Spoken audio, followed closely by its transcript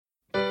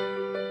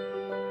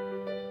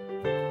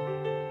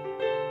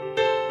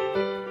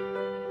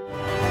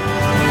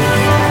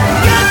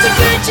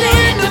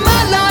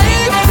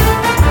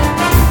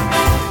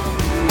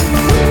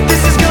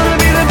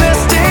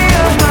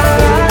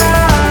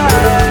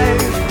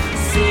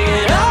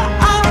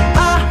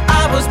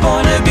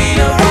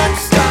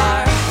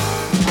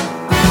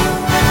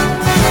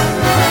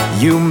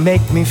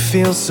make me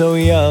feel so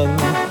young.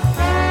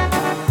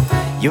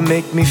 You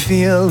make me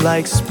feel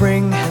like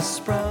spring has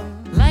sprung.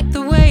 Like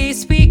the way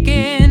he's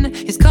speaking,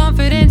 his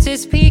confidence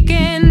is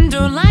peaking.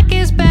 Don't like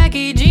his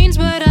baggy jeans,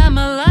 but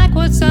I'ma like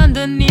what's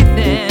underneath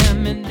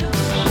them. And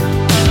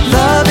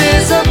love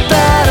is a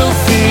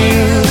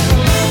battlefield.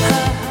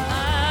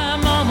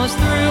 I'm almost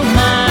through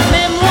my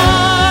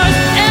memoirs,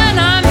 and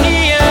I'm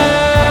here.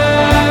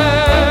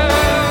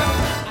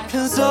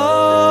 'Cause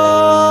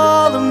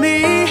all of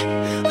me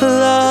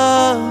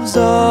loves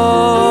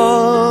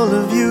all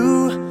of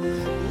you.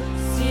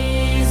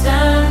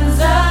 Seasons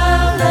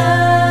of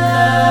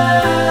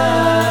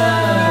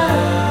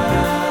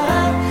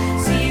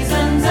love,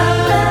 seasons of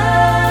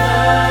love.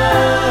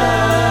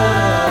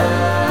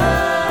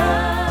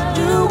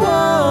 You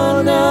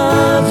wanna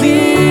be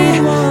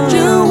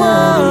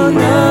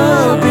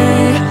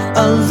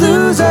a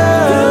loser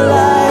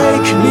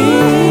like me.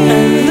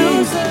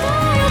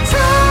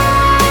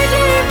 Try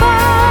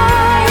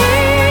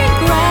defying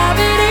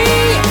gravity,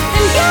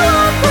 and you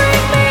won't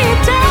bring me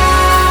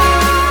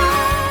down.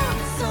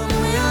 Some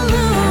will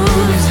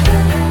lose,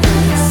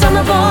 some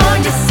are born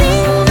to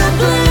sing the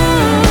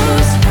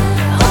blues.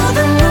 Oh,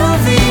 the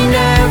movie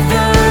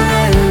never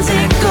ends,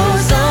 it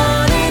goes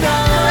on and on.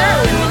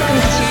 Welcome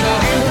to the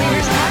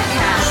Unbelievers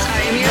Podcast.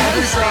 I am your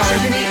host, Racer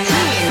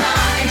Benitez,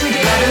 and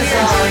today we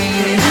are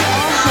doing an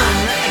awesome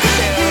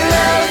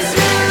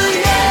episode.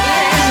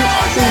 There's an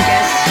awesome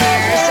guest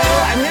here, so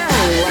I'm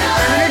gonna let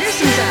them introduce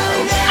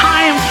themselves. Hi,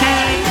 I'm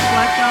Kay,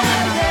 Black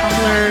Diamond on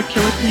Tumblr,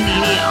 Killer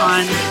Community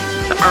on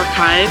the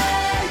Archive.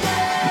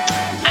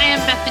 I am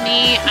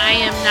Bethany. I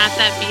am not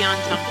that bee on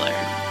Tumblr.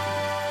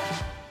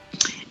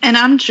 And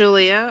I'm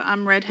Julia.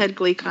 I'm Redhead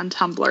Gleek on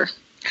Tumblr.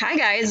 Hi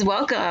guys,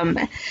 welcome.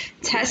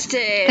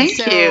 Tested. Thank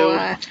you.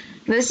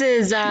 This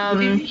is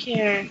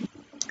Here.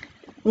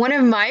 one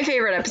of my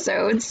favorite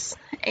episodes,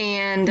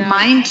 and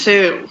Mine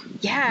too.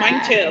 yeah,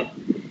 Mine too.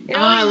 It Oh,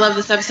 I always- love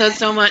this episode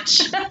so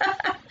much.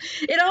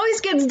 It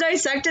always gets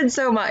dissected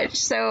so much,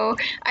 so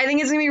I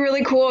think it's gonna be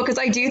really cool because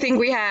I do think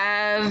we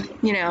have,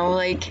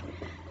 like,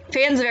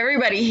 fans of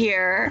everybody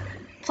here.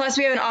 Plus,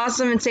 we have an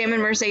awesome Sam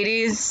and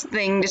Mercedes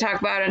thing to talk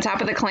about on top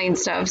of the Klein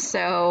stuff,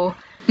 so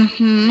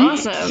Mm-hmm.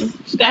 awesome.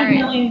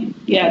 Definitely,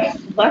 yes.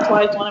 That's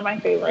why it's one of my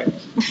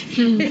favorites.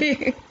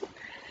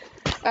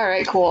 All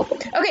right, cool.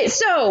 Okay,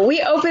 so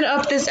we open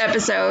up this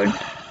episode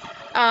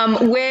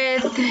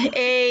with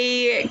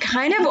a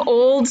kind of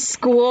old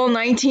school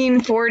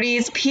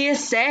 1940s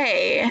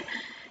PSA,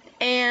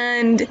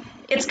 and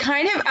it's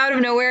kind of out of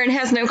nowhere and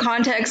has no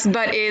context,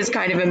 but is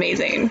kind of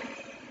amazing.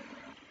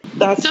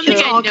 That's Something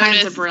true. I All kinds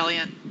noticed- of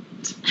brilliant.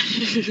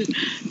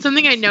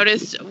 Something I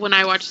noticed when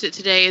I watched it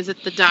today is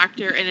that the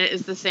doctor in it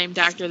is the same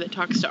doctor that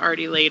talks to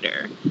Artie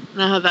later.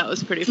 And I thought that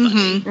was pretty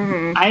funny.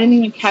 Mm-hmm. I didn't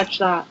even catch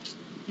that.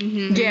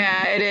 Mm-hmm.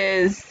 Yeah, it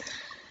is.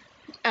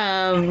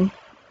 I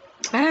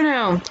don't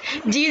know.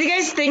 Do you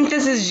guys think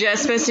this is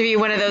just supposed to be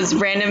one of those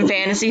random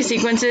fantasy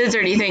sequences,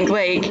 or do you think,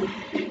 like,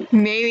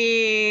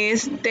 maybe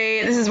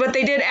this is what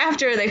they did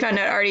after they found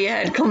out Artie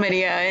had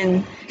chlamydia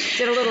and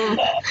did a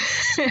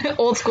little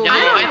old school? No, I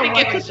video? don't I know think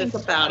what it to was think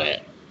just- about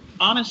it,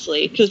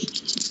 honestly.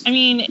 Because,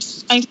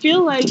 I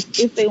feel like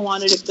if they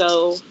wanted to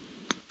go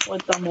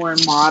with a more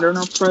modern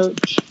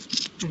approach,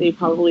 they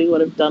probably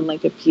would have done,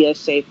 like, a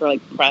PSA for,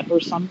 like, PrEP or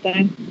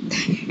something.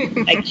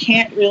 I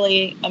can't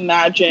really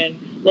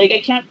imagine, like,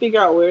 I can't figure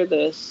out where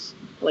this,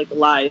 like,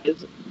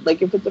 lies.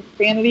 Like, if it's a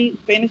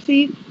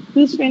fantasy,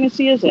 whose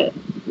fantasy is it?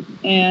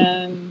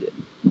 And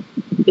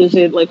is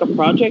it, like, a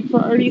project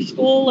for Artie's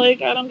school?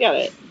 Like, I don't get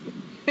it.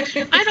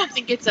 I don't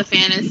think it's a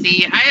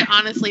fantasy. I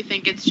honestly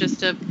think it's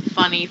just a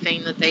funny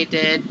thing that they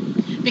did.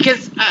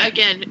 Because,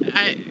 again,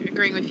 I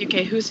agreeing with you,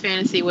 Kay, whose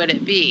fantasy would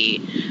it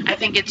be? I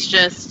think it's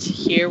just,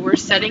 here we're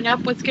setting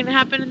up what's going to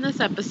happen in this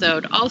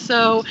episode.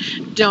 Also,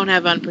 don't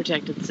have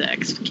unprotected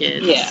sex,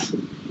 kids. Yeah.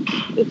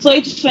 It's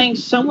like saying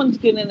someone's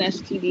getting an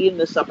STD in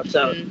this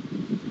episode.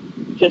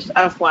 Just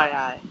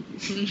FYI.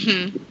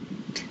 Mm-hmm.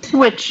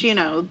 Which,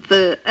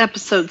 the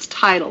episode's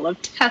title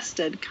of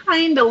Tested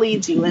kind of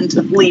leads you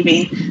into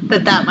believing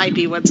that might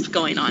be what's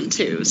going on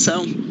too.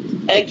 So,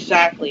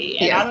 Exactly.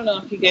 And Yeah. I don't know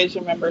if you guys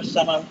remember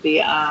some of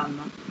the,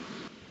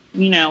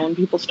 when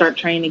people start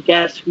trying to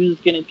guess who's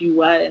going to do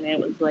what, and it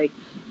was like,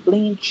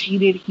 Blaine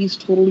cheated, he's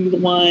totally the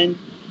one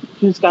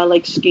who's got,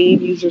 like,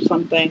 scabies or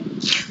something.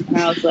 And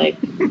I was like,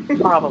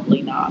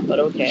 probably not, but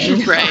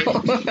okay. Right.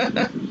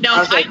 No, I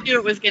was I like- knew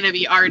it was going to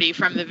be Artie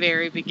from the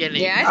very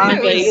beginning. Yeah, I I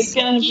think was it like, was. it's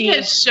going to He be...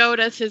 has showed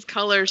us his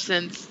color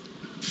since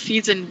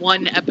season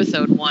 1,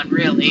 episode 1,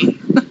 really.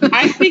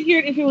 I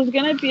figured if it was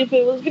gonna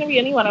be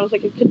anyone, I was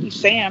like, it could be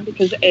Sam,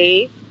 because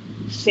A,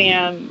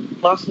 Sam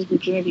lost his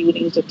virginity when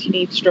he was a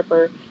teenage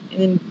stripper, and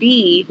then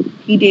B,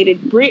 he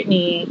dated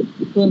Brittany,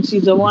 who in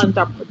season 1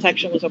 thought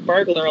protection was a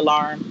burglar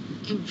alarm,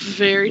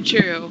 Very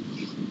true.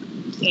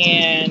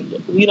 and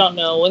we don't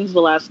know when's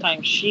the last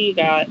time she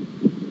got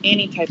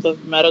any type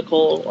of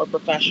medical or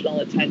professional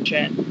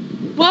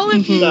attention. Well,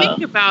 if you Mhm.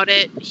 think about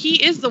it,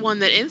 he is the one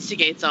that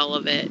instigates all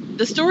of it.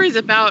 The story's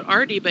about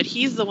Artie, but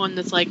he's the one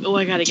that's like, oh,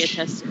 I gotta get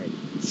tested.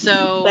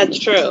 So That's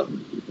true.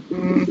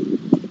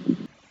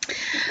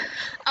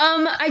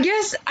 I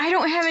guess I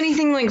don't have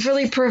anything like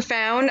really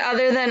profound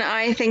other than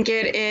I think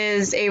it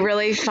is a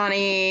really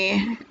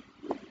funny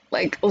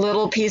like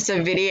little piece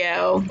of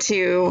video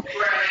to,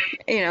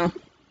 you know.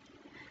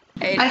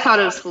 I thought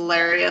it was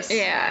hilarious.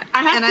 Yeah.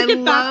 I have And to I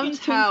get back loved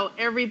into how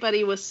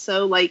everybody was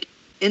so like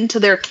into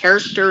their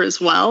character as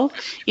well.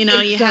 You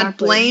know, you had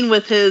Exactly. Blaine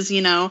with his,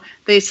 you know,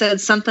 they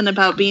said something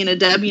about being a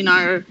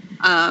Debunar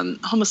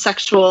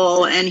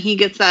homosexual, and he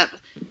gets that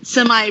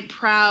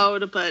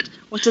semi-proud, but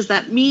what does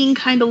that mean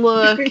kind of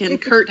look.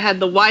 And Kurt had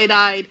the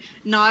wide-eyed,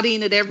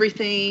 nodding at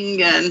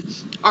everything,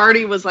 and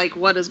Artie was like,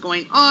 what is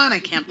going on? I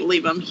can't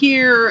believe I'm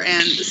here.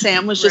 And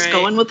Sam was just Right.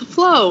 going with the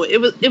flow.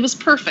 It was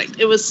perfect.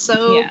 It was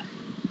so Yeah.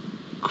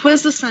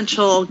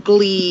 quintessential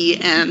Glee,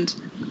 and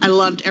I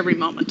loved every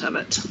moment of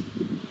it.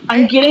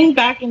 I'm getting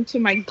back into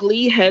my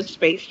Glee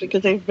headspace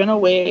because I've been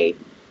away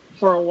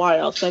for a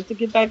while. So I have to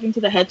get back into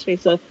the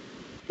headspace of,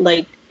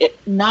 like,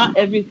 not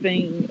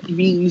everything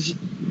means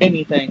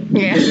anything.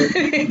 Yeah.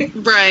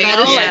 right.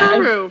 That is Yeah.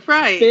 true,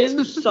 right?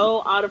 Been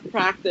so out of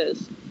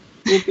practice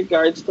with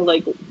regards to,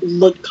 like,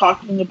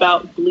 talking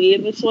about Glee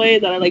in this way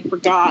that I, like,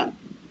 forgot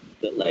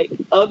that, like,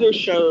 other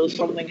shows,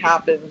 something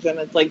happens and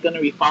it's, like, going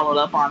to be followed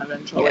up on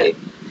eventually.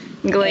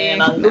 Glee.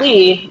 And on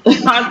Glee,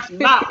 that's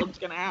not what's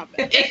going to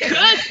happen. It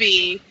could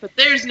be, but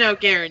there's no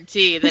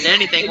guarantee that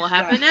anything will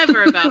happen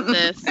ever about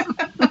this.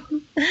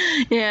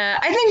 Yeah,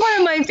 I think one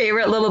of my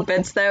favorite little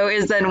bits though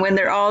is then when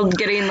they're all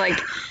getting like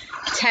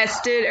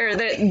tested, or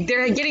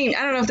they're getting,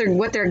 I don't know if they're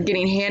what they're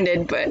getting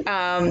handed, but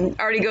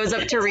Artie goes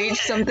up to reach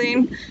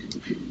something.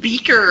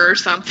 Beaker or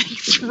something.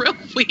 It's real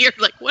weird.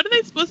 Like, what are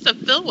they supposed to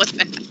fill with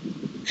that?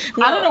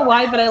 I don't know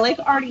why, but I like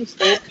Artie's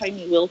old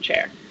tiny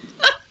wheelchair.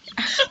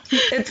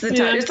 It's the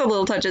Yeah. it's the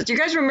little touches. Do you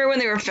guys remember when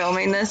they were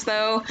filming this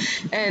though?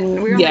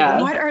 And we were Yeah.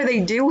 like, what are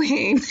they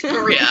doing?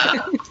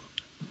 Yeah.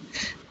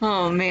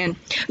 Oh man.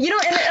 You know,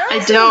 and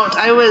I don't.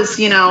 I was,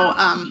 you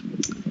know,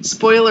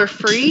 spoiler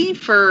free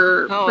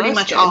for Oh, pretty that's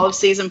much good. all of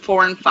season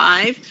 4 and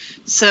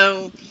 5.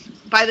 So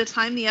by the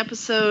time the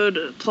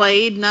episode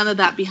played, none of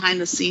that behind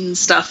the scenes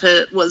stuff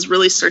was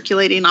really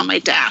circulating on my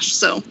dash.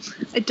 So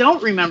I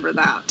don't remember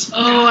that.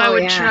 Oh, I Oh,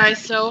 would yeah. try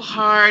so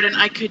hard and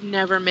I could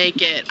never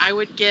make it. I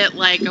would get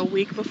like a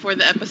week before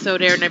the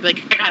episode aired and I'd be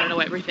like, I gotta know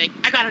everything.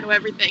 I gotta know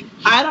everything.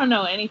 I don't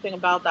know anything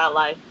about that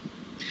life.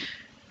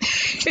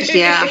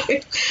 Yeah.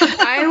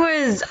 I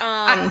was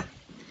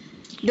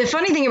the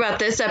funny thing about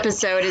this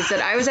episode is that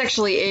I was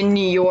actually in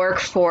New York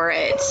for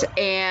it,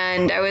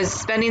 and I was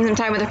spending some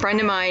time with a friend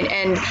of mine,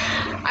 and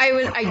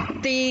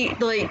they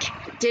like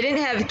didn't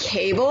have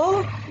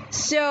cable.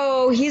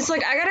 So he's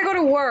like, I gotta go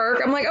to work.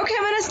 I'm like, okay,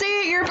 I'm gonna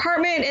stay at your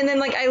apartment. And then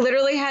like I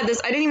literally had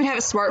this, I didn't even have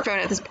a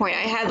smartphone at this point.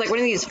 I had like one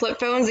of these flip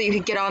phones that you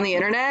could get on the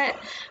internet,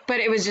 but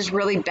it was just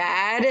really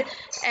bad.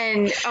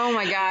 And oh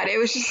my god, it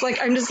was just like,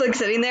 I'm just like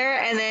sitting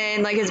there, and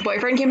then like his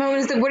boyfriend came home and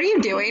was like, what are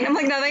you doing? I'm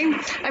like, nothing.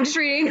 I'm just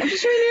reading. Have a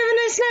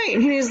nice night.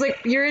 And he was like,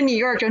 you're in New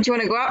York, don't you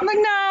want to go out? I'm like,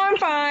 no, I'm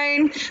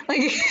fine. Like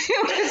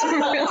it was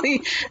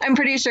really, I'm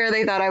pretty sure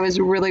they thought I was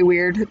really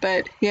weird,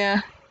 but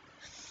yeah.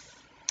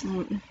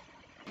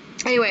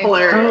 Anyway.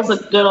 Hilarious. Those were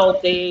the good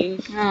old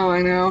days. Oh,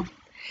 I know.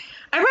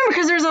 I remember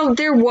because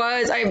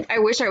I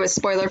wish I was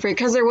spoiler free,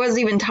 because there was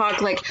even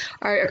talk like,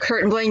 are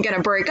Kurt and Blaine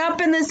gonna break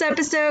up in this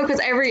episode? Because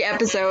every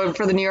episode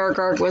for the New York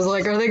arc was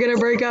like, are they gonna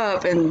break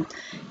up? And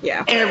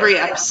yeah. Every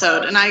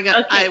episode. And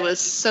Okay. I was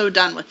so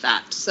done with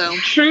that. So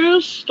True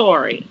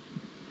story.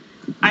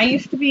 I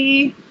used to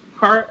be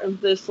part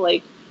of this,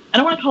 like, I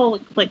don't want to call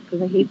it a clique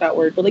because I hate that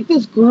word, but like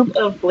this group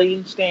of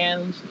Blaine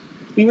stans.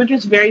 We were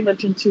just very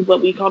much into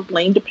what we call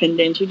Blaine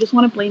dependence. We just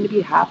wanted Blaine to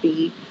be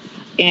happy.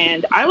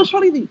 And I was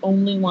probably the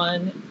only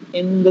one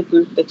in the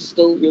group that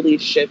still really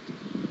shipped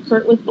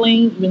Kurt with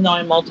Blaine, even though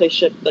I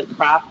multi-shipped the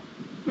crap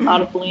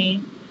out of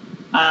Blaine.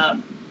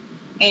 And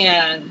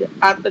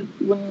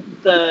when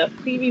the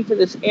preview for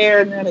this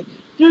aired, and they're like,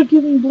 they're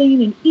giving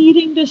Blaine an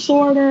eating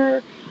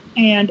disorder.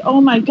 And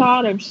oh my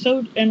God,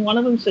 and one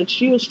of them said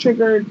she was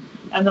triggered,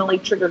 and then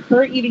like triggered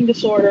her eating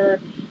disorder.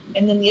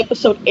 And then the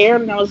episode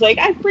aired, and I was like,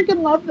 I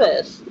freaking love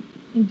this.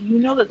 And do you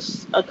know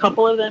that a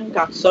couple of them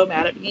got so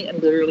mad at me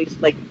and literally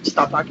like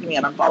stopped talking to me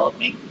and unfollowed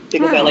me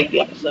because I liked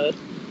the episode.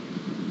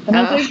 And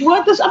I was like,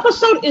 what? This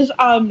episode is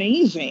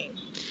amazing.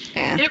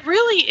 Yeah. It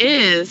really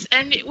is.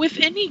 And with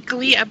any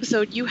Glee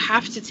episode, you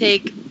have to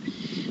take.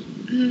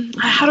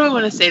 How do I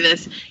want to say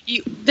this?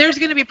 There's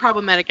going to be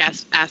problematic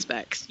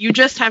aspects. You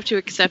just have to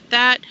accept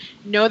that,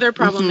 know they're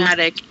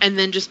problematic, and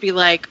then just be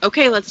like,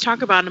 okay, let's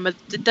talk about them. But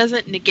it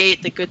doesn't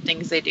negate the good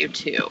things they do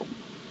too.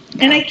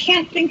 And I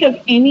can't think of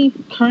any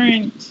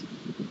current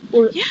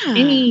or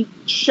any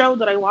show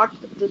that I watched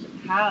that doesn't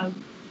have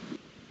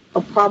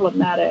a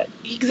problematic.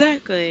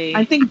 Exactly.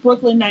 I think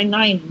Brooklyn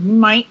Nine-Nine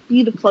might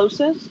be the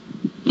closest.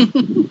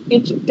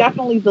 It's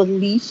definitely the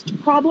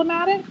least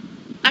problematic.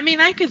 I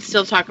mean, I could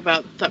still talk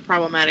about the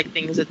problematic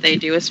things that they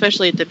do,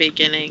 especially at the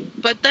beginning.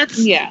 But that's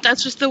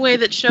just the way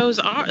that shows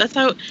are. That's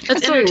the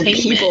way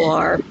entertainment. People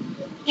are.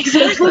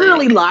 Exactly. It's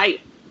literally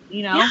life,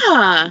 you know?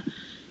 Yeah.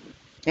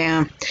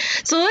 Yeah.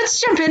 So let's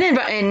jump in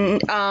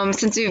and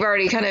since we've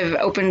already kind of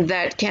opened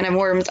that can of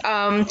worms,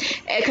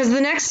 because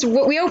the next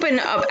what we open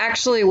up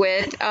actually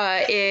with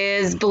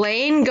is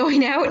Blaine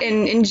going out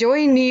and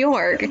enjoying New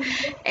York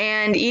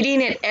and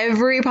eating at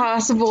every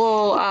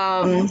possible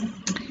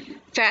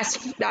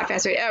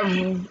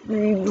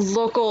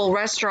local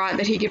restaurant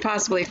that he could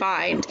possibly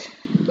find.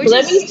 Which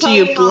Let is, me Do tell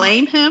you you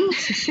blame him?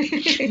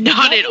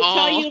 Not Let at me all.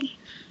 tell you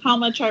how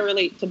much I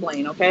relate to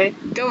Blaine, okay?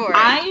 go for it.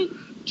 I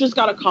just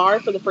got a car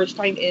for the first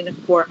time in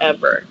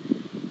forever.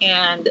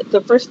 And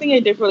the first thing I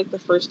did for like the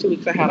first 2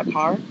 weeks I had a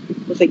car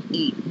was like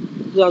eat.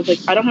 Because I was like,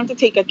 I don't have to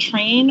take a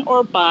train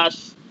or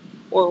bus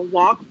or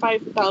walk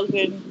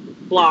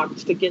 5,000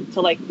 blocks to get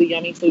to like the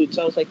yummy food.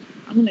 So I was like,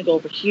 I'm going to go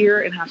over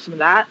here and have some of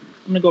that.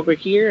 I'm going to go over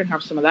here and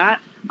have some of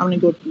that. I'm going to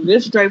go through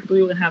this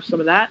drive-through and have some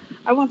of that.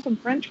 I want some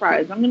french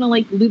fries. I'm going to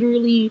like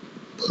literally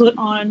put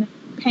on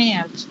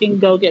pants and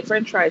go get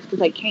french fries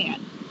because I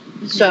can.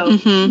 So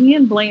Mhm. me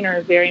and Blaine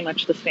are very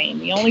much the same.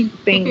 The only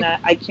thing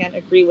that I can't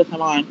agree with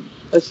him on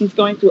is he's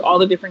going through all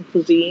the different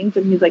cuisines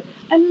and he's like,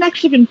 and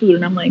Mexican food.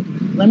 And I'm like,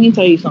 let me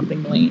tell you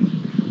something, Blaine.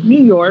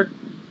 New York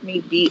may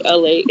beat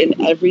LA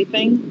in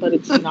everything, but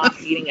it's not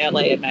beating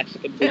LA in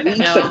Mexican food. We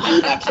No. should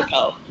do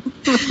Mexico.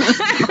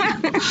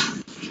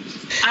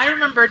 I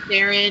remember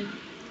Darren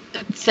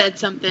said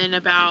something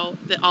about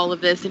all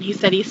of this, and he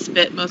said he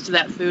spit most of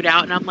that food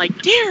out, and I'm like,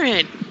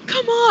 Darren,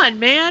 come on,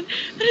 man,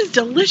 that is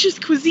delicious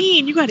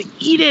cuisine. You got to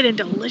eat it and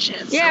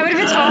delicious. Yeah, but if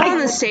it's all on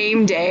the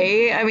same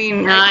day, I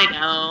mean, I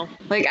know.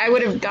 like I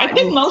would have I think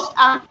gotten. most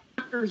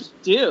actors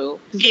do.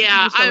 'cause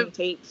Yeah, they do so many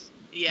takes.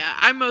 Yeah,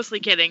 I'm mostly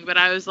kidding, but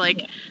I was like,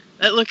 Yeah.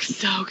 that looks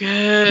so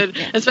good.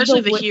 Yeah. Especially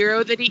The the wi-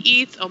 hero that he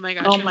eats. Oh my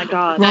gosh. Oh my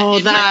God. Oh,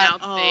 in my that-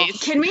 mouth oh.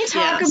 face. Can we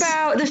talk Yes.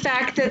 about the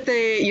fact that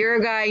the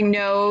Euro guy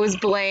knows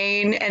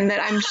Blaine and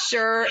that I'm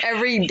sure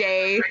every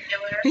day,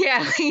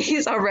 yeah,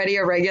 he's already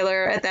a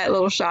regular at that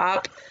little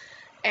shop.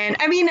 And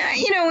I mean,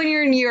 you know, when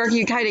you're in New York,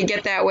 you kind of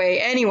get that way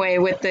anyway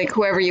with like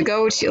whoever you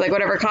go to, like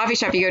whatever coffee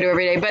shop you go to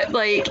every day. But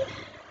like,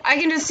 I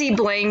can just see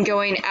Blaine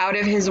going out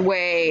of his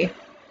way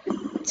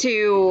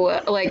to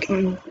like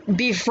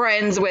be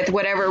friends with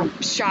whatever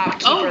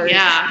shopkeepers. Oh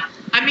yeah.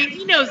 I mean,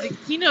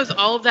 he knows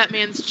all of that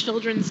man's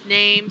children's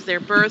names, their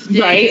birthdays.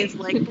 Right.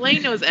 Like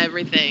Blaine knows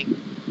everything.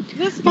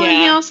 That's Well,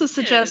 he Yeah. also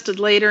suggested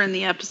later in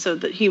the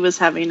episode that he was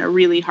having a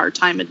really hard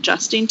time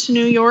adjusting to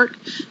New York.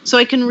 So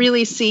I can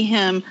really see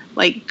him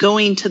like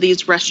going to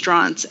these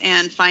restaurants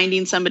and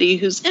finding somebody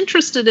who's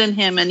interested in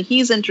him and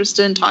he's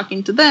interested in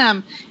talking to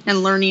them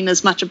and learning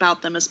as much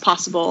about them as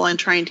possible and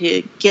trying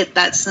to get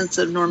that sense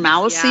of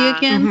normalcy Yeah.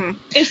 again.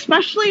 Mhm.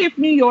 Especially if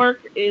New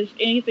York is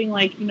anything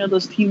like, you know,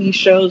 those TV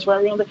shows where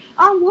everyone's like,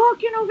 I'm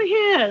walking over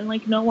here. And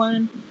like no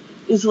one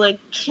is like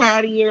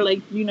chatty or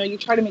like, you know, you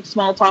try to make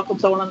small talk with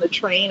someone on the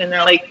train and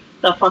they're like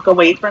the fuck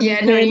away from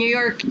Yeah, you. no, New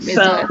York is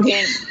So not.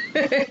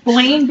 and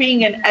Blaine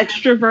being an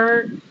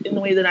extrovert in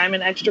the way that I'm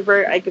an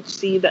extrovert, I could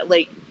see that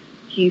like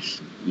he's,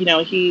 you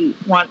know, he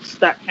wants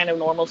that kind of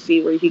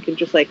normalcy where he can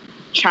just like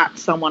chat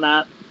someone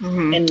up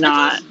Mhm. and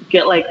not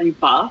get like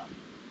rebuffed.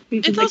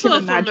 Because It's I also can a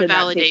form of imagine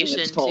that taking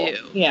its validation, toll. too.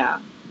 Yeah.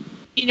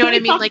 You know what I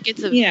Can we mean? talk- Like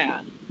it's a.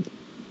 Yeah.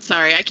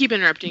 Sorry, I keep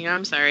interrupting you.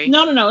 I'm sorry.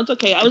 No, it's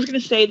okay. I was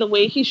gonna say the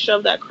way he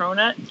shoved that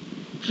cronut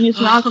in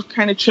his mouth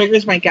kind of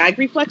triggers my gag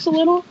reflex a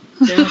little.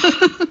 I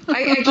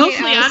can't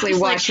Mostly, I'm honestly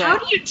just like, watch how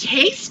that. do you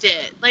taste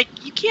it? Like,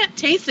 you can't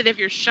taste it if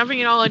you're shoving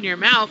it all in your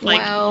mouth. Like,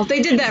 Well,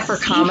 they did that for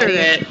savor comedy.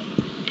 it.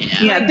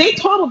 Yeah.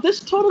 Yeah, this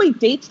totally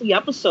dates the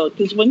episode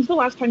because when's the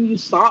last time you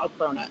saw a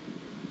cronut?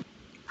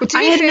 But to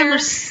I be had fair,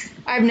 never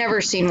I've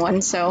never seen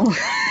one, so.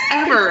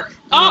 ever.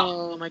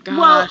 Oh my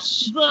Well,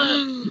 gosh.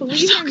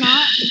 believe it or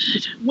not,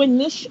 when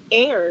this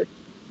aired,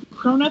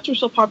 cronuts are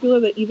so popular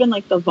that even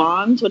like the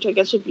Vons, which I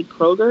guess would be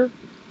Kroger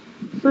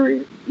for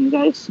you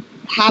guys,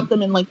 have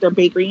them in like their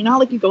bakery. You know how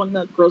like you go in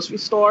the grocery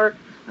store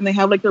and they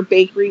have like their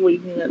bakery where you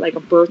can get like a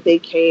birthday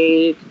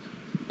cake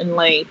and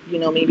like, you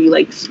know, maybe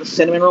like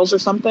cinnamon rolls or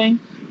something.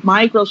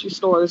 My grocery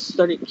stores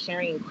started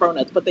carrying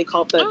cronuts, but they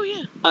called them Oh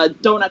yeah.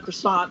 donut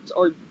croissants,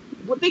 or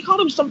what they called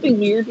them something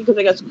weird because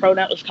I guess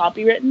cronut was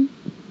copywritten.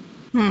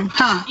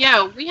 Huh.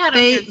 Yeah, we had them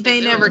They here in St.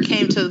 they never Louis.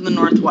 came to the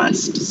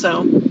Northwest,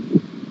 so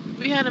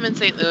We had them in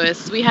St.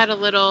 Louis. We had a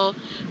little,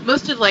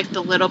 most of like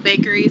the little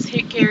bakeries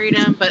carried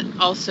them, but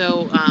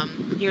also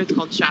here it's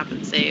called Shop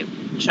and Save.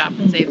 Shop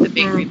and Save, the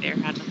bakery there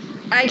had them.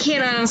 I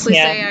can't honestly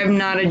Yeah. say I'm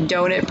not a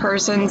donut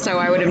person, so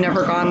I would have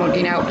never gone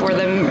looking out for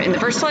them in the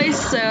first place,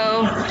 so.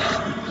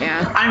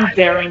 Yeah. I'm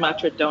very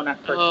much a donut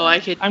person. Oh,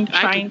 I'm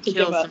trying to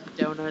kill give up. some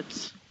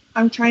donuts.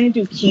 I'm trying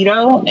to do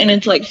keto, and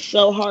it's like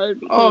so hard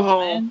because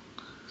Oh. I'm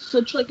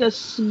such like a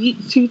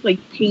sweet tooth, like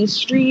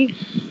pastry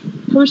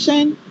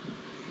person,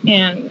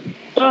 and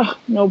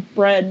no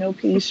bread, no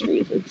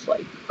pastries. It's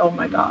like, oh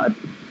my god,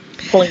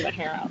 pulling my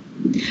hair out.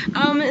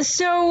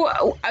 So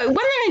one thing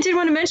I did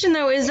want to mention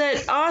though is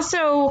that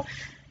also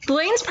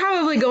Blaine's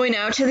probably going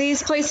out to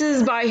these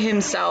places by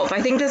himself.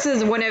 I think this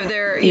is one of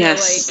their, you know,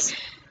 yes. like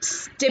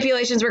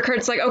stipulations where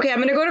Kurt's like, okay, I'm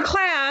going to go to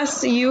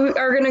class. You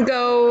are going to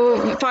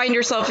go find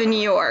yourself in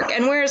New York.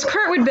 And whereas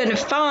Kurt would have been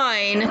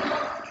fine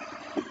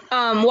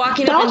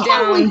walking That up was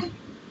and down.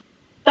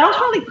 that was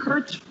probably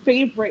Kurt's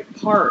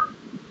favorite part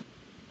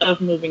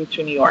of moving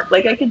to New York.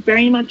 Like I could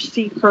very much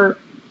see Kurt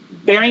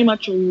very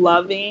much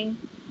loving,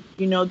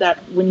 that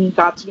when he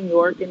got to New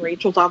York and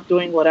Rachel's off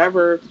doing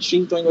whatever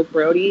she's doing with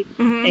Brody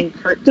Mhm. and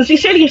Kurt, because he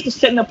said he used to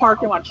sit in the park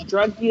and watch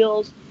drug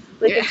deals.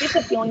 Like I get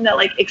the feeling that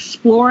like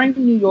exploring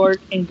New York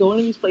and going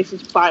to these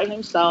places by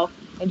himself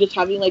and just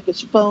having like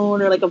his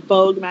phone or like a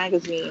Vogue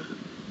magazine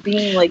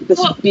being like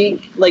this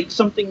big, like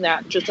something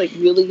that just like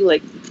really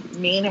like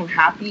made him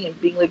happy and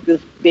being like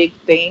this big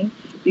thing,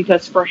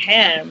 because for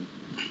him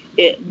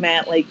it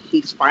meant like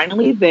he's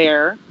finally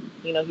there,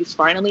 he's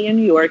finally in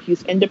New York,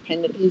 he's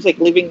independent, he's like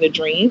living the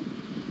dream,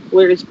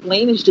 whereas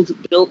Blaine is just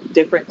built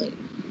differently.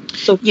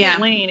 So for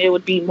Blaine, it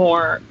would be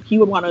more, he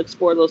would want to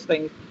explore those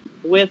things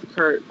with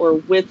Kurt or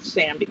with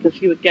Sam because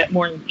he would get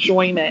more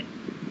enjoyment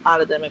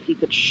out of them if he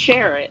could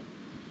share it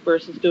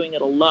versus doing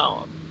it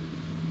alone.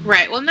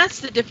 Right. Well, and that's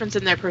the difference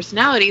in their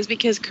personalities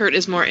because Kurt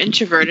is more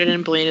introverted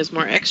and Blaine is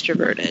more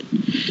extroverted.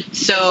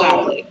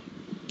 So, Exactly.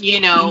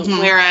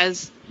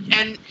 whereas,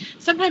 and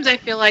sometimes I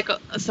feel like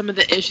some of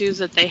the issues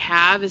that they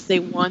have is they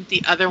want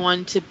the other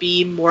one to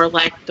be more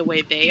like the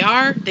way they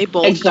are. They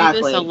both do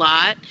this a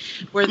lot,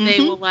 where they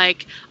will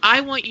like,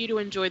 I want you to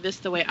enjoy this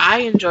the way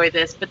I enjoy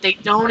this, but they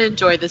don't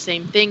enjoy the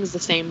same things the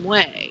same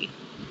way.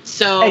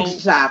 So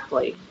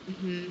Exactly.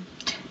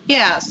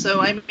 Yeah,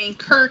 so I mean,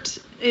 Kurt,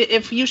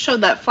 if you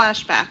showed that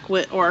flashback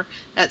or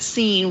that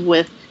scene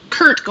with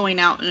Kurt going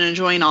out and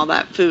enjoying all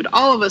that food,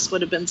 all of us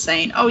would have been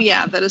saying, oh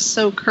yeah, that is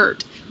so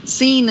Kurt.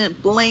 Seeing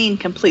Blaine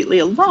completely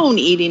alone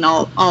eating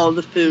all of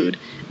the food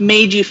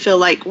made you feel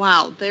like,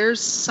 wow, there's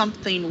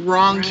something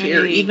wrong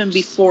here, even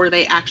before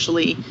they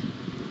actually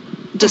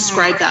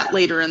describe that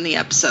later in the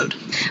episode.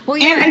 Well,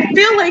 And I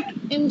feel like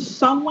in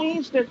some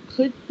ways there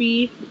could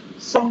be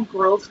some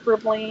growth for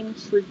Blaine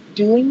for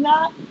doing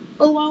that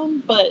alone,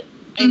 but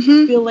I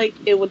feel like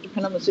it would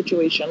depend on the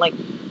situation. Like,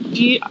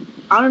 I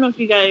don't know if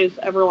you guys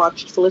ever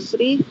watched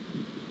Felicity.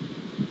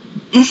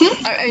 Long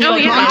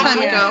time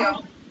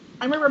ago.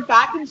 I remember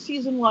back in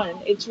season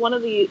 1, it's one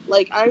of the,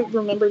 like, I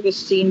remember this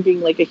scene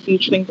being, like, a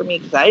huge thing for me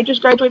because I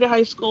just graduated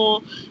high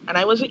school and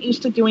I wasn't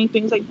used to doing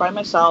things, like, by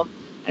myself.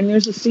 And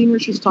there's a scene where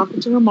she's talking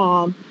to her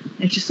mom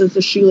and she says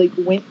that she, like,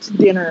 went to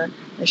dinner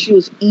and she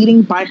was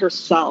eating by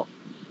herself.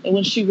 And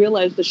when she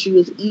realized that she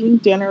was eating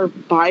dinner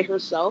by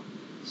herself,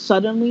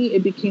 suddenly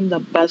it became the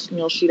best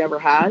meal she'd ever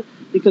had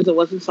because it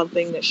wasn't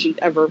something that she'd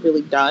ever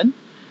really done.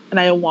 And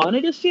I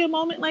wanted to see a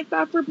moment like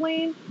that for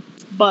Blaine.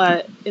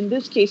 But in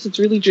this case, it's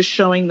really just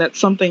showing that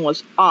something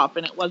was up,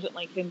 and it wasn't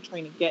like him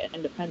trying to get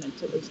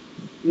independence. It was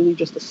really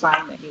just a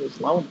sign that he was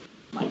lonely.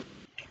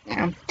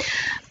 Yeah.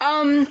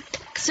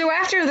 So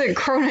after the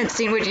cronut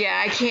scene, which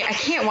I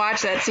can't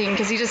watch that scene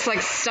because he just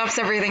like stuffs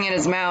everything in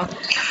his mouth.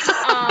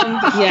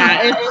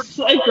 Yeah,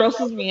 it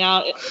grosses me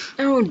out.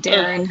 Oh,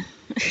 Darren.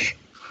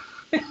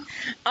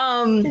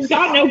 He's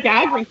got no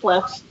gag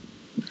reflex.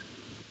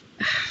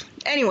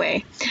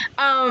 Anyway,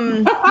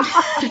 gonna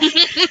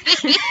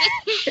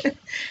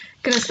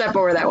step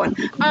over that one.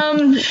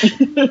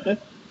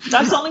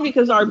 That's only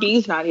because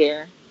RB's not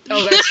here.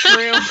 Oh, that's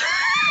true.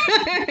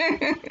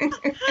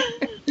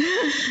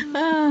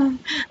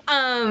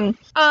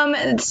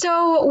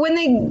 So when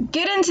they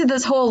get into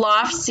this whole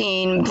loft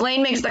scene,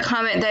 Blaine makes the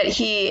comment that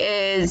he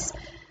is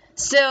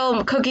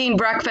still cooking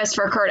breakfast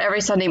for Kurt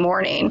every Sunday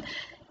morning.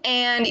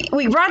 And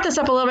we brought this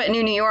up a little bit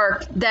in New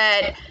York,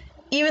 that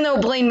even though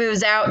Blaine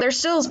moves out, they're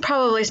still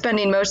probably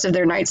spending most of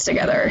their nights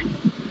together.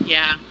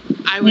 Yeah,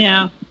 I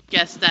would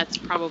guess that's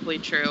probably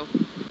true.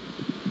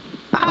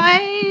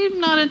 I'm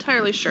not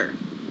entirely sure.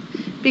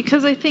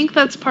 Because I think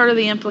that's part of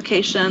the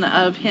implication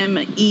of him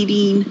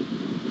eating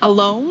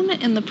alone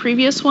in the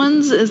previous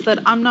ones, is that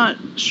I'm not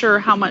sure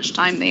how much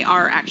time they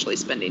are actually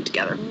spending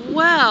together.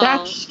 Well,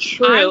 That's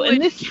true.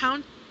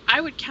 I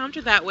would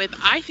counter that with,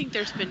 I think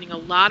they're spending a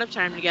lot of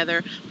time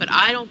together, but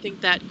I don't think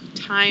that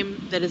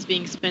time that is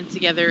being spent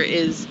together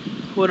is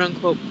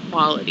quote-unquote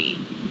quality.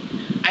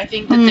 I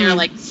think that they're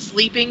like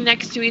sleeping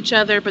next to each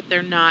other, but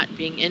they're not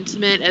being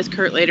intimate. As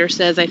Kurt later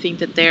says, I think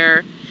that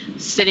they're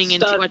sitting in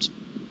too much,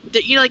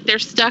 like they're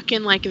stuck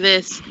in like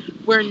this,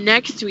 we're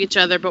next to each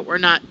other, but we're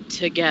not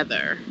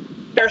together.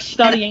 They're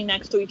studying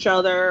next to each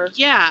other.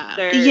 Yeah.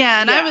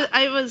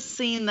 I was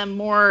seeing them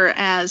more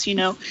as,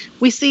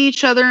 we see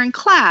each other in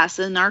class,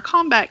 in our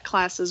combat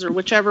classes or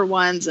whichever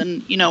ones,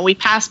 and, we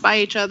pass by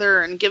each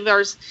other and give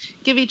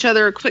each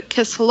other a quick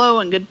kiss hello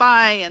and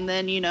goodbye, and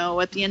then,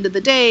 at the end of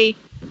the day,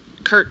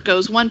 Kurt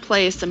goes one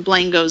place and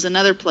Blaine goes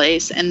another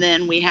place, and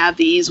then we have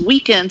these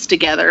weekends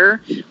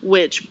together,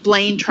 which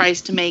Blaine tries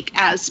to make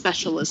as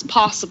special as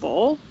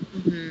possible.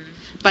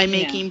 By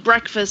making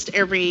breakfast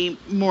every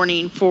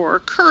morning for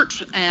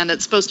Kurt, and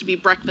it's supposed to be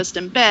breakfast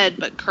in bed,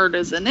 but Kurt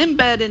isn't in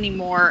bed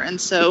anymore, and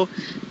so,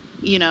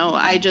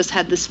 I just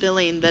had this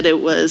feeling that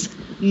it was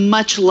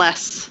much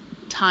less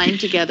time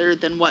together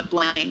than what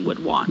Blaine would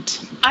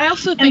want. I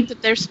also think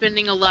that they're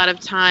spending a lot of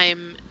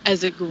time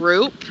as a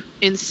group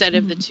instead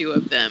of the two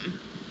of them.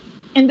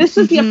 And this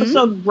is the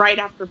episode right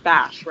after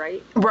Bash,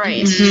 right?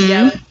 Right.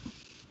 Yeah.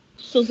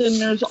 So then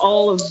there's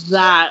all of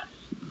that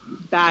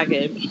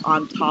baggage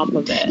on top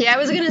of it. Yeah, I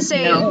was gonna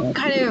say, No.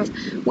 kind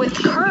of with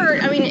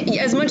Kurt. I mean,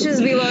 as much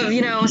as we love,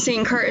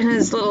 seeing Kurt in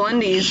his little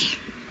undies,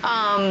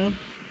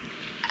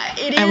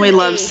 it is. And we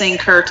love seeing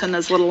Kurt in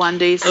his little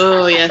undies.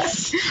 Oh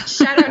yes.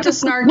 Shout out to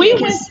Snarky. We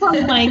went from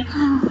like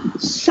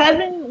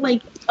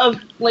 7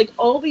 of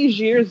all these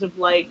years of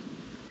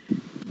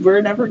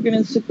we're never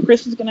gonna see,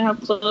 Chris is gonna have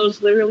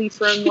clothes literally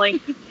from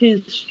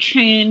his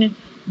chin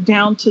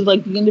down to the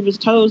end of his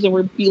toes, and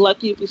we'll be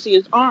lucky if we see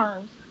his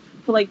arms,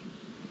 to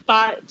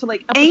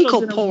episodes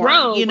Ankle in a porn,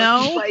 row,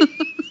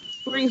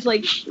 where he's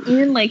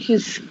in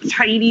his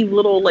tiny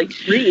little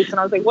briefs, and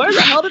I was like, where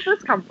the hell did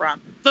this come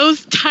from?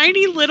 Those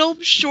tiny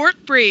little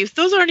short briefs.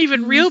 Those aren't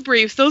even real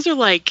briefs. Those are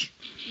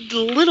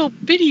little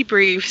bitty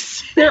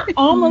briefs. They're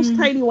almost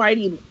tidy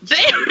whitey.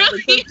 They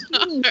really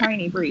teeny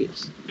tiny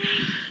briefs.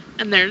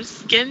 And they're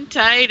skin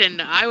tight,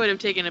 and I would have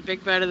taken a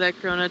big bite of that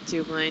cronut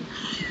too, Blaine.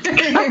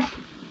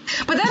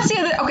 But that's the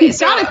other. Okay, He's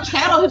so gotta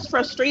channel his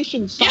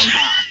frustration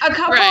somehow. a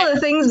couple Right. of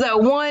things though.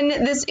 One,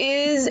 this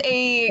is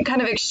a kind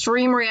of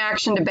extreme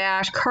reaction to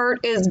Bash.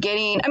 Kurt is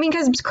getting. I mean,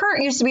 because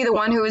Kurt used to be the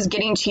one who was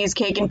getting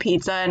cheesecake and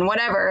pizza and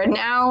whatever, and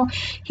now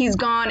he's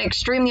gone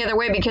extreme the other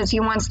way because he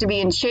wants to be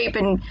in shape.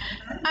 And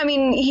I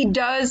mean, he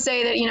does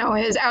say that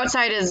his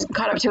outside is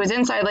caught up to his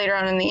inside later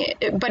on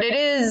but it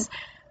is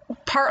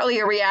partly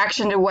a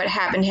reaction to what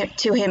happened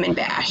to him in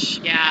Bash.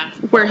 Yeah.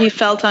 Where he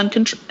felt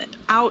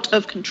out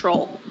of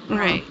control.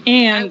 Right.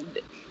 And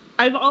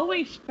I've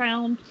always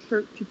found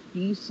Kurt to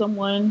be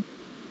someone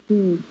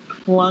who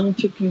would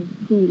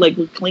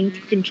cling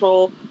to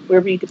control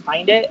wherever you could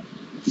find it.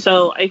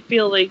 So I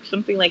feel like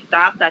something like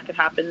that could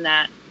happen,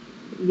 that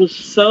was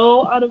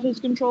so out of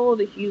his control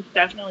that he's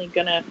definitely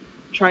gonna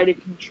try to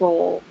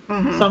control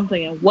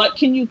something. And what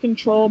can you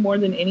control more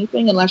than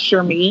anything, unless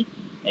you're me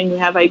and you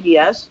have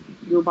IBS?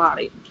 Your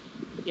body.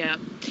 Yeah.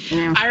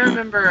 I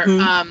remember,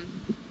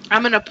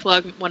 I'm going to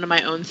plug one of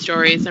my own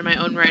stories and my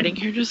own writing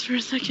here just for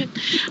a second.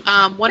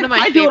 One of my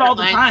I favorite do it all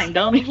the lines, time,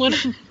 don't you? One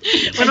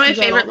of my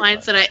favorite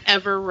lines that I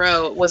ever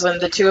wrote was when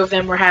the two of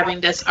them were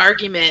having this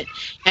argument,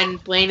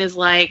 and Blaine is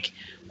like,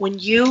 when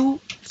you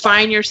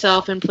find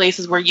yourself in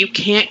places where you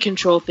can't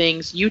control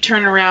things, you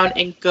turn around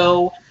and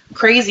go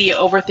crazy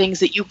over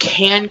things that you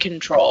can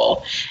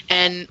control.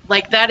 And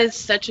that is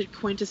such a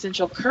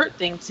quintessential Kurt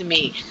thing to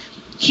me.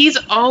 He's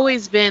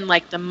always been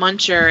the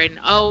muncher, and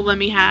let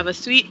me have a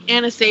sweet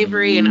and a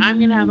savory, and I'm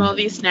gonna have all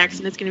these snacks,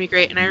 and it's gonna be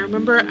great. And I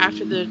remember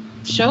after the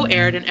show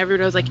aired, and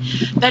everybody was like,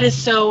 that is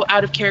so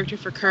out of character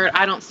for Kurt,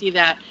 I don't see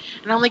that.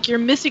 And I'm like, you're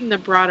missing the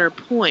broader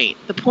point.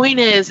 The point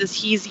is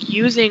he's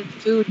using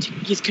food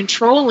he's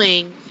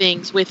controlling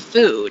things with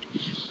food.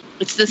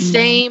 It's the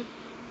same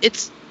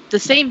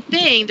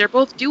thing. They're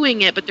both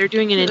doing it, but they're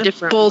doing it in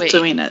different ways. Both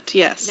doing it,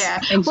 yes. Yeah,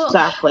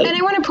 Exactly. Well, and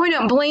I want to point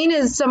out, Blaine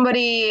is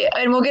somebody,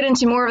 and we'll get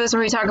into more of this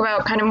when we talk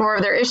about kind of more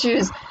of their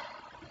issues.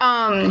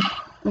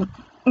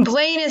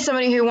 Blaine is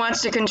somebody who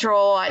wants to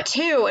control a lot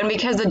too, and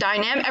because the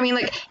dynamic, I mean,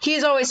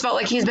 he's always felt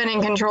like he's been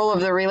in control of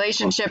the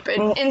relationship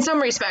in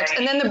some respects,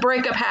 and then the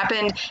breakup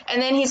happened,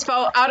 and then he's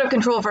felt out of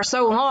control for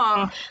so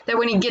long that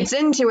when he gets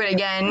into it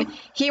again,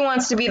 he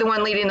wants to be the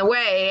one leading the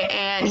way,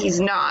 and he's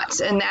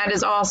not, and that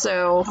is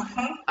also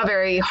a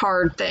very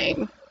hard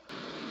thing.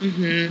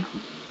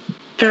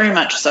 Very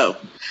much so.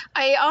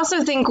 I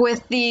also think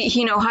with the,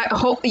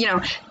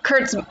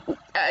 Kurt's,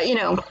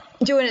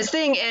 doing his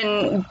thing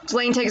and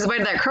Blaine takes a bite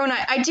of that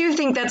cronut, I do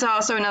think that's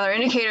also another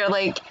indicator,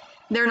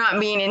 they're not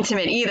being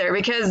intimate either,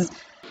 because,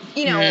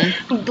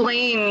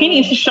 Blaine... He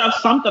needs to shove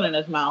something in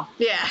his mouth.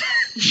 Yeah.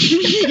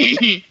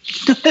 He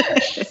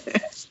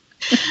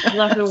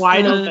left it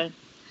wide open.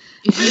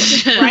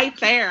 It's just right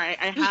there.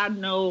 I had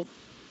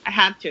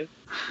to.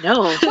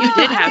 No, you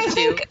did have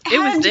to. It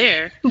was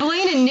there.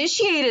 Blaine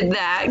initiated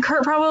that,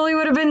 Kurt probably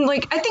would have been,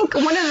 I think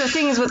one of the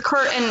things with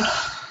Kurt, and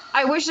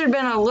I wish there'd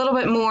been a little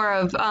bit more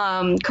of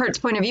Kurt's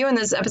point of view in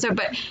this episode,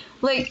 but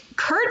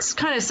Kurt's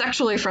kind of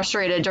sexually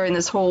frustrated during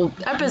this whole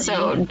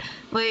episode.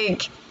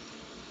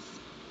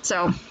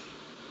 So.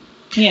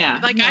 Yeah.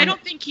 I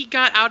don't think he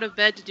got out of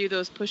bed to do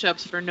those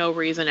push-ups for no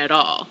reason at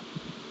all.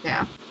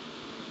 Yeah.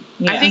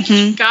 I think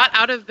he got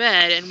out of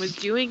bed and was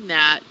doing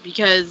that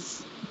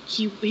because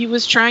he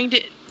was trying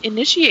to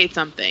initiate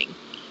something.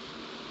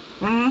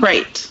 Mm-hmm.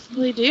 Right. I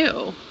really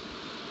do.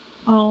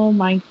 Oh,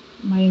 my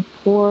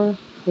poor,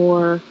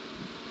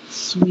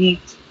 sweet,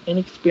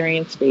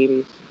 inexperienced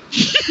babies.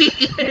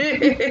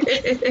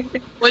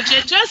 Would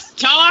you just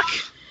talk?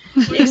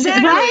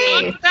 Exactly.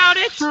 Right? About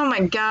it? Oh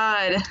my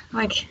god.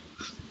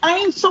 I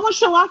mean, someone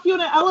should lock you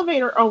in an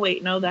elevator. Oh,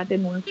 wait, no, that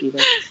didn't work either.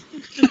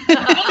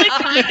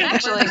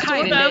 Actually,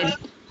 kind of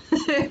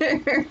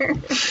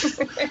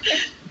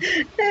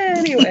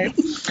Anyway.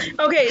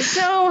 Okay,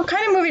 so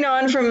kind of moving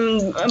on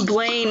from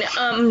Blaine.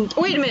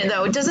 Wait a minute,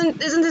 though. Isn't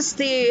this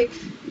the...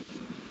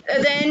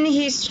 Then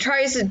he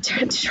tries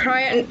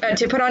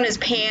to put on his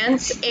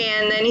pants,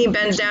 and then he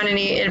bends down and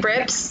it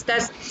rips.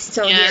 That's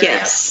so Yeah.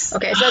 Yes.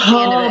 Okay, so that's the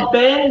end of it.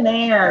 Been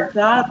there.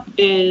 That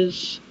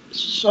is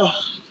so...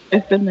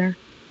 I've been there.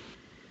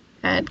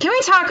 Can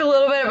we talk a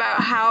little bit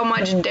about how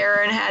much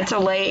Darren had to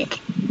like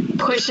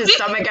push his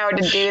stomach out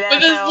to do that?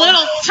 With his though?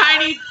 little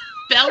tiny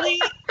belly.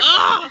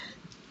 Ugh.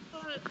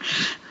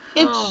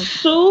 It's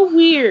so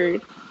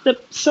weird that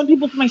some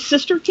people, my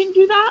sister can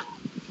do that.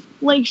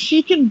 Like,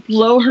 she can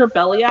blow her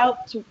belly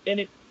out and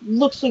it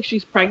looks like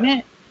she's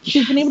pregnant.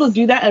 She's been able to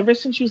do that ever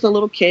since she was a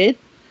little kid.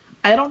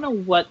 I don't know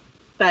what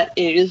that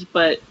is,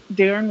 but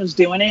Darren was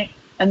doing it.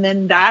 And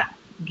then that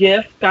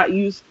GIF got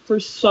used for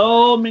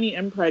so many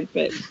impreg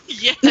bits.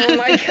 Yeah. Oh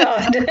my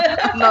god.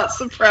 I'm not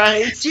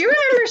surprised. Do you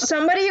remember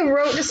somebody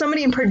wrote to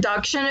somebody in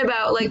production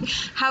about like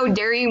how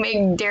dare you make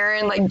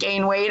Darren like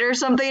gain weight or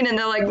something, and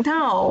they're like,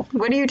 no,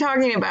 what are you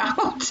talking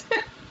about?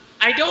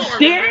 I don't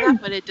remember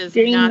that, but it does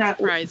not that-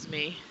 surprise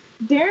me.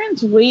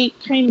 Darren's weight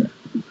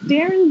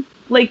Darren,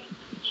 like,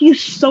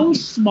 he's so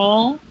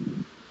small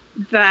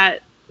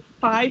that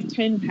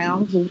 5-10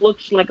 pounds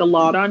looks like a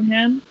lot on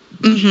him.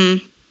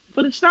 Mm-hmm.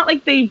 But it's not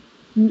like they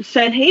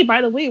said, hey, by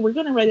the way, we're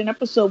going to write an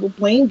episode with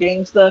Blaine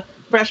Gaines, the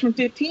freshman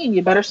 15.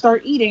 You better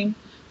start eating,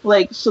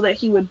 like, so that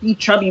he would be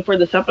chubby for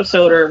this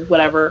episode or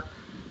whatever.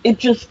 It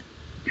just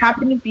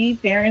happened to be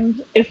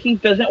Darren's. If he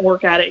doesn't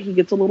work at it, he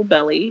gets a little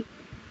belly.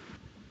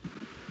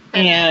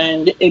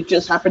 And it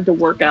just happened to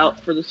work out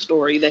for the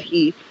story that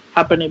he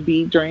happened to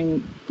be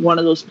during one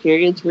of those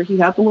periods where he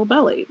had the little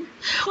belly.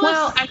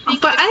 Well, I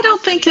think But I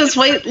don't think his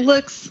weight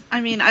looks. I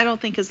mean, I don't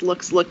think his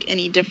looks look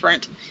any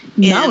different.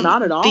 No, in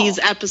not at all. These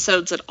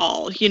episodes at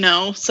all, you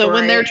know. So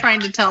when they're Right. trying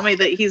to tell me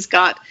that he's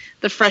got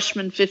the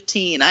freshman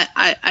 15,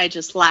 I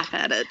just laugh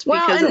at it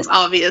Well, because and- it's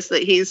obvious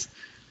that he's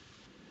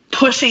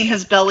pushing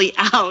his belly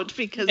out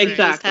because he just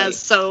Exactly. has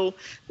so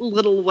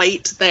little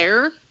weight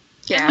there.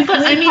 yeah.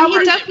 But I mean, Howard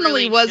he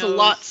definitely really was a knows.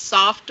 lot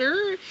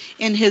softer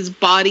in his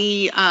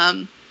body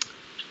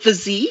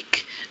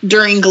physique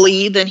during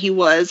Glee than he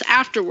was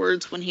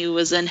afterwards when he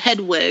was in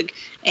Hedwig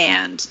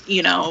and,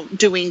 you know,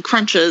 doing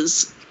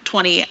crunches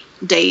 20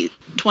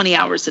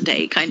 hours a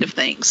day kind of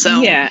thing.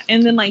 So Yeah,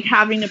 and then like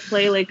having to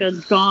play like a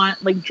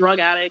gaunt, like drug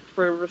addict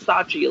for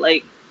Versace,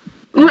 like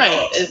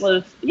Right. it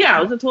was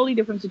a totally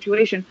different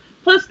situation.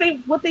 Plus,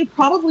 what they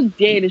probably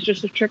did is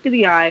just a trick of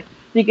the eye.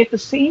 They get the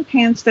same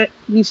pants that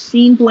we've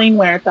seen Blaine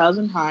wear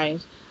 1,000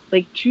 times,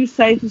 like 2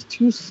 sizes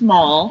too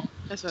small,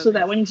 That's what so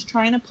that when he's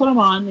trying to put them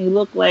on, it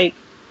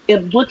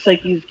looks like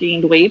he's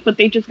gained weight, but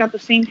they just got the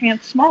same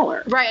pants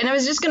smaller. Right, and I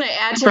was just gonna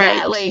add to Right.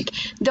 that, like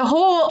the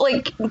whole,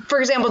 like for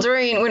example,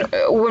 during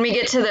when we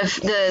get to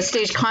the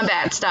stage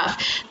combat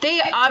stuff, they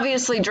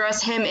obviously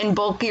dress him in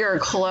bulkier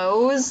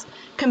clothes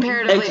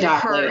comparatively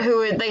Exactly. to Kurt,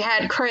 who they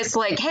had Chris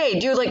like, hey,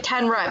 do like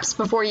 10 reps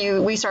before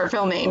we start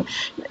filming.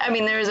 I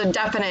mean, there's a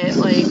definite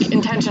like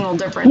intentional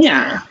difference.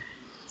 Yeah. there.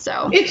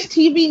 So It's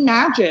TV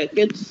magic.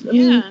 I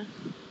mean,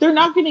 they're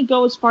not going to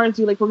go as far as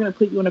we're going to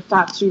put you in a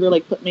fat suit or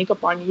like put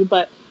makeup on you,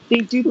 but they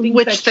do things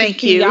Which, that thank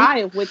trick the you.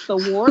 eye with the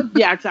wardrobe.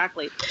 Yeah,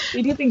 exactly.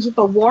 They do things with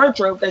the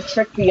wardrobe that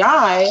trick the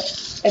eye,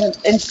 and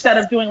instead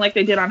of doing like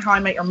they did on How I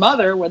Met Your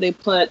Mother, where they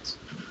put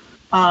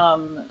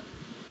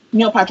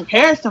Neil Patrick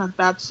Harris in a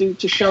fat suit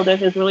to show that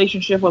his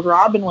relationship with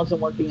Robin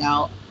wasn't working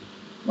out.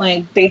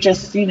 Like, they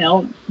just,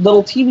 little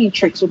TV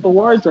tricks with the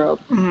wardrobe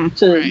to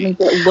Right. make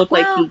it look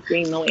Well, like he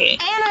gained the weight.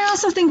 And I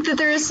also think that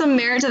there is some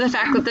merit to the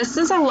fact that this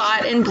is a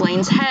lot in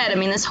Blaine's head. I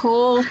mean, this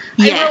whole, I wrote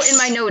Yes. in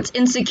my notes,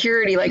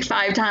 insecurity like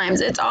 5 times.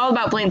 It's all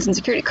about Blaine's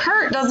insecurity.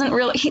 Kurt doesn't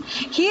really,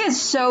 he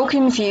is so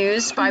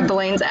confused by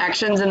Blaine's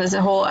actions in this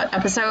whole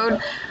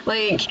episode.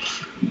 Like,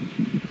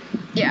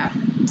 yeah.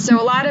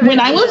 So a lot of When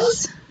it I is-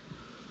 was-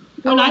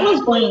 When I was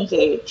Blaine's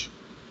age,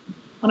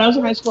 when I was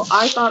in high school,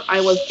 I thought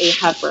I was a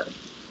heifer.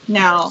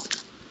 Now,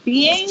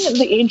 being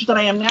the age that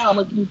I am now,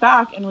 looking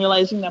back and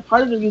realizing that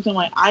part of the reason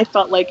why I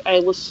felt like I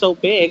was so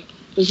big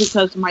was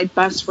because my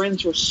best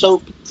friends were so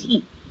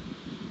petite.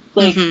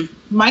 Like,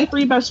 my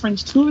 3 best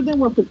friends, 2 of them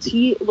were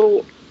petite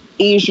little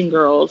Asian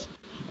girls,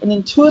 and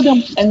then 2 of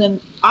them, and then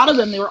out of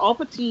them, they were all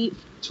petite.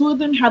 2 of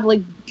them had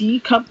like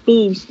D-cup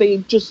boobs.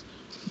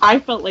 I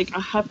felt like a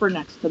heifer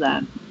next to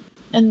them.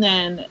 And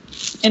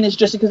it's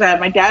just because I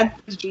have my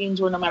dad's genes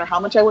where no matter how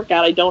much I work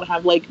out, I don't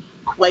have like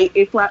quite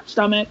a flat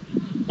stomach.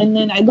 And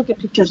then I look at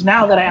pictures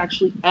now that I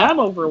actually am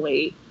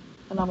overweight,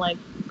 and I'm like,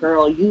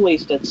 girl, you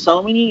wasted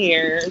so many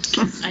years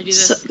I do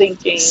this.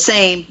 thinking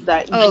Same.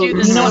 that Oh, I do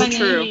the you know so what I mean?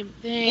 true. same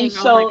thing. And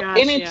so, oh my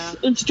gosh,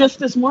 and it's just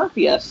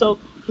dysmorphia. So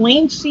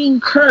Blaine seeing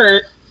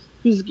Kurt,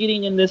 who's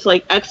getting in this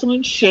like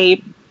excellent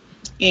shape,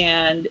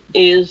 and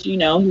is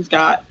he's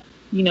got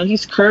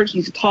he's Kurt,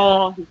 he's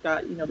tall, he's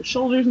got the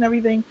shoulders and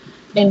everything,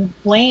 and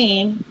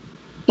Blaine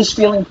is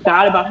feeling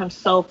bad about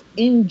himself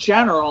in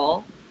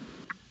general.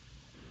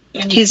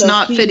 And He's so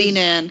not fitting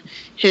in.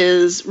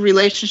 His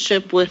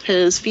relationship with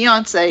his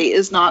fiance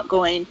is not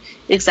going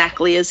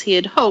exactly as he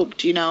had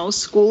hoped.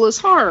 School is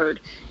hard.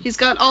 He's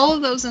got all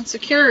of those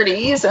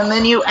insecurities, and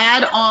then you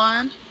add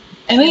on.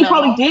 And he you know.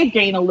 probably did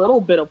gain a little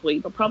bit of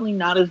weight, but probably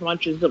not as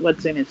much as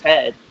what's in his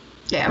head.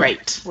 yeah.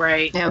 Right.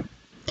 Right. Yep.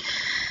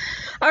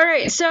 All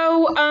right,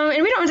 so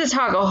and we don't have to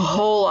talk a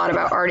whole lot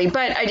about Artie,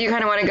 but I do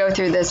kind of want to go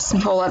through this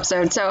whole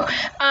episode. So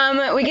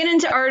we get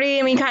into Artie,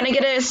 and we kind of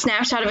get a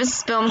snapshot of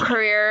his film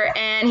career,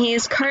 and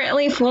he's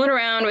currently fooling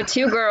around with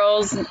 2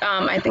 girls.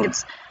 I think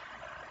it's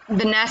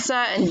Vanessa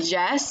and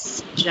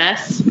Jess.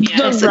 Jess? The Yeah.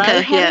 Jessica,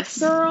 redhead yes.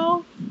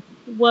 girl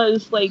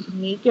was like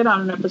naked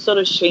on an episode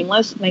of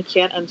Shameless, and I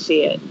can't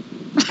unsee it.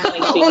 Good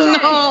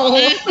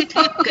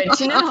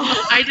to know.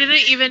 I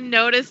didn't even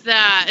notice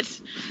that.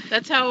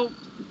 That's how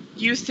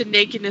used to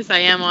nakedness I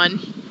am on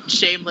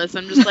Shameless.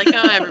 I'm just like,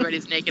 oh,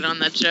 everybody's naked on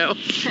that show.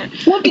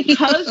 Well,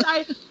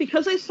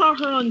 because I saw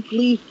her on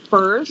Glee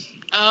first,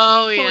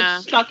 Oh, so yeah.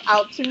 it stuck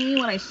out to me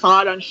when I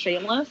saw it on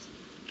Shameless,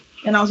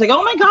 and I was like,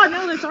 oh my god,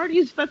 no, that's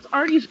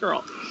Artie's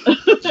girl.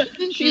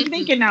 She's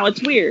naked now.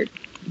 It's weird.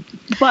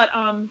 But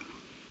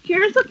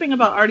here's the thing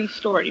about Artie's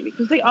story,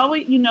 because they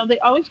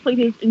always played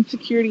his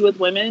insecurity with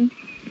women.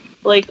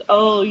 Like,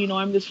 oh,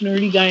 I'm this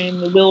nerdy guy in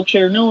the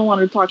wheelchair. No one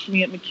wanted to talk to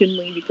me at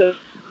McKinley because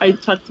I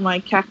tucked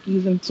my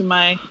khakis into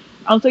my...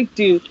 I was like,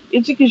 dude,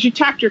 it's because you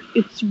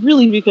it's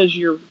really because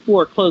you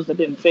wore clothes that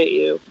didn't fit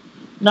you.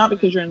 Not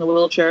because you're in the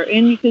wheelchair.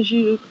 And because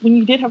when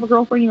you did have a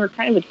girlfriend, you were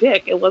kind of a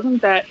dick. It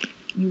wasn't that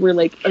you were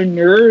like a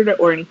nerd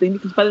or anything,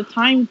 because by the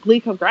time Glee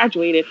Club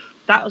graduated,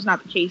 that was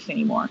not the case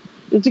anymore.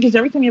 It's because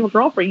every time you have a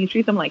girlfriend, you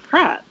treat them like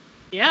crap.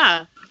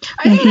 Yeah.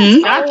 I think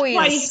That's that's always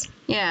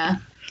why-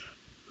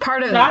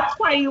 part of it. That's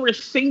why you were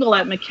single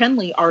at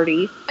McKinley,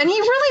 Artie. And he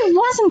really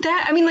wasn't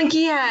that. I mean, like,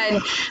 he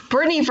had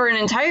Brittany for an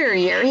entire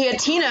year. He had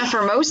Tina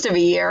for most of a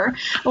year.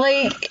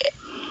 Like,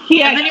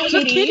 And then he was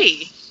with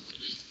Kitty.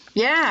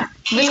 yeah,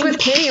 this with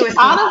Kitty with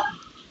Out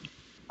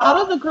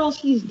of the girls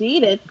he's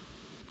dated,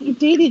 he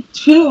dated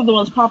 2 of the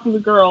most popular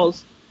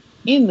girls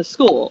in the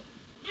school.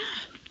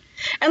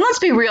 And let's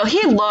be real,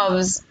 he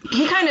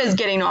kind of is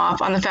getting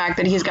off on the fact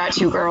that he's got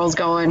 2 girls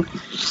going.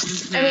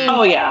 I mean,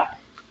 Oh yeah.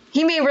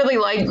 he may really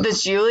like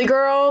this Julie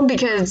girl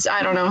because,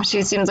 I don't know,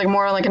 she seems like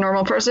more like a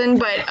normal person,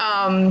 but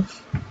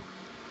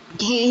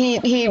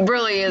he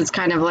really is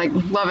kind of like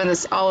loving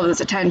all of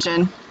this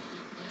attention.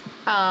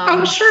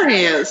 I'm sure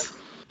he is.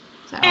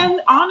 So.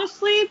 And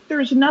honestly,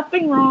 there's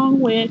nothing wrong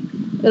with,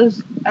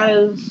 as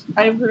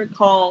I've heard it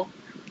called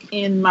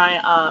in my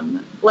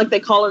like they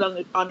call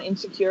it on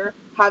Insecure,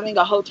 having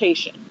a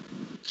hotation.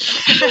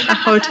 A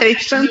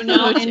hotation?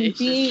 And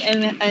being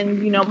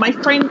and my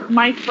friend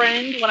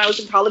when I was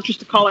in college used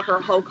to call it her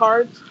hoe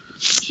cards.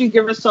 She'd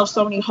give herself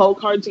so many hoe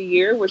cards a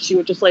year where she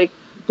would just like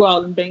go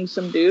out and bang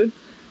some dude.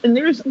 And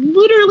there's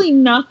literally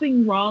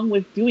nothing wrong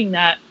with doing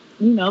that,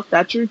 if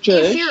that's your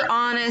judge. If you're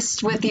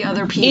honest with the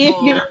other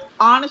people. If you're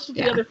honest with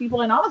the other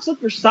people and honest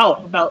with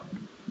yourself about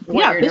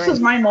this is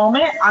my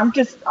moment. I'm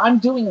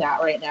doing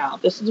that right now.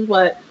 This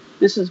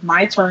is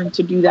my turn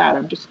to do that.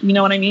 I'm just, you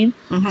know what I mean?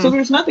 Mm-hmm. So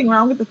there's nothing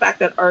wrong with the fact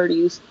that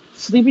Artie's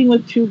sleeping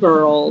with 2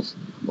 girls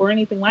or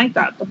anything like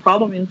that. The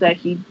problem is that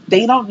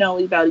they don't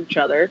know about each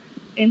other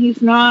and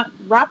he's not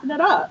wrapping it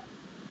up.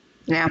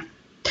 Yeah.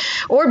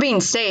 Or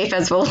being safe,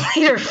 as we'll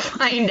later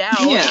find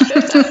out. Yeah.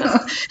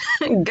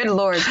 Good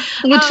Lord.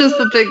 Which is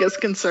the biggest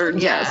concern,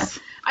 yes.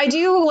 I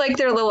do like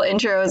their little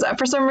intros.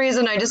 For some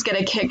reason, I just get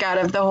a kick out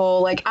of the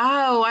whole, like,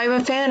 oh, I'm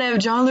a fan of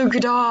Jean-Luc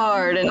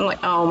Godard. And I'm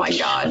like, oh my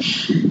God.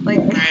 Like,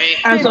 Right.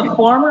 As a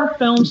former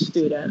film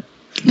student,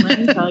 let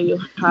me tell you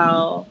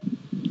how,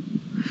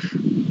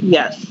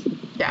 yes.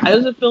 yeah. I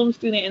was a film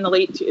student in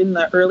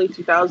the early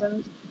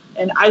 2000s,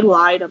 and I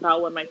lied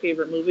about what my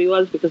favorite movie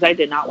was because I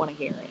did not want to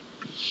hear it.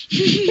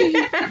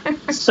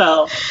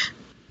 So,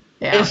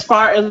 Yeah. as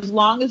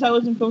long as I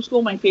was in film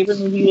school, my favorite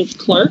movie was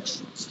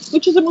Clerks,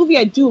 which is a movie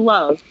I do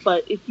love.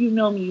 But if you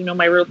know me, you know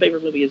my real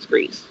favorite movie is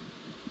Grease.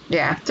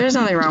 Yeah. There's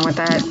nothing wrong with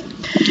that.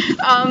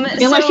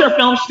 Unless you're a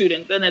film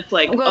student, then it's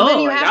like, well, then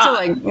you my have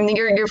God. to, like,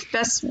 your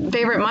best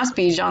favorite must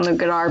be Jean-Luc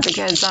Godard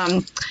because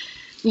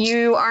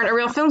you aren't a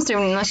real film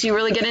student unless you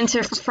really get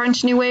into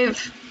French New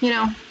Wave,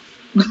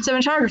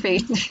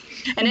 cinematography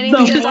and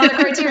anything that's on the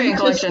Criterion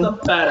Collection. The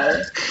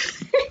better.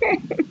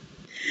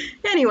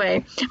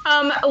 Anyway,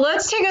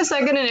 let's take a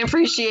second and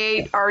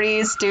appreciate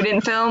Artie's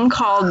student film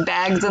called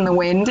Bags in the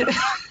Wind.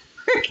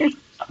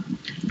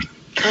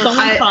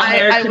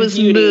 I was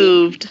Beauty.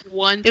 moved.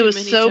 One It too was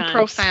many so times.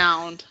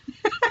 profound.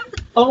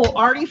 Oh,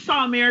 Artie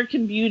saw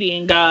American Beauty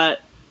and got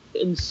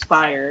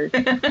inspired.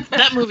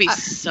 That movie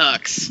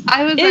sucks.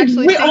 I was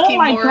actually thinking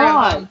more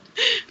of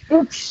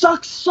It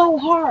sucks so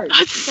hard.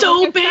 It's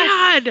so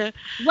bad.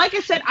 Like I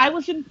said, I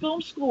was in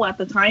film school at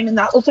the time, and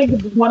that was like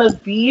one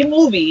of the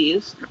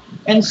movies.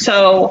 And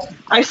so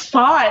I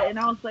saw it, and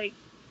I was like,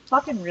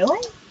 "Fucking really?"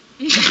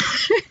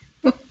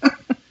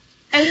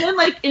 And then,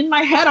 like in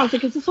my head, I was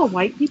like, "Is this a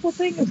white people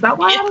thing? Is that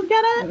why I don't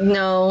get it?"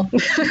 No.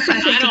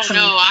 I don't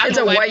know. I'm It's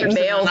a white person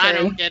male and I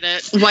thing. don't get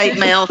it. white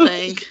male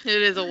thing.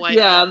 It is a white.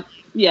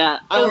 Yeah.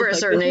 I Over was a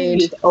certain this movie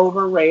age. is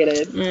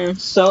overrated. Mm.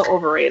 So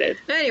overrated.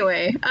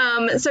 Anyway,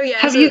 so yeah.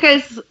 Have so- you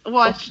guys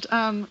watched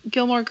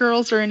Gilmore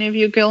Girls, or any of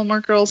you Gilmore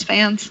Girls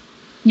fans?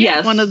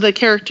 Yes. One of the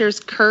characters,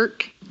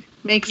 Kirk,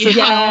 makes it home.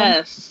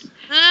 Yes.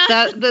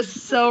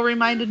 This so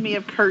reminded me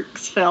of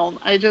Kirk's film.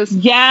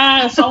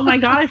 Yes. Oh my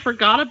god, I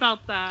forgot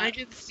about that. I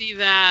can see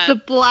that. The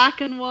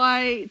black and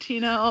white, you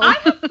know. I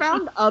have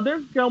found other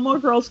Gilmore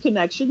Girls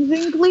connections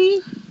in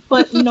Glee,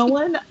 but no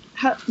one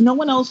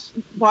else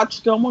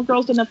watched Gilmore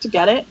Girls enough to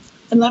get it.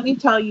 And let me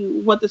tell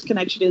you what this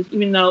connection is,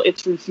 even though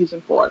it's from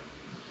season 4.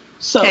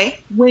 So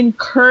when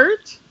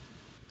Kurt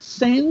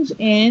sends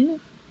in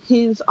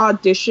his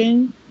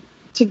audition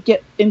to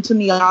get into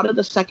Miata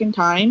the second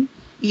time,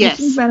 he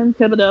sends Brennan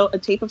Thibodeau a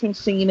tape of him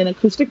singing an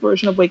acoustic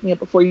version of Wake Me Up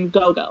Before You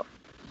Go Go.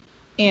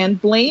 And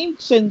Blaine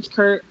sends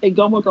Kurt a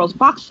Gilmore Girls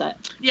box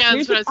set. Yeah,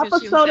 There's that's an what I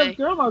was going episode to say. of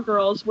Gilmore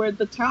Girls where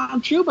the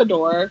town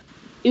troubadour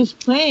is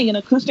playing an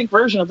acoustic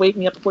version of Wake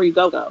Me Up Before You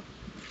Go Go.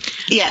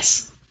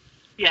 Yes.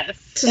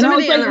 Yes. And I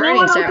was Somebody on like, the no writing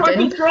one else staff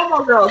watches did.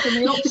 Gilmore Girls, and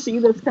they don't see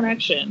this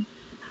connection.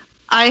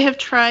 I have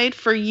tried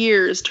for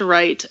years to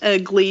write a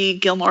Glee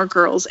Gilmore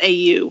Girls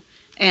AU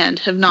and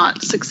have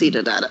not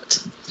succeeded at it.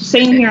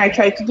 Same here. I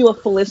tried to do a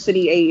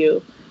Felicity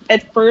AU.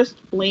 At first,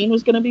 Blaine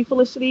was going to be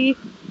Felicity,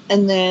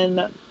 and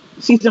then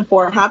season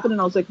 4 happened,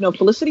 and I was like, no,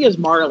 Felicity is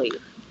Marley.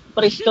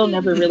 But I still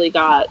never really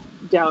got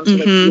down to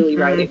like, really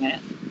writing it.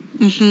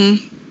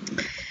 Mm-hmm.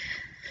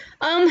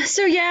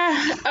 So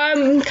yeah,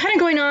 kind of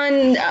going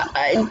on.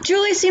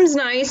 Julie seems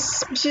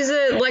nice. She's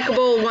a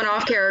likable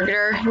one-off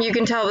character. You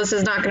can tell this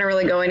is not going to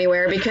really go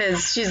anywhere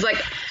because she's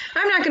like,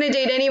 I'm not going to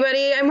date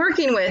anybody I'm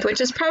working with,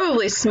 which is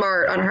probably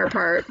smart on her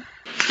part.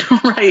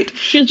 Right.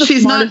 She's the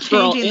She's not smartest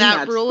girl changing in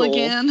that rule school.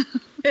 again.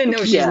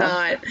 No, she's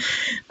not.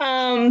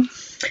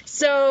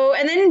 So,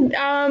 and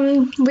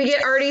then we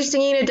get Artie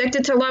singing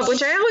Addicted to Love,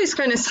 which I always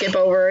kind of skip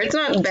over. It's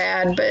not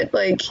bad, but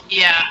like...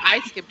 Yeah,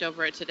 I skipped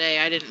over it today.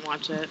 I didn't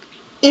watch it.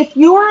 If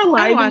you were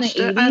alive in watched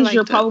the it. I 80s, liked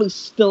you're it. probably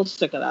still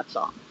sick of that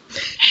song.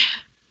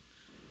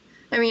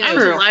 I mean, I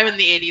was True. alive in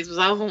the 80s.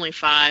 I was only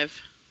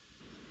 5.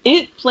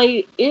 It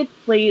played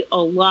a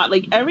lot.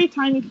 Like every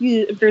time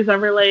if there's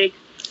ever like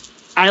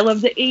I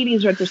love the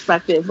 80s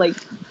retrospective, like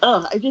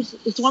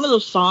it's one of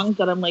those songs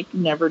that I'm like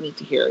never need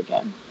to hear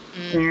again.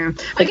 yeah.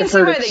 I Like, can I've see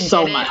heard why it they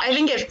so did much. it. I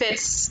think it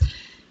fits,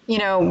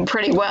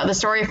 pretty well. The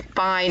story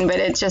fine, but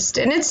it's just,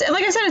 and it's,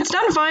 like I said, it's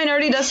done fine.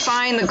 Artie does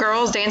fine. The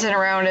girls dancing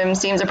around him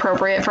seems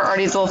appropriate for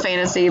Artie's little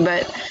fantasy,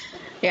 but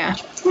yeah.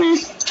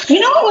 You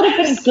know what would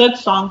have been a good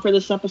song for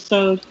this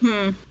episode?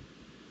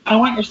 I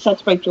Want Your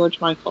Sex by George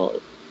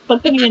Michael.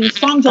 But then again, the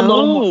song's a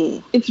little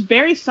more, it's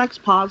very sex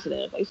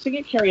positive. I sing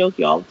it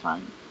karaoke all the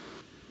time.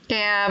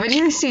 Yeah, but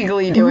you see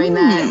Glee doing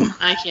that.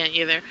 I can't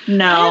either. I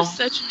No. have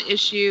such an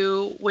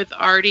issue with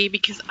Artie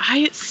because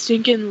I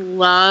stinking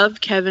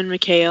love Kevin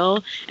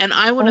McHale, and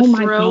I want to Oh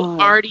my throw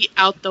God. Artie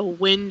out the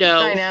window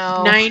I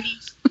know.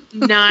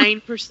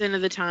 99%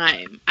 of the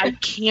time. I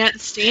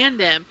can't stand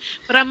him.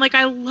 But I'm like,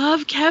 I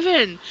love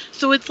Kevin.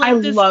 So it's like I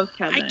this, love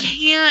Kevin. I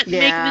can't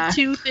Yeah. make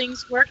the two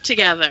things work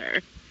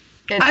together.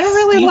 I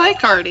really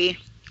like Artie.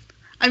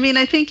 I mean,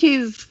 I think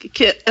he's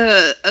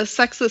a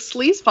sexist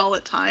sleazeball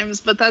at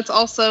times, but that's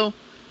also,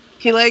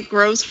 he like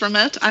grows from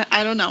it.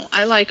 I don't know.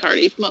 I like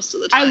Artie most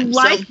of the time.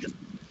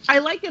 I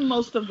like him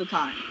most of the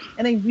time,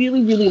 and I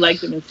really, really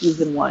liked him in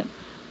season 1.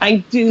 I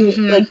do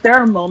like. There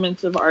are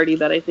moments of Artie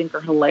that I think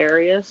are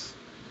hilarious.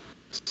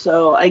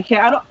 So I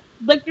don't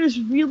like. There's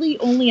really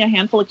only a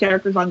handful of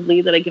characters on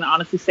Glee that I can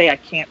honestly say I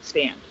can't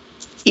stand.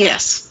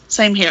 Yes,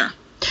 same here.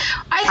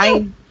 I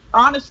think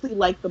I honestly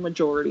like the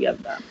majority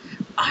of them.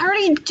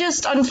 Artie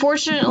just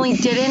unfortunately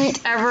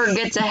didn't ever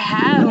get to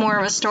have more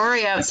of a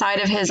story outside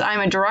of his I'm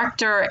a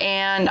director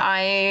and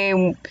I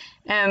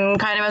am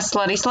kind of a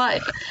slutty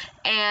slut.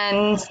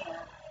 And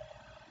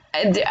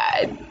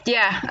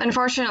yeah,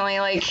 unfortunately,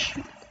 like,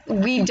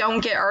 we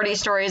don't get Artie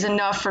stories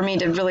enough for me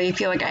to really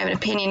feel like I have an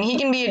opinion. He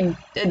can be a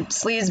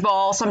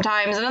sleazeball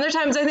sometimes, and other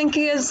times I think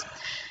he has,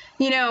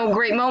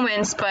 great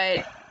moments,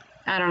 but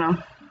I don't know.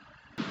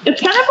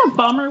 It's kind of a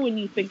bummer when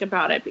you think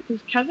about it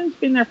because Kevin's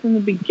been there from the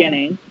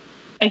beginning.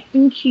 I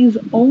think he's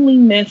only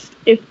missed,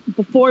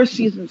 before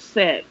season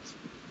 6,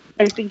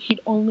 I think he'd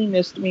only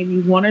missed maybe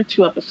 1 or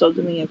 2 episodes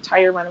in the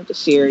entire run of the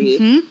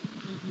series.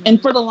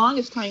 And for the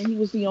longest time, he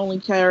was the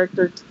only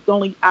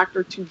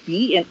actor to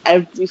be in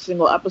every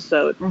single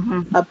episode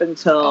up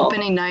until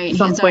Opening night.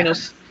 some point.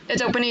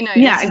 It's opening night.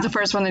 Yeah. This is the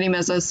first one that he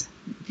misses.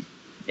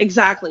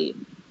 Exactly.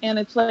 And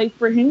it's like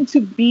for him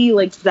to be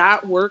like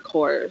that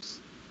workhorse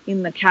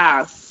in the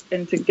cast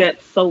and to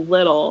get so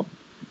little.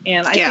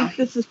 And I think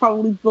this is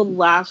probably the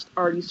last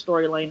Artie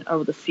storyline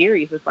of the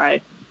series, if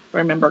I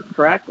remember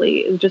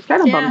correctly. It just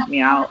kind of bums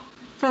me out.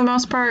 For the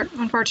most part,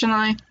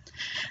 unfortunately.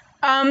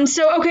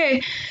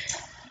 Okay.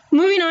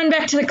 Moving on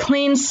back to the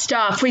clean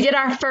stuff. We get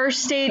our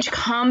first stage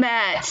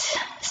combat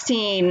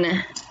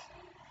scene.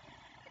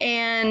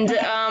 And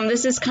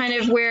this is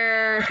kind of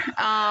where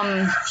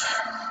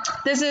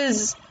this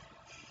is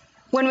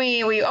when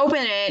we open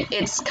it,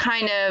 it's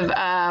kind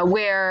of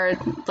where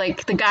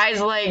like the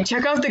guy's like,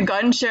 check out the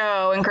gun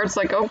show, and Kurt's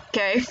like,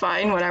 okay,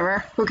 fine,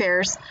 whatever, who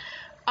cares?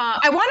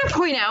 I want to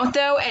point out,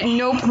 though, at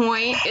no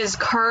point is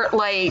Kurt,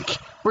 like,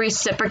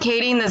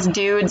 reciprocating this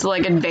dude's,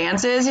 like,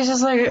 advances. He's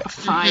just like,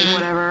 fine,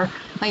 whatever.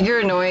 Like,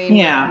 you're annoying.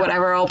 Yeah.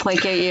 Whatever, I'll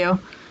placate you.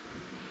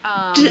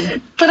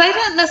 But I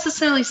didn't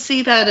necessarily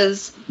see that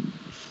as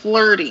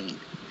flirting.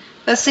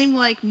 That seemed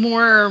like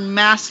more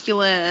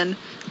masculine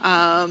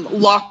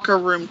locker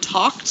room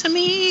talk to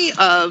me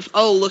of,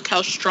 oh, look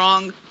how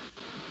strong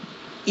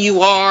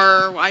you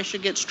are, I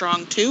should get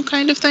strong too,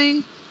 kind of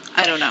thing.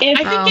 I don't know. I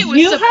think it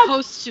was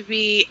supposed to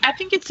be. I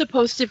think it's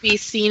supposed to be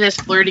seen as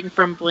flirting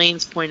from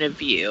Blaine's point of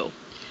view.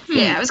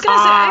 Yeah, I was gonna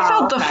say, I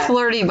felt the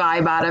flirty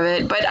vibe out of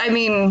it, but I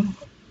mean,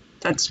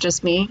 that's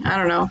just me. I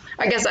don't know.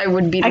 I guess I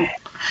would be.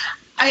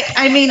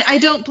 I mean, I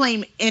don't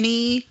blame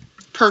any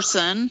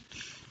person,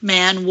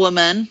 man,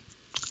 woman,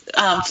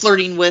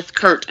 flirting with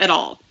Kurt at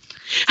all.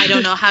 I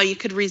don't know how you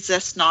could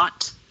resist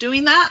not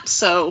doing that,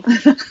 so.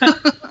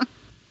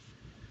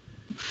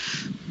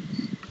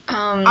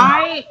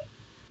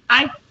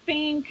 I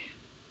think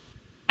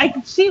I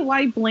can see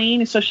why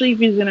Blaine, especially if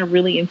he's in a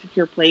really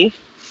insecure place,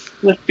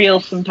 would feel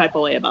some type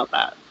of way about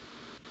that.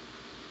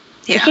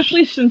 Yeah.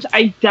 Especially since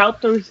I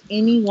doubt there's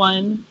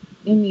anyone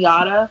in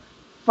Miata,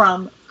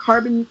 from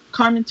Carmen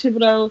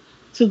Thibodeau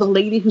to the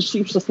lady who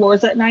sweeps the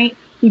floors at night,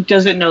 who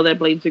doesn't know that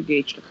Blaine's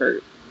engaged to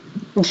Kurt.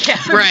 Yeah,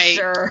 for Right.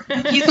 sure.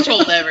 He's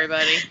told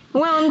everybody.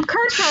 Well,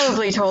 Kurt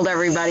probably told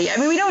everybody. I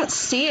mean, we don't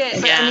see it,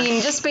 but Yeah. I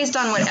mean, just based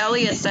on what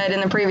Elliot said in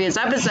the previous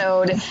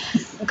episode,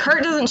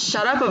 Kurt doesn't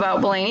shut up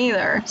about Blaine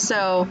either.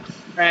 So,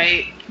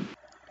 Right.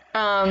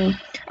 all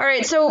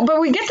right. So,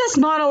 but we get this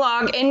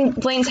monologue in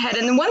Blaine's head,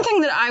 and the one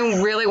thing that I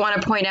really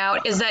want to point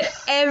out is that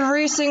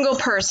every single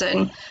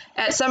person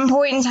at some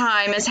point in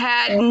time has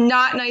had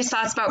not nice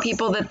thoughts about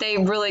people that they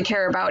really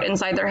care about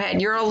inside their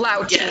head. You're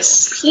allowed to.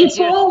 Yes.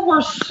 People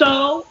were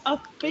so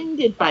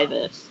offended by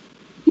this.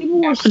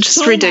 People were Just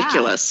so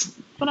ridiculous.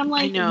 mad. But I'm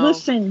like, know.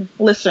 listen,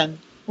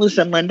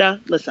 Linda,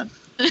 listen.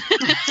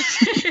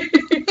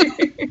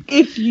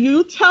 If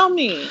you tell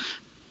me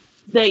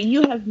that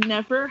you have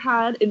never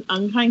had an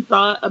unkind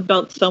thought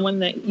about someone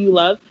that you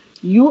love,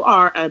 you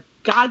are a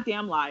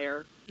goddamn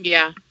liar.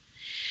 Yeah.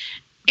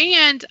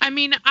 And, I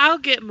mean, I'll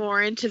get more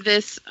into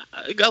this,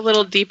 a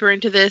little deeper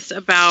into this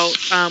about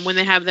when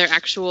they have their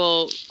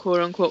actual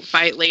quote-unquote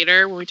fight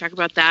later, when we talk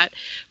about that.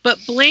 But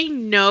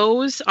Blaine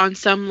knows on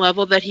some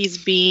level that he's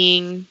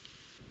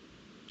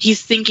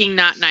thinking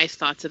not nice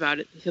thoughts about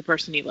it, the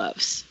person he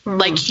loves.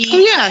 Like,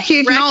 he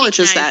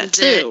acknowledges that,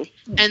 recognizes too.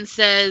 it and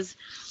says,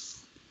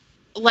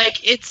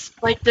 like, it's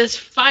like this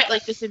fight,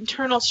 like this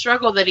internal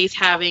struggle that he's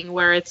having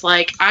where it's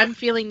like, I'm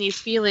feeling these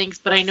feelings,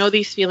 but I know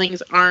these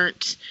feelings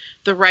aren't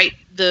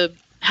the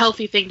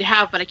healthy thing to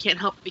have, but I can't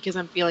help it because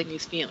I'm feeling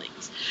these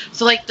feelings.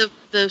 So, like,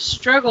 the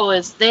struggle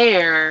is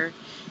there,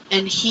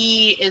 and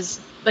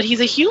but he's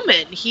a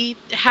human. He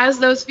has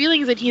those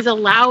feelings, and he's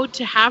allowed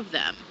to have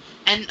them,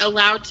 and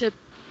allowed to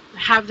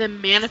have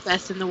them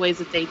manifest in the ways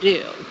that they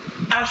do.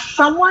 As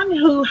someone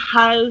who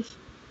has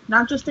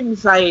not just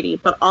anxiety,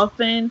 but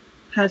often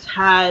has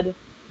had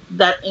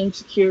that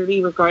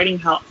insecurity regarding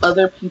how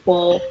other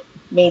people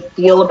may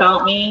feel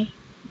about me,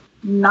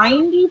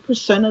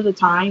 90% of the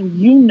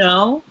time,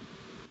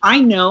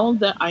 I know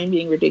that I'm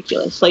being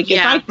ridiculous. Like,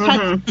 Yeah. if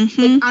I text,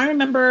 like, I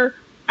remember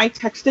I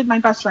texted my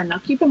best friend. Now,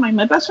 keep in mind,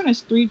 my best friend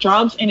has 3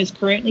 jobs and is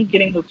currently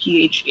getting her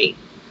PhD.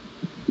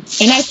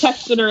 And I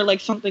texted her, like,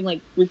 something,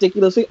 like,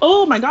 ridiculously,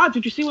 oh, my God,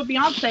 did you see what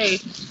Beyonce,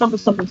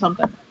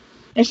 something.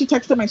 And she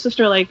texted my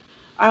sister, like,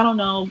 I don't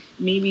know,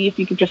 maybe if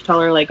you could just tell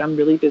her, like, I'm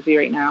really busy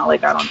right now.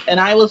 Like, and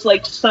I was,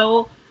 like,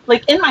 so,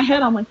 like, in my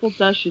head, I'm like, well,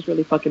 duh, she's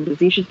really fucking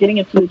busy. She's getting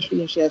a PhD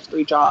and she has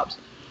 3 jobs.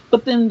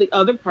 But then the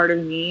other part of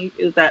me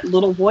is that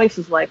little voice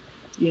is like,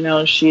 you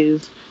know,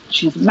 she's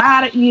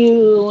mad at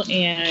you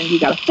and you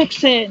gotta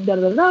fix it and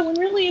da-da-da-da. When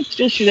really it's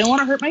just she didn't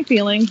want to hurt my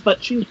feelings,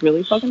 but she's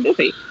really fucking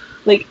busy.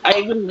 Like,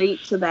 I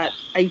relate to that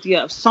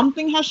idea of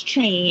something has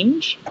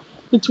changed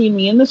between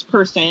me and this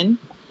person,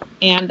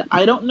 and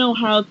I don't know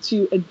how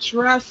to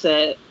address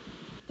it,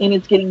 and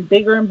it's getting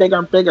bigger and bigger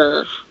and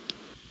bigger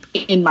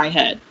in my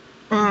head.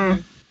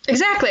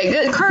 Exactly.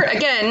 Kurt,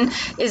 again,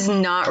 is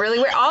not really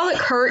where all that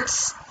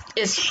Kurt's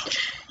is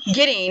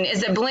getting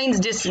is that Blaine's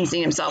distancing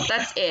himself.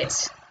 That's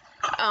it.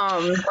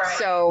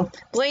 So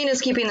Blaine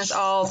is keeping this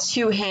all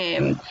to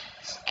him.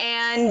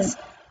 And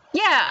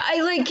yeah,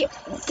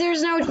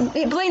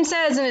 Blaine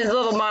says in his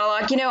little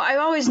monologue, you know, I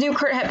always knew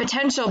Kurt had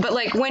potential, but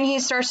like when he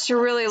starts to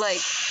really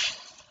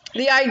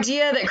the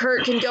idea that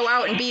Kurt can go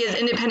out and be his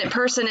independent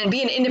person and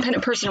be an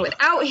independent person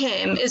without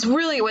him is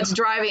really what's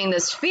driving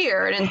this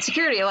fear and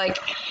insecurity. Like,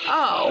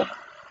 oh.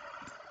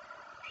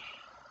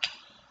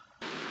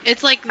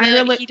 It's like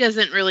he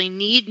doesn't really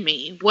need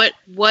me. What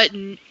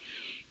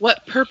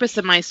purpose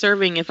am I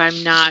serving if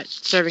I'm not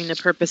serving the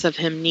purpose of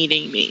him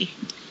needing me?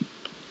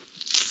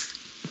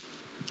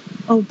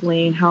 Oh,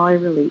 Blaine, how I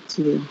relate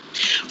to you.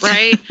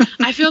 Right?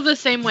 I feel the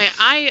same way.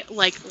 I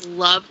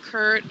love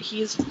Kurt.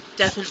 He's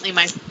definitely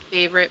my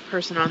favorite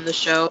person on the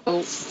show.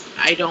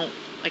 I don't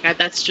Like,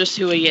 that's just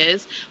who he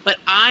is. But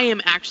I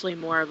am actually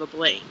more of a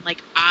Blaine.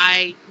 Like,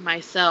 I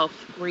myself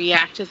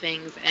react to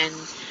things and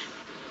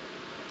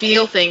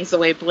feel things the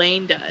way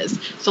Blaine does.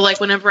 So, like,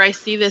 whenever I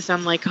see this,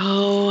 I'm like,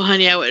 oh,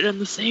 honey, I would have done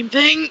the same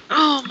thing.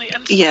 Oh, my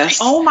God. Yes.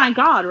 Oh my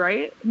God,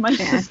 right? My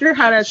sister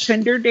had a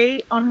Tinder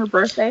date on her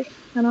birthday,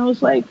 and I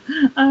was like,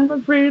 I'm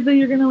afraid that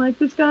you're going to like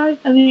this guy, and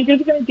then you guys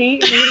are going to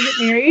date, and you're going to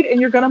get married, and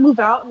you're going to move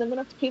out, and then I'm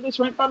going to have to pay this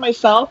rent by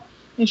myself.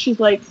 And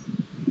she's like,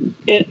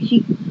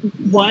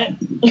 what?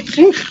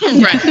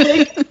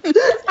 Right.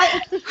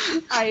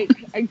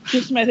 I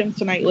just met him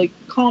tonight. Like,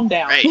 calm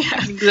down. Right.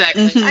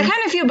 Exactly. Mhm. I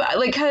kind of feel bad,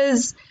 like,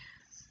 because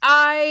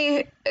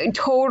I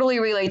totally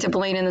relate to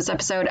Blaine in this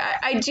episode.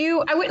 I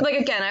would, like,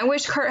 again, I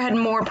wish Kurt had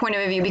more point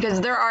of view,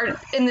 because there are,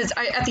 in this,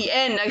 at the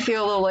end, I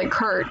feel a little like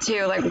Kurt,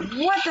 too. Like,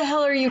 what the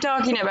hell are you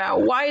talking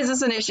about? Why is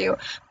this an issue?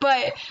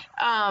 But,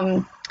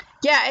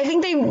 yeah, I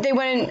think they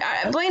went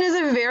in, Blaine is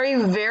a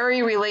very, very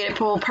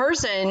relatable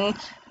person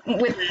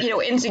with, you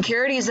know,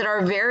 insecurities that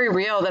are very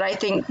real, that I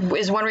think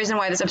is one reason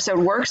why this episode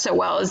works so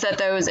well, is that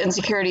those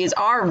insecurities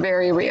are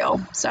very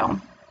real. So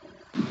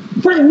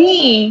For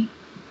me,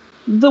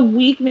 the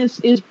weakness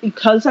is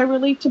because I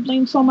relate to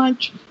Blaine so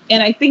much,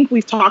 and I think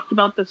we've talked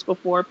about this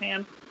before,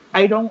 Pam.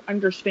 I don't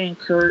understand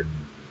Kurt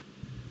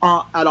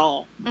at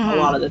all a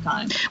lot of the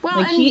time. Well,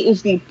 like, and- he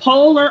is the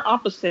polar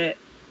opposite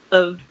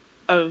of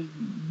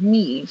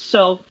me.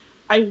 So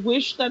I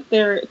wish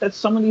that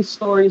some of these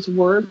stories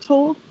were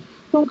told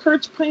from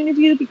Kurt's point of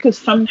view, because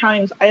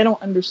sometimes I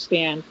don't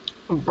understand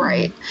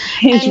right.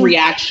 his And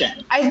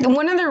reaction.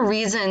 One of the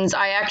reasons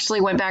I actually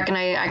went back and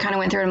I kind of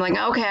went through and I'm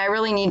like, okay, I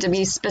really need to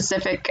be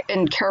specific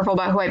and careful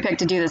about who I picked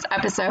to do this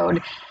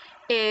episode,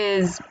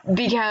 is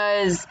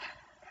because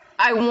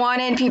I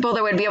wanted people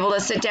that would be able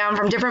to sit down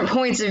from different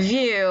points of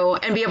view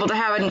and be able to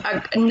have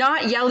a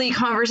not yelly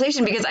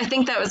conversation, because I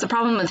think that was the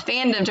problem with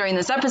fandom during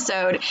this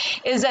episode,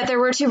 is that there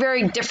were two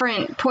very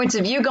different points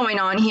of view going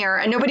on here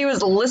and nobody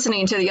was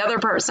listening to the other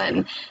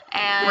person.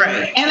 And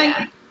Right.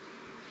 And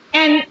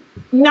And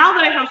now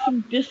that I have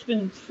some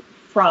distance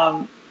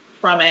from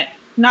it,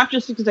 not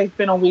just because I've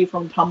been away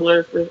from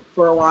Tumblr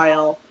for a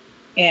while,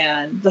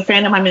 and the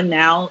fandom I'm in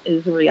now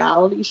is a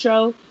reality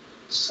show,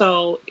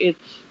 so it's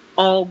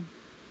all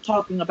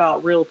talking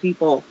about real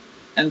people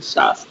and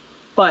stuff.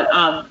 But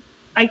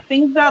I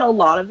think that a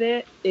lot of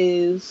it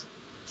is,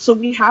 so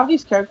we have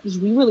these characters,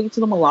 we relate to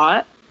them a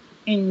lot,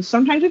 and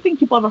sometimes I think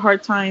people have a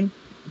hard time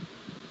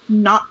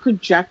not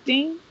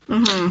projecting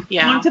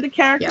Yeah. onto the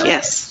character.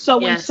 Yes. So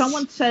when Yes.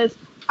 someone says,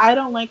 I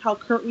don't like how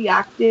Kurt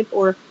reacted,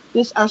 or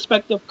this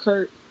aspect of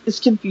Kurt is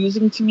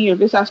confusing to me, or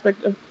this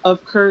aspect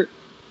of Kurt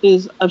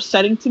is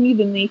upsetting to me,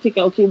 then they think,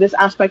 okay, this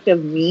aspect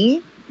of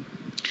me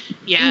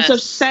Yes. is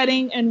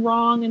upsetting and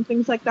wrong and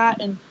things like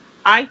that. And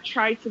I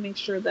tried to make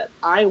sure that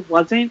I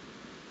wasn't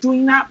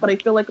doing that, but I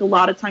feel like a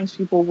lot of times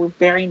people were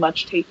very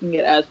much taking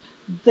it as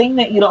the thing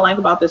that you don't like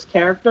about this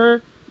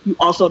character, you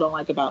also don't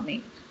like about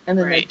me. And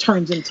then Right. it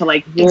turns into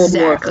like World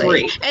War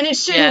III. And it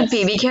shouldn't Yes.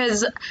 be,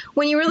 because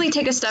when you really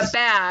take a step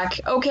back,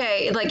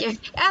 okay, like, if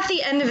at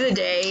the end of the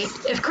day,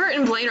 if Kurt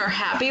and Blaine are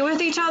happy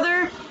with each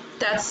other,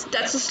 that's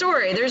the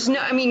story. There's no,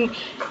 I mean,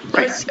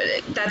 that's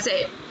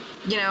it,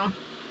 you know?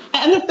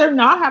 And if they're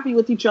not happy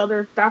with each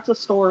other, that's a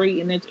story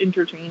and it's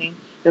entertaining,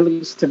 at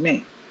least to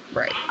me.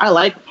 Right. I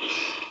like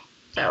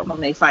So,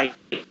 when they fight.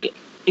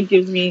 It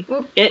gives me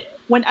Well- it.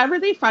 Whenever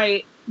they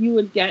fight, you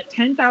would get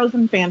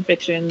 10,000 fan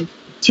fictions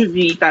to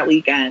read that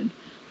weekend,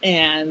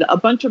 and a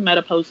bunch of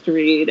meta posts to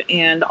read,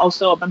 and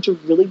also a bunch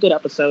of really good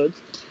episodes.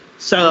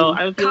 So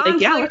I would be like,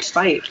 yeah, let's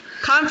fight.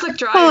 conflict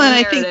drives Well, and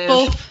the I think narrative.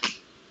 both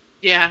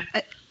Yeah.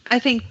 I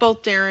think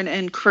both Darren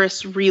and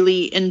Chris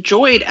really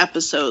enjoyed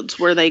episodes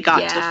where they got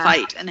to Yeah.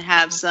 fight and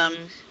have some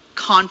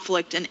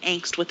conflict and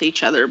angst with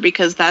each other,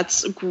 because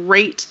that's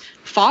great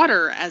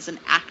fodder as an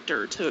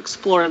actor to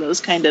explore those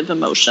kind of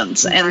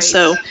emotions. And Right.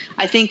 so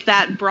I think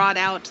that brought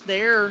out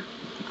their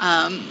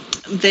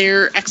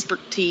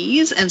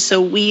expertise, and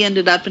so we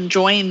ended up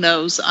enjoying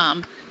those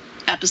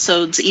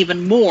episodes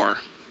even more.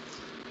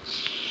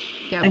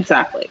 Yeah.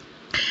 Exactly.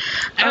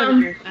 I would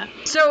agree with that.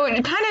 So,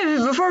 kind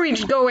of, before we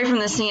go away from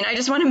the scene, I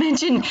just want to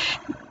mention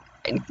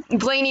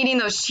Blaine eating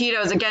those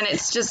Cheetos. Again,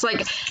 it's just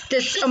like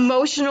this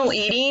emotional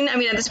eating. I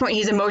mean, at this point,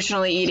 he's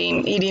emotionally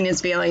eating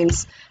his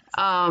feelings.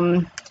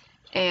 And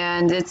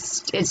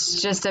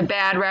it's just a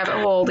bad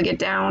rabbit hole to get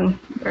down,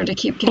 or to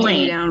continue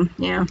Blaine. down.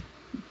 Yeah.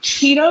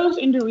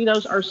 Cheetos and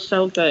Doritos are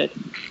so good,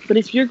 but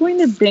if you're going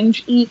to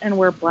binge eat and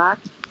wear black,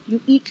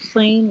 you eat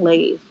plain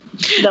Lay's.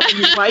 That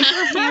when you wipe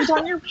your hands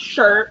on your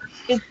shirt,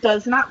 it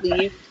does not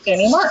leave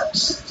any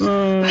marks.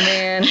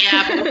 Man.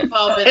 Yeah, but we've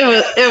all been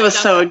It was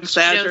so stuffing Cheetos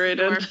exaggerated.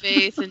 into our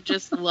face and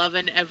just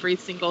loving every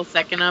single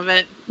second of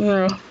it.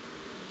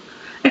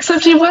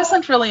 Except he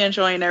wasn't really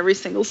enjoying every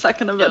single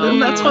second of it,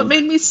 and that's what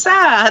made me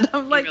sad.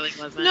 I'm like, really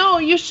wasn't. no,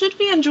 you should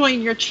be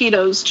enjoying your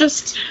Cheetos,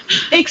 just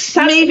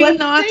Except maybe let's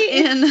not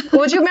say in.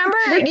 Well, do you remember?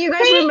 Do you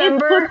guys It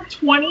remember? took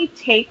 20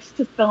 takes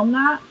to film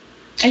that.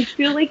 I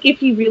feel like if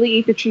he really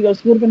ate the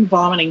Cheetos, he would have been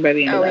vomiting by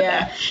the end Oh of that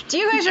yeah. day. Do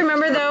you guys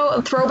remember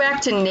though,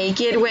 throwback to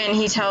Naked, when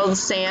he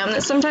tells Sam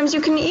that sometimes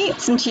you can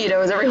eat some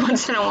Cheetos every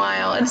once in a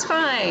while. It's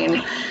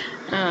fine.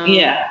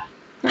 Yeah.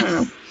 I don't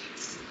know.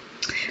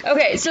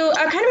 Okay, so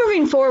kind of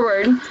moving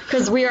forward,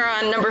 because we are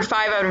on number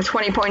 5 out of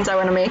 20 points I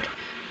want to make.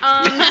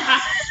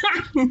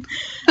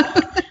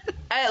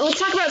 Let's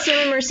talk about Sam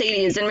and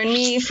Mercedes. And when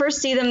we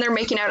first see them, they're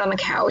making out on the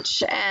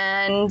couch.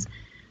 And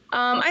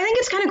I think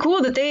it's kind of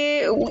cool that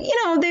they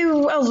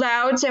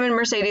allowed Sam and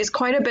Mercedes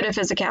quite a bit of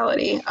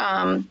physicality,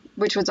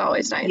 which was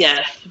always nice.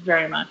 Yes,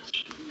 very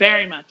much.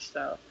 Very much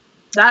so.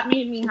 That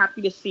made me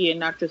happy to see, and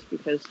not just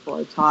because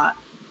Floyd's hot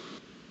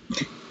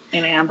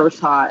and Amber's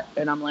hot,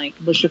 and I'm like,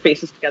 push your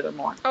faces together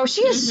more. Oh,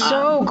 she is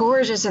so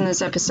gorgeous in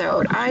this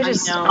episode. I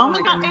know. Oh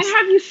my god! goodness. And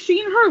have you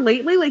seen her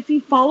lately? Like, do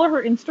you follow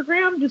her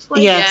Instagram? Just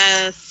like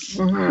Yes.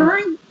 Mhm.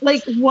 her,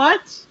 like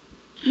what?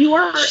 You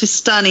are She's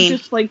stunning.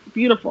 just like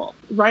beautiful,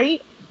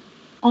 right?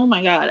 Oh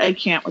my god, I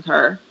can't with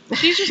her.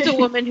 She's just a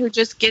woman who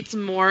just gets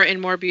more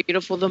and more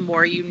beautiful the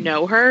more you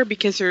know her,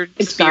 because her spirit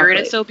Exactly.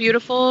 is so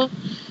beautiful.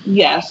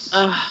 Yes,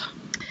 Ugh.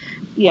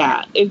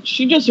 yeah.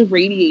 She just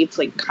radiates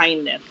like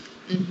kindness,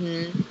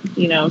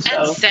 you know. So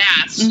And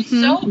sass. She's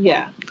Mhm. so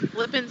yeah,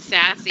 flippin'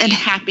 sassy. And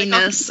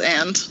happiness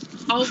and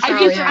I've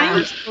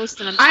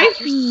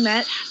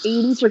met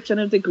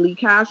 80% of the Glee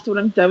cast, and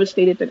I'm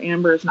devastated that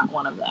Amber is not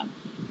one of them.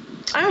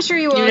 I'm sure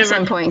you will You at never-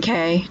 some point,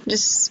 Kay.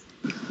 Just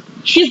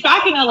She's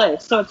back in LA,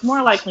 so it's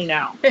more likely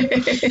now.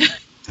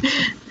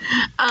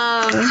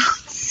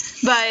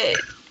 but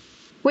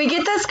we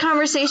get this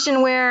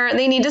conversation where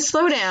they need to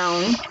slow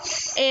down,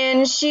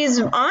 and she's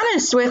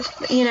honest with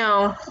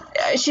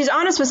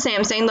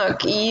Sam, saying,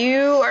 look, you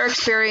are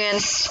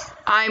experienced,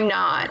 I'm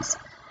not.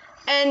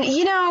 And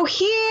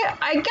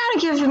I gotta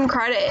give him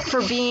credit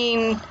for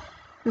being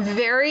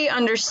very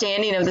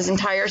understanding of this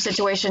entire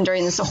situation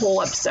during this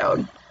whole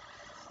episode.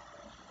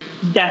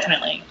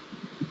 Definitely,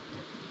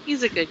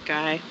 He's a good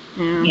guy.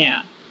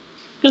 yeah.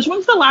 Because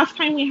when's the last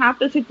time we had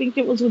this? I think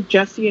it was with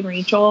Jesse and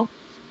Rachel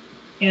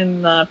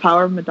in The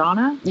Power of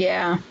Madonna,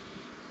 Yeah.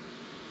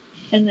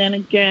 and then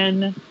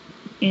again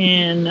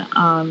in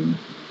my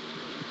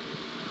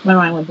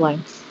mind went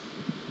blank.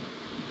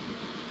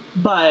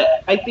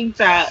 But I think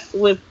that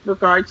with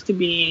regards to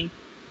being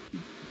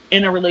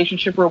in a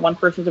relationship where one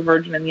person's a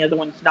virgin and the other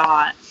one's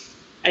not,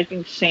 I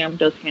think Sam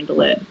does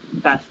handle it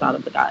best out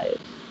of the guys.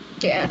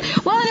 Yeah.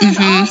 Well, and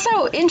it's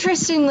also,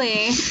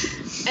 interestingly,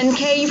 and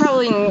Kay, you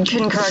probably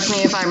can correct me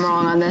if I'm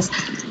wrong on this,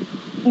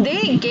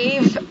 they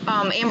gave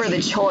Amber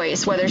the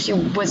choice whether she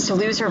was to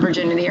lose her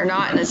virginity or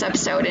not in this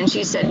episode, and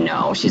she said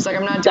no. She's like,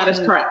 I'm not That is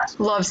doing correct.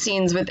 love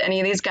scenes with any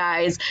of these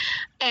guys.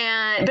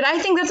 But I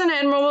think that's an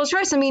admirable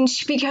choice. I mean,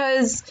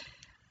 because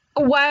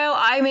while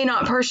I may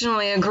not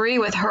personally agree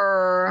with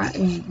her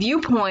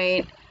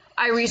viewpoint,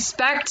 I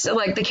respect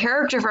like the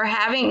character for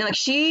having, like,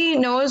 she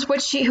knows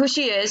who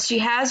she is. She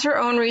has her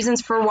own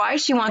reasons for why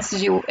she wants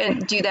to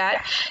do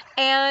that,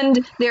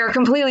 and they are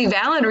completely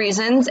valid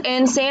reasons.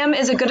 And Sam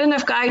is a good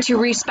enough guy to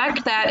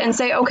respect that and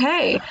say,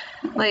 okay,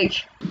 like,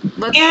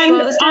 let's And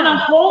slow this on a down.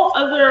 whole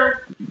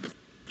other,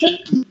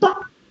 just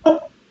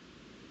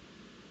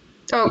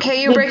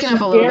Okay, you're breaking up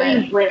a little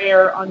very bit.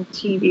 rare on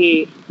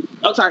TV.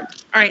 Oh, sorry.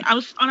 All right, I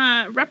was on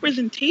a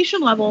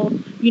representation level.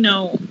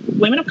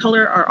 Women of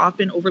color are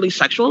often overly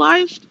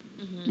sexualized.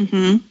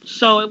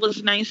 So it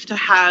was nice to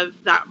have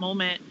that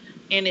moment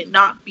and it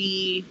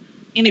be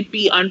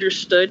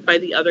understood by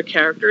the other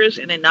characters,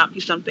 and it not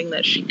be something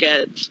that she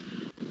gets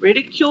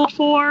ridiculed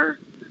for,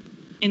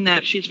 and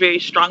that she's very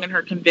strong in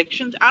her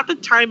convictions. At the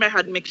time, I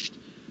had mixed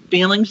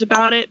feelings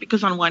about it,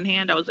 because on one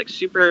hand I was like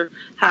super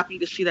happy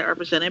to see that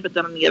represented, but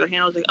then on the other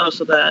hand I was like, oh,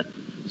 so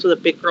the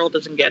big girl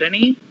doesn't get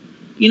any,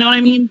 you know what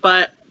I mean?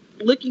 But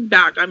looking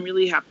back, I'm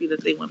really happy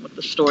that they went with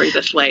the story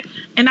this way.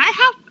 And I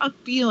have a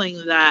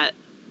feeling that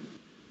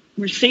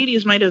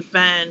Mercedes might have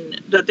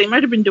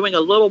been doing a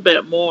little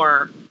bit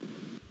more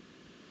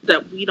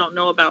that we don't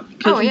know about,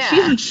 because in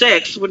season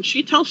 6, when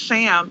she tells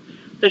Sam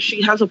that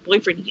she has a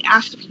boyfriend, he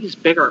asked if he's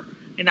bigger,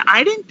 and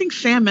I didn't think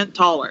Sam meant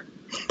taller.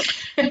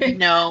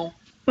 No.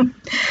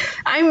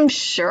 I'm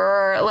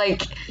sure,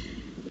 like,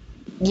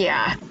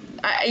 yeah,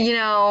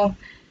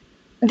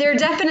 they're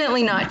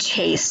definitely not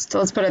chaste.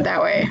 Let's put it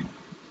that way.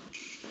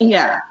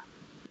 Yeah.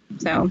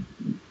 So,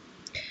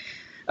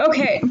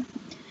 okay.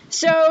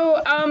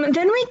 So,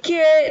 then we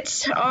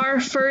get our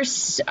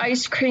first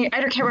ice cream.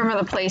 I can't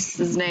remember the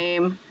place's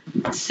name.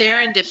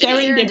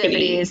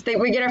 Serendipity.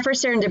 We get our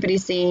first serendipity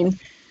scene.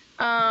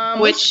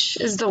 Which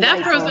is that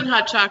delightful. frozen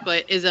hot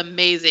chocolate is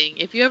amazing.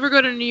 If you ever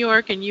go to New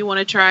York and you want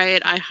to try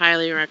it, I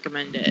highly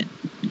recommend it.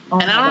 Oh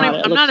And my God,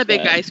 it I'm not a looks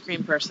big good. ice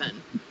cream person,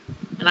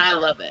 and I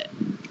love it.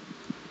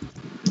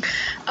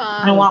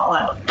 I want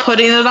one.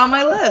 Putting it on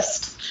my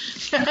list.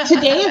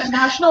 Today is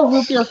National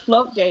Root Beer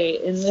Float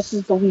Day, and this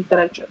is the week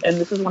that and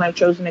this is when I've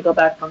chosen to go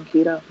back on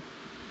keto.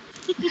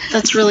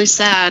 That's really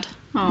sad.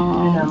 I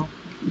Oh. know.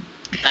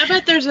 I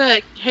bet there's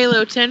a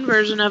Halo 10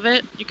 version of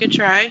it you could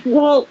try.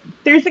 Well,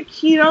 there's a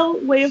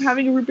keto way of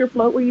having a root beer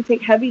float where you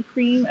take heavy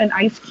cream and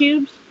ice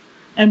cubes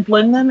and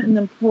blend them and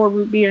then pour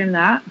root beer in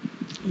that.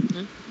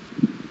 Mhm.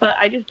 But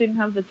I just didn't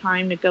have the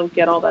time to go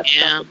get all that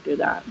Yeah. stuff and do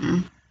that.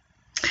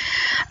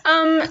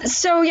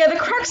 So yeah, the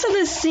crux of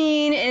this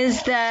scene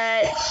is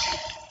that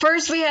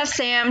first we have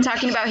Sam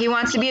talking about he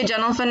wants to be a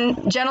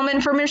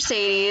gentleman for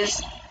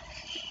Mercedes,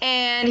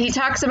 and he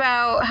talks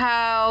about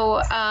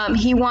how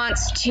he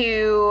wants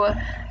to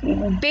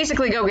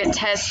basically go get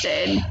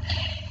tested.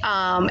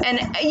 How do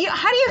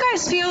you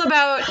guys feel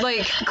about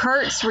like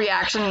Kurt's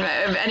reaction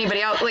of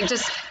anybody else? Like,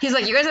 just he's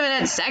like, you guys haven't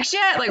had sex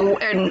yet? Like,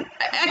 and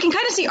I can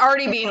kind of see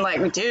Artie being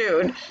like,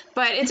 dude.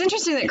 But it's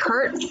interesting that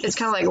Kurt is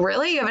kind of like,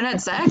 really, you haven't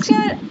had sex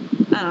yet?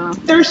 I don't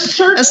know. There's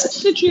certain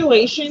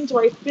situations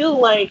where I feel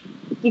like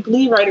the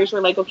Glee writers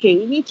are like, okay,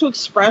 we need to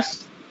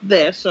express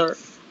this, or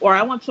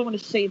I want someone to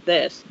say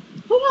this.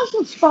 Who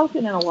hasn't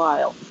spoken in a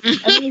while? And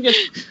then you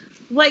just,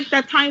 like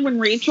that time when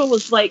Rachel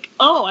was like,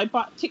 oh, I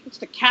bought tickets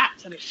to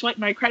Cats and I swiped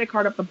my credit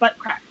card up the butt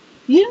crack.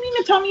 You didn't mean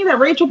to tell me that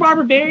Rachel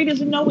Barber-Berry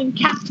doesn't know when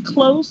Cats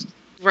closed?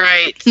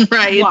 Right.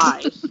 Right.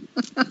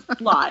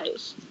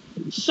 Lies.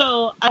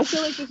 So I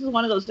feel like this is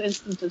one of those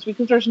instances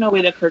because there's no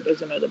way that Kurt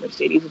doesn't know that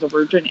Mercedes is a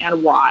virgin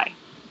and why.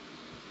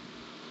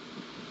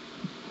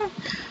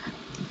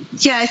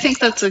 Yeah, I think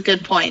that's a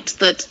good point.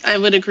 That I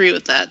would agree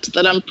with that.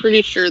 That I'm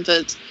pretty sure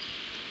that.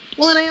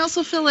 Well, and I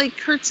also feel like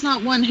Kurt's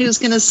not one who's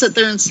going to sit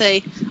there and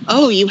say,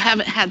 "Oh, you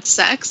haven't had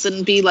sex,"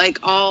 and be like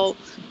all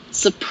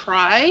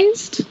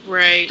surprised.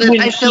 Right. But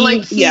When I feel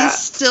like he's yeah.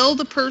 still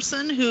the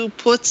person who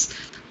puts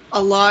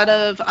a lot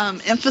of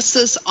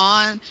emphasis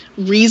on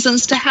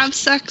reasons to have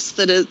sex.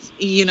 That is,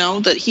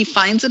 that he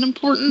finds it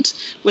important.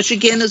 Which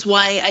again is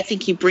why I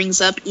think he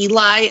brings up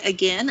Eli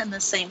again in the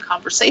same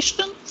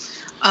conversation.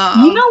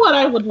 You know what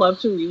I would love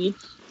to read?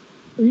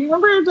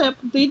 Remember that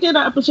they did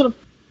an episode of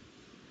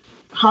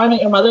How I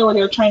Met Your Mother where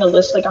they were trying to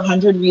list like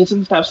 100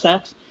 reasons to have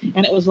sex,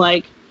 and it was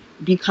like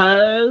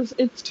because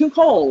it's too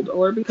cold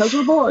or because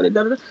we're bored. And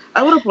da-da-da.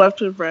 I would have loved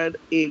to have read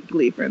a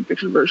Glee fan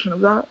fiction version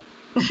of that.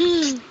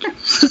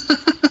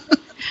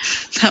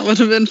 That would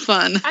have been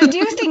fun. I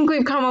do think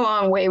we've come a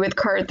long way with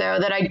Kurt, though,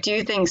 that I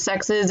do think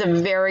sex is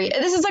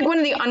this is like one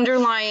of the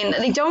underlying,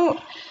 they don't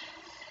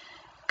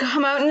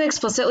come out and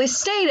explicitly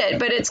state it,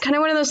 but it's kind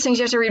of one of those things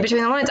you have to read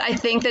between the lines. I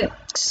think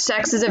that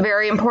sex is a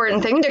very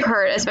important thing to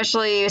Kurt,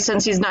 especially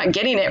since he's not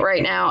getting it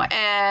right now.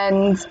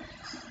 And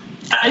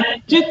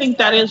I do think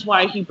that is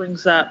why he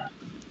brings up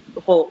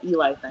the whole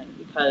Eli thing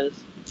because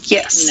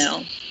Yes.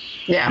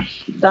 yeah.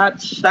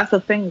 that's a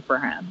thing for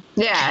him.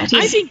 Yeah.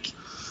 I think,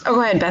 Oh,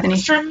 go ahead, Bethany.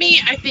 for me,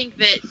 I think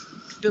that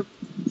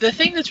the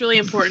thing that's really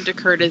important to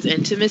Kurt is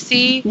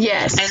intimacy.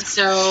 Yes. And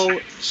so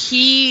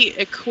he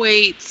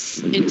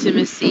equates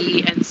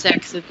intimacy and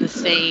sex in the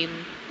same,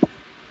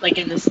 like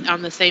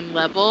on the same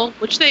level,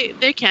 which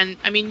they can.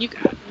 I mean,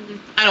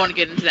 I don't want to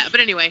get into that, but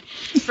anyway,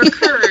 for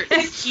Kurt,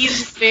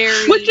 he's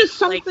very, Which is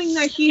something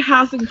that he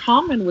has in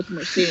common with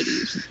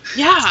Mercedes.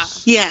 yeah,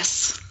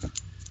 Yes.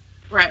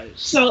 right.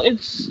 So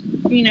it's,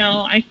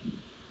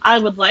 I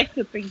would like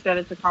to think that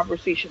it's a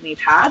conversation they've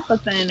had,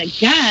 but then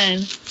again,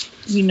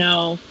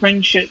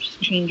 friendships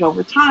change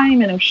over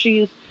time, and if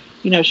she's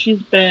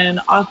been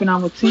off and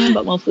on with Sam,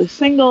 but mostly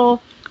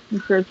single,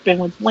 and Kurt's been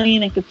with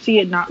Lane, I could see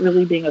it not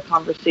really being a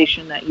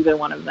conversation that either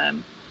one of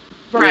them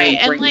Right, really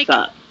and brings like,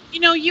 up.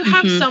 you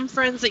have some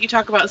friends that you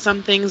talk about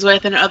some things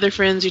with, and other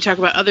friends you talk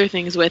about other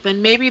things with,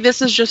 and maybe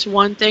this is just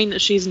one thing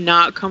that she's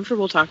not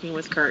comfortable talking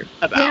with Kurt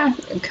about.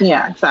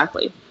 Yeah,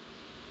 exactly.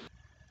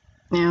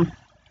 Yeah.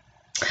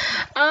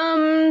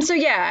 So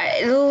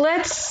yeah,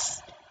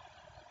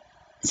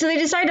 so they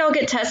decide to all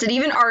get tested.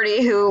 Even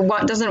Artie, who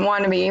doesn't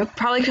want to be,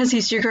 probably because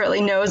he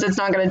secretly knows it's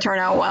not going to turn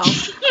out well.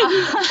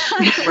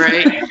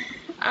 Right.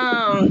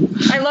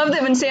 I love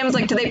that when Sam's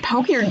like, "Do they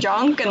poke your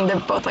junk?" And they're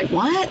both like,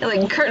 "What?"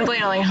 Like Kurt and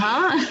Blaine are like,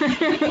 "Huh?"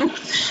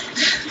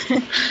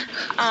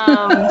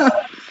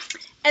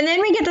 And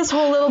then we get this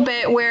whole little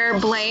bit where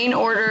Blaine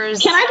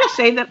orders. Can I just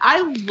say that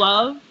I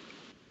love?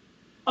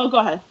 Oh, go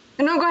ahead.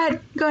 No, go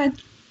ahead. Go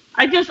ahead.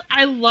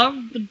 I love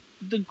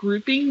the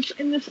groupings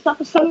in this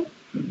episode.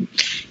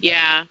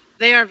 Yeah,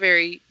 they're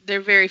very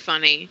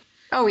funny.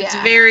 Oh yeah. It's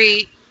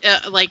very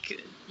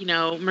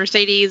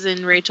Mercedes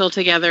and Rachel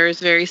together is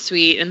very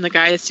sweet, and the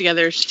guys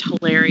together is just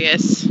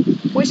hilarious.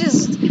 Which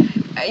is,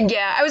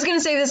 I was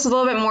gonna say this a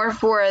little bit more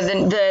for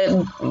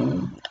the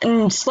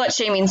slut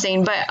shaming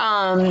scene, but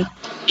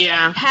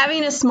Yeah.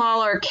 having a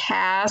smaller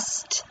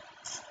cast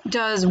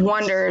does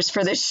wonders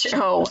for this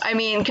show. I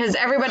mean, because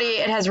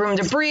it has room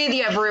to breathe.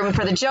 You have room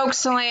for the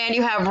jokes to land.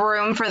 You have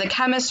room for the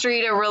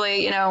chemistry to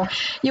really,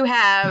 you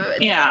have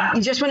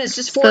just when it's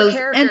just four Those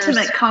characters.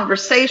 intimate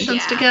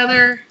conversations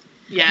Yeah.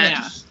 Yes.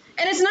 Yeah.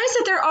 And it's nice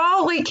that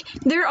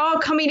they're all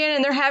coming in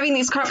and they're having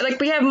these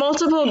we have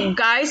multiple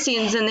guy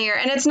scenes in there,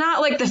 and it's not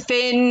like the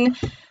Finn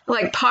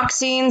Puck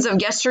scenes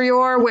of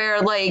yesteryear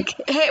where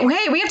hey,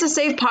 we have to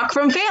save Puck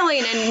from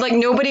failing, and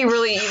nobody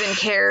really even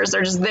cares.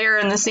 They're just there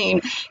in the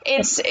scene.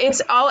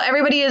 It's all,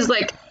 everybody is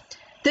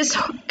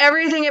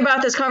everything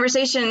about this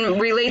conversation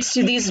relates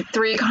to these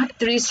three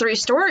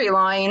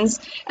storylines,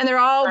 and they're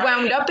all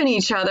wound up in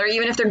each other,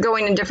 even if they're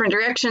going in different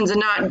directions and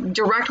not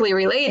directly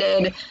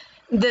related.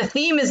 The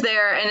theme is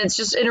there, and it's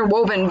just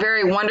interwoven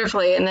very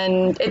wonderfully, and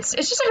then it's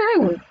just a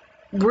very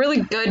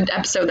really good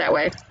episode that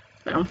way.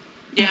 So.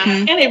 Yeah.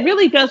 And it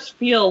really does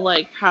feel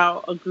like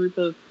how a group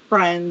of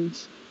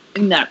friends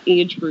in that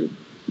age group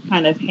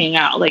kind of hang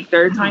out. Like,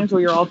 there are times where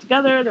you're all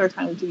together, there are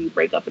times where you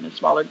break up into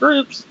smaller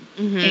groups,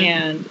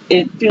 and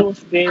it feels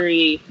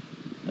very,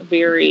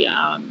 very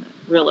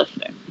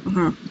realistic.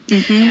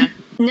 Yeah.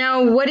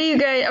 Now, what do you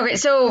guys... Okay,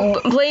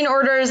 so Blaine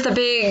orders the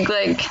big,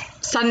 like,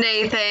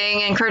 Sunday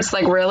thing, and Kurt's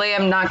like, really?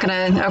 I'm not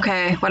gonna...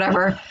 Okay,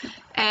 whatever.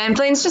 And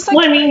Blaine's just like...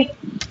 Well, I mean...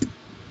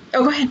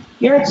 Oh, go ahead.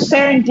 You're at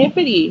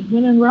Serendipity,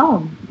 when in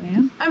Rome,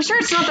 man. I'm sure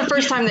it's not the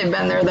first time they've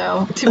been there,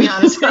 though, to be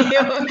honest with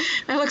you.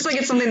 It looks like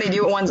it's something they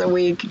do once a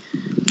week.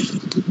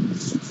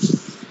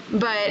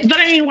 But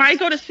I mean, why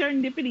go to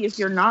Serendipity if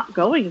you're not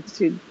going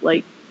to,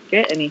 like,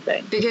 get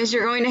anything? because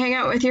you're going to hang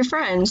out with your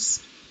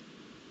friends.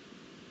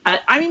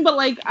 I mean, but,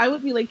 like, I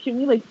would be like, can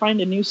we, like, find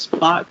a new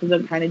spot? Because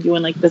I'm kind of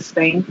doing, like, this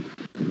thing.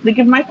 Like,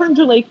 if my friends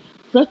are like,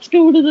 let's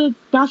go to the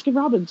Baskin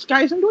Robbins.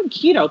 Guys, I'm doing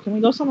keto. Can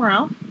we go somewhere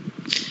else?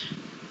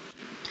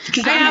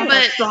 Because I'm not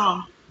as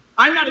strong.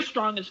 I'm not as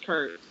strong as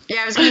Kurt.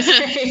 Yeah, I was going to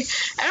say,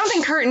 I don't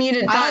think Kurt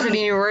thought that he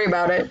needed to worry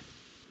about it.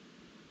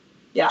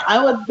 Yeah,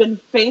 I would have been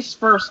face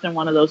first in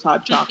one of those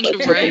hot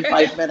chocolates within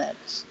 5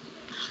 minutes.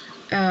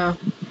 Oh.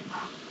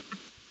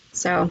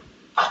 So,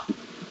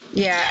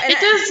 yeah. It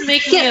does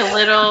make me a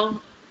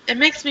little... It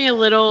makes me a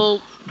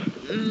little...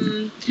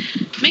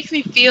 makes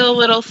me feel a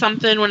little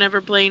something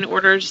whenever Blaine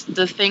orders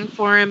the thing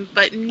for him,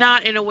 but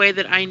not in a way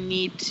that I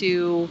need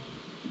to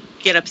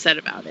get upset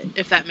about it,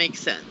 if that makes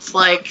sense.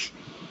 Like,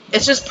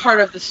 it's just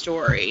part of the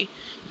story.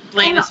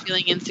 Blaine is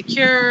feeling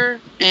insecure,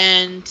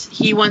 and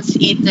he wants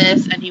to eat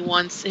this, and he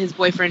wants his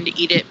boyfriend to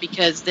eat it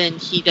because then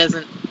he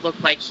doesn't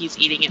look like he's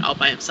eating it all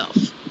by himself.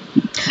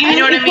 You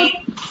know what I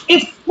mean?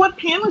 If what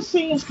Pam was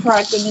saying is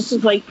correct, and this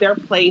is like their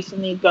place,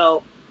 and they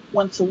go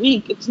once a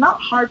week, it's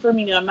not hard for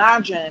me to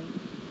imagine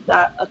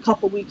that a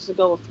couple weeks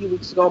ago, a few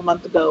weeks ago, a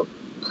month ago,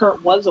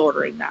 Kurt was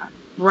ordering that.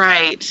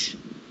 Right.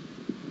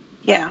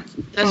 Yeah.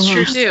 That's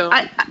true, too.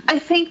 I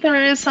think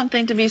there is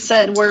something to be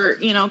said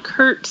where, you know,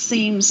 Kurt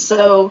seems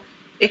so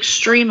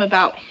extreme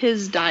about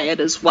his diet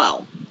as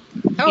well.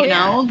 Oh, you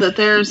know,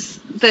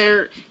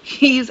 that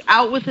he's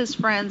out with his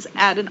friends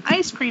at an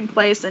ice cream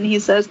place and he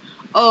says,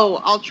 oh,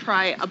 I'll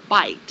try a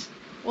bite.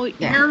 Well,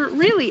 you're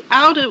really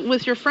out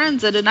with your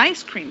friends at an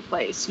ice cream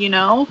place, you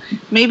know?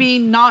 Maybe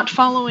not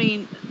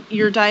following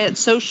your diet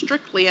so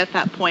strictly at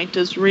that point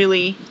is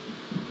really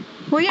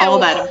all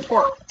that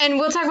important. And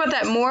we'll talk about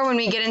that more when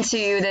we get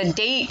into the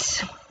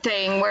date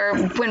thing where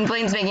when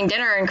Blaine's making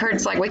dinner and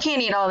Kurt's like, we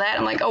can't eat all that.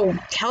 I'm like, oh,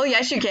 hell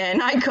yes you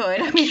can. I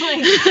could. I mean,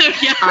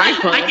 like, yeah,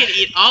 I could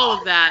eat all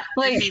of that.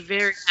 Like, I'd be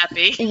very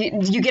happy.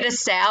 You get a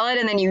salad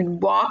and then you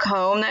walk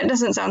home. That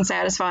doesn't sound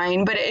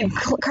satisfying, but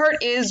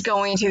Kurt is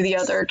going to the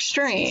other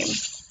extreme.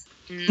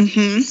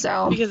 Mm-hmm.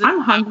 So because I'm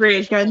hungry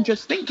again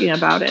just thinking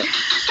about it.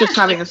 Just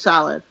having a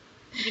salad.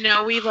 You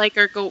know,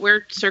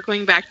 we're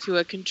circling back to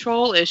a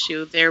control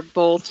issue. They're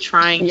both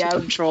trying to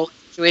control the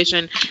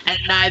situation, and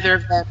neither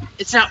of them,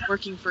 it's not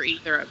working for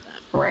either of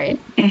them. Right.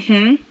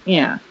 Mm-hmm.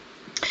 Yeah.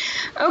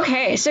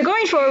 Okay, so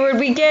going forward,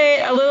 we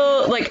get a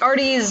little, like,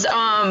 Artie's,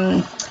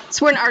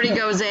 it's when Artie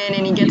goes in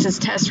and he gets his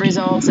test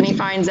results and he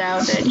finds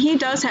out that he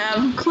does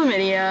have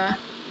chlamydia.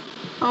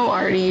 Oh,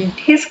 Artie.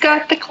 He's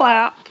got the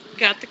clap.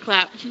 Got the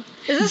clap. Is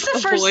this the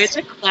first... Avoid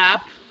the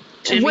clap.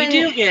 Jimmy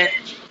Dugan.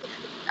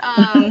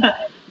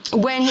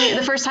 When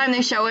the first time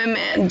they show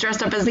him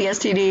dressed up as the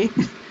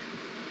STD.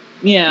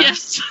 Yeah.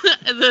 Yes,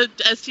 the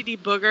STD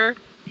booger.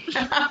 He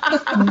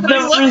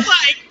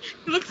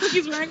looks like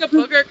he's wearing a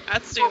booger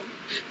costume.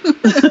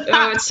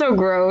 Oh, it's so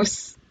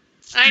gross.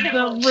 I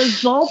know. The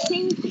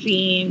resulting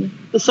scene,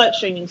 the slut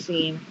shaming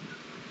scene,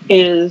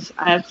 is,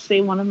 I have to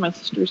say, one of my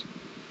sisters.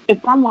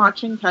 If I'm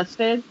watching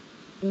Tested,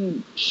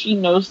 and she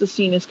knows the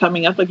scene is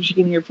coming up, like she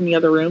can hear it from the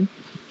other room,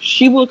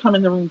 she will come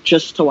in the room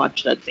just to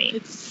watch that scene.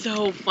 It's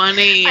so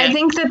funny. I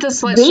think that the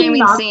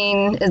slut-shaming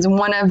scene is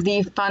one of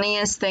the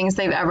funniest things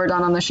they've ever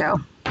done on the show.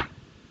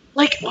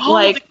 Like, all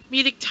of the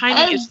comedic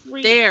timing is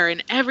there,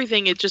 and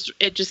everything, it just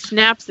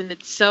snaps, and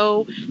it's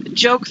so, the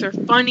jokes are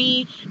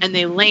funny, and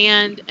they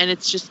land, and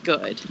it's just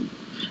good.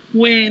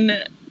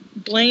 When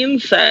Blaine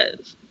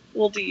says,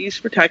 well, do you use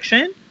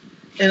protection?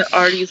 And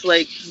Artie's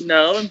like,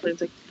 no. And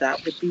Blaine's like,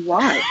 that would be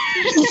why.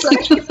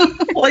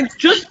 Like,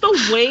 just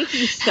the way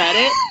he said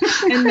it.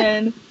 And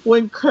then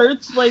when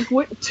Kurt's like,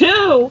 what,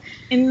 two?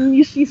 And then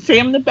you see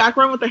Sam in the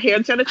background with the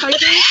hand sanitizer.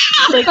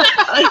 Like,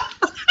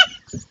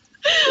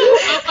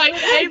 oh, my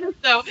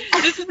favorite, though.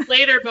 This is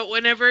later, but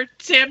whenever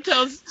Sam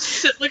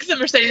looks at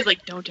Mercedes, he's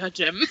like, don't touch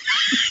him.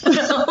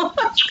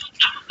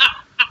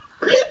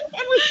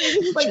 And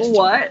Mercedes is like,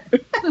 what?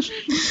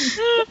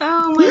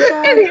 Oh my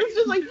god. And he's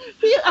just like,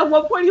 at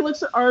one point he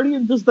looks at Artie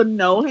and does the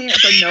no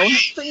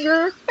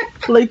finger,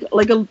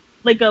 like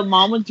like a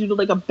mom would do to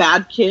like a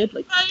bad kid.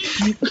 Like,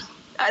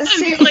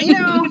 See, like, you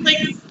know, like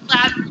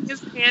slapping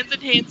his hands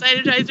in hand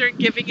sanitizer and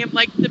giving him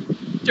like the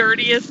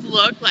dirtiest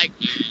look. Like,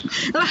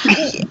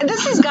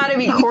 this has got to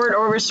be Court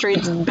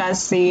Overstreet's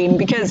best scene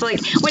because, like,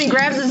 when he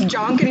grabs his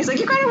junk and he's like,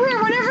 "You gotta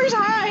wear one every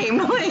time."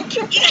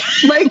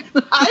 like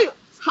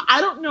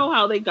I don't know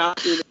how they got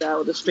through that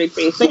with a straight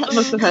face. They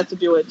must have had to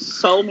do it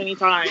so many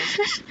times.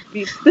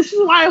 This is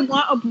why I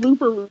want a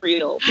blooper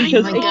reel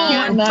because I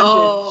can't imagine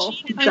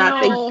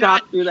that they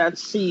got through that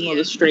scene with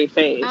a straight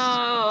face.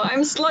 Oh,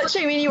 I'm slut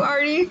shaming you,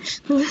 Artie.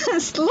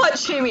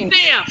 Slut shaming.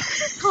 damn,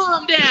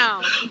 calm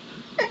down.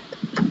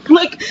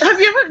 Like, have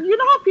you ever? You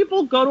know how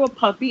people go to a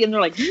puppy and they're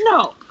like,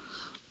 "No."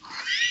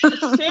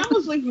 Sam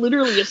was like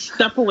literally a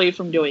step away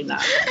from doing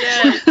that.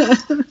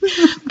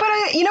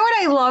 But you know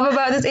what I love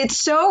about this? It's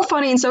so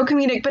funny and so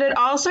comedic, but it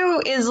also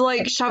is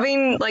like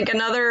shoving like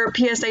another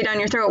PSA down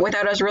your throat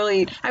without us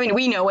really. I mean,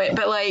 we know it,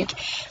 but like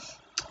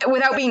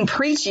without being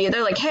preachy.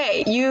 They're like,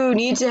 "Hey, you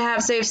need to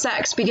have safe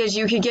sex because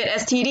you could get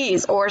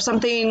STDs or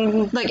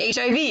something like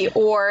HIV,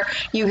 or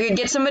you could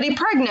get somebody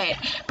pregnant."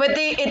 But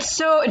it's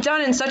so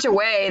done in such a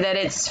way that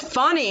it's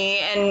funny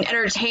and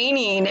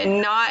entertaining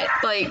and not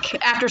like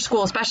after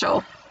school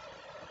special.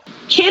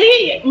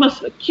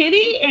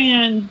 Kitty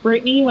and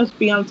Brittany must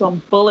be on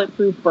some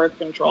bulletproof birth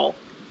control.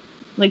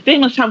 Like, they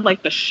must have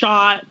like the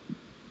shot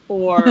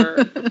or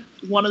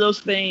one of those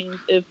things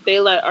if they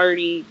let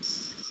Artie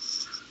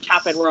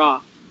cap it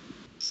raw.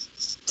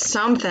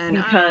 Something.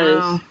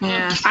 Because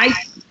I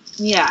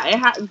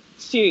don't know.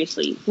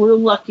 seriously, we're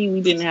lucky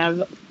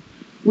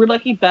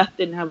Beth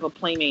didn't have a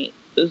playmate,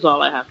 is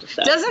all I have to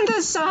say. Doesn't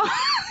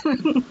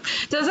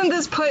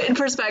this put in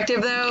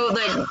perspective though,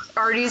 like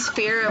Artie's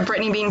fear of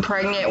Brittany being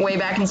pregnant way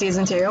back in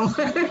season 2?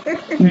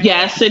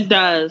 Yes, it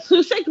does.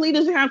 Who said Glee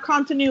doesn't have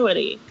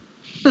continuity?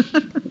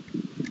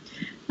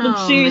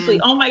 But seriously,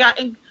 man. oh my god,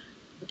 and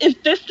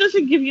if this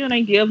doesn't give you an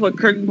idea of what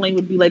Kurt and Blaine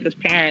would be like as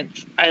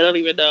parents, I don't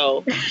even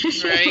know.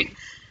 Right?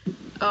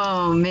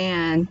 Oh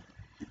man.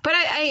 But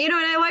I you know,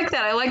 and I like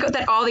that. I like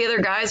that all the other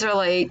guys are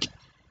like,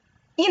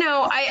 you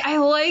know, I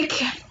like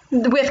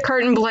with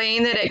Kurt and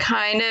Blaine that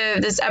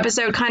this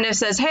episode kind of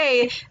says,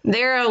 hey,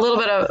 they're a little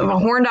bit of a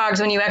horn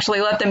dogs when you actually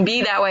let them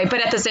be that way,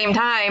 but at the same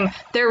time,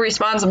 they're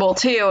responsible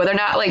too. They're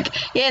not like,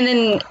 yeah, and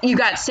then you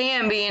got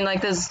Sam being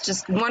like this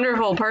just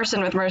wonderful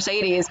person with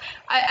Mercedes.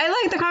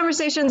 I like the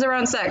conversations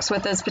around sex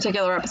with this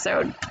particular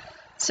episode.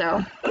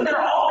 So. But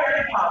they're all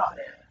very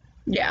positive.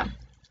 Yeah.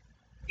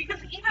 Because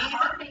even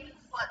Artie's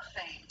slut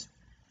shamed.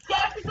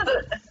 Yeah, because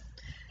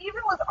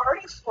even with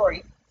Artie's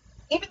story,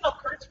 even though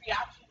Kurt's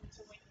reaction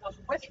to when he goes,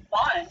 which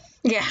one?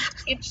 Yeah.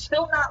 It's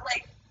still not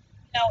like,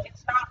 you know,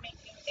 it's not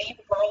making the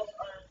girls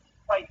are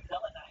quite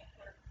villainized.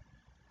 They're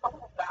a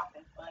couple of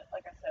Baptists, but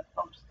like I said,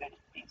 posted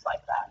things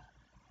like that.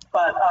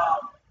 But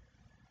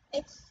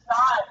it's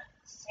not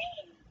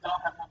saying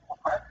don't have multiple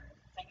partners.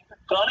 It's saying if you're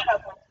gonna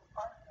have multiple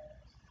partners,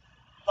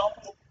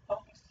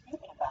 don't be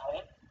stupid about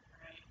it.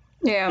 Right?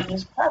 Yeah.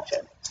 Just catch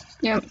it.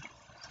 Yep.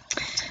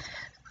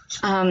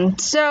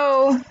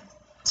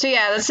 So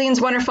yeah, the scene's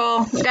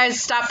wonderful.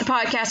 Guys, stop the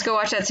podcast. Go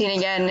watch that scene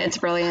again. It's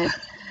brilliant.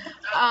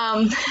 I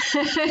want to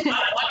watch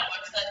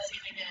that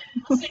scene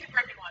again. Let's take a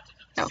break and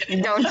watch it.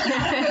 No,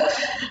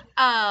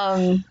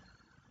 don't.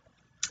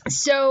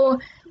 So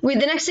the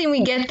next thing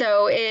we get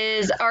though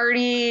is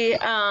Artie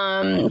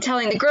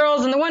telling the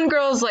girls, and the one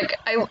girl's like,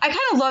 I kind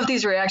of love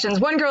these reactions.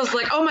 One girl's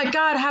like, "Oh my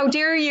god, how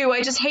dare you?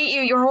 I just hate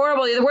you. You're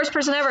horrible. You're the worst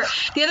person ever."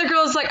 The other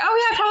girl's like,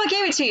 "Oh yeah, I probably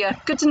gave it to you.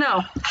 Good to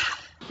know."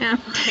 Yeah.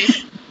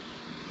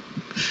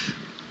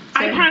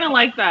 I kind of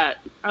like that.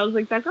 I was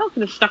like, that girl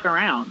could have stuck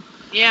around.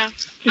 Yeah.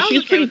 Because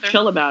she's pretty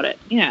chill about it.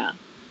 Yeah.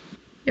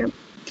 Yep.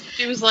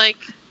 She was like,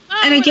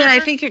 oh, And again,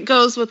 whatever. I think it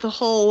goes with the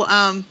whole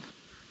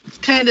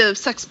kind of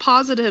sex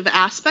positive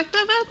aspect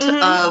of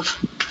it.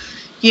 Of,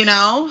 you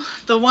know,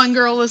 the one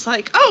girl was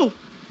like, "Oh,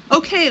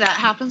 okay, that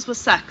happens with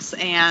sex,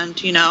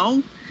 and you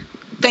know,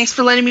 thanks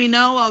for letting me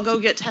know. I'll go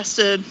get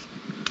tested,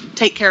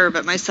 take care of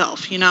it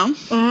myself." You know.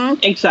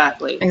 Mm-hmm.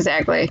 Exactly.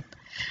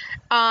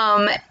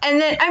 And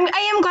then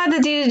I am glad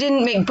that they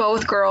didn't make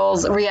both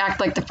girls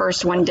react like the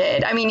first one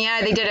did. I mean,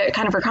 yeah, they did it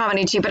kind of for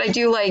comedy too, but I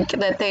do like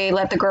that they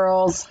let the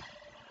girls,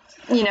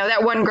 you know,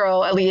 that one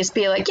girl at least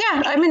be like,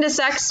 yeah, I'm into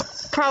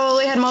sex.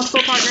 Probably had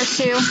multiple partners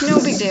too. No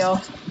big deal.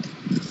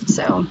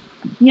 So.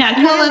 Yeah,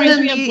 it Well, and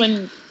reminds then me of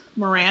when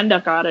Miranda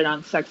got it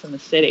on Sex and the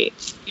City.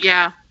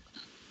 Yeah.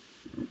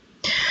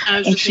 I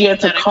was And just she had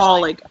to thinking that,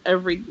 call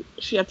actually.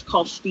 she had to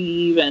call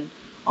Steve, and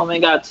oh my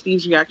god,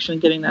 Steve's reaction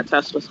getting that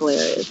test was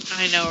hilarious.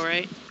 I know,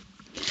 right?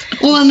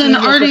 Well, and then He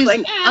was just Artie's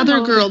like, other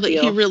no girl big that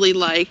he deal. really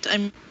liked,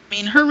 I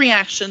mean, her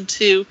reaction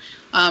to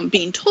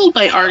being told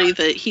by Artie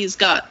that he's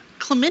got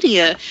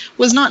chlamydia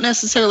was not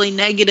necessarily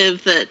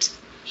negative, that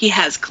he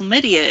has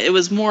chlamydia. It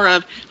was more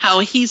of how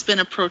he's been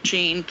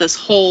approaching this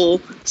whole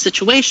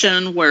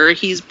situation where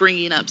he's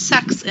bringing up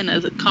sex in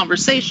a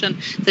conversation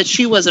that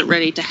she wasn't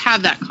ready to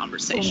have that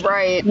conversation.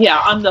 Right. Yeah,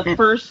 on the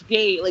first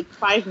date, like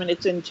 5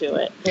 minutes into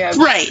it. Yeah.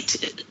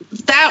 Right.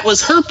 That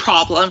was her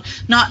problem,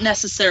 not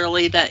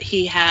necessarily that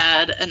he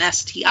had an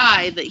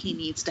STI that he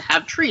needs to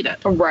have treated.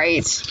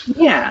 Right.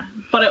 Yeah,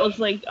 but it was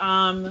like,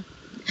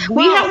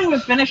 we haven't even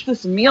finished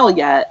this meal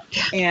yet,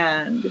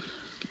 and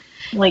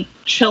like,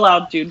 chill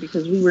out, dude,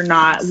 because we're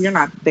not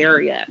there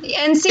yet.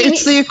 And see,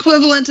 It's the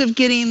equivalent of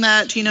getting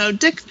that,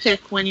 dick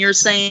pic when you're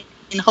saying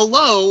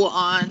hello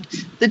on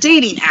the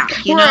dating app,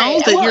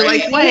 Right. that you're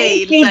like,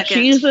 wait a Thank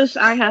second. Jesus,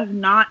 I have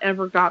not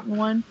ever gotten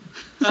one.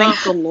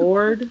 Thank the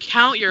Lord.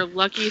 Count your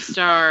lucky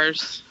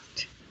stars.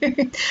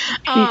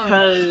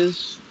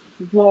 Because,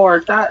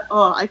 Lord,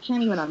 I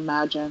can't even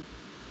imagine.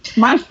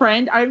 My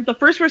friend, the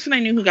first person I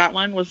knew who got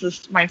one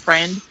was my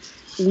friend.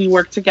 We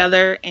worked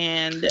together,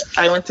 and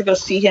I went to go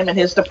see him in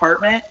his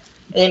department,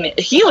 and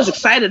he was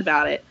excited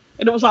about it.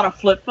 And it was on a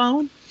flip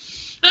phone.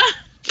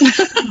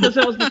 Because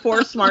it was before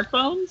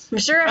smartphones. I'm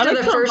sure I after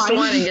like the to first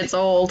remind one, it gets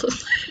old.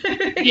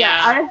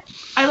 Yeah.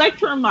 I like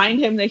to remind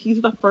him that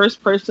he's the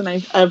first person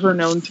I've ever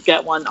known to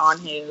get one on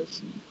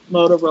his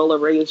Motorola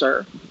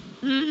Razr.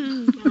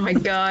 Mhm. Oh my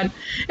god.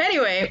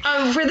 Anyway,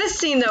 for this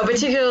scene though,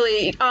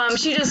 particularly,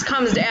 she just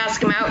comes to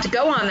ask him out to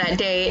go on that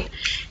date,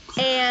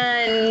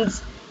 and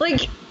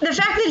like the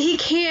fact that he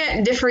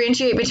can't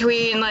differentiate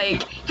between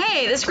like,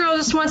 hey, this girl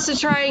just wants to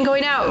try and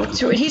going out.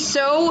 He's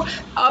so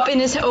up in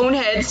his own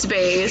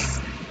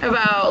headspace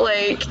about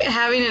like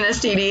having an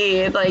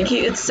STD. Like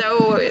he just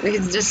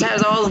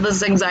has all of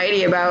this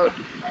anxiety about,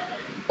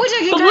 which I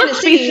can But kind of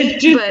let's face see,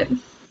 it, dude. but.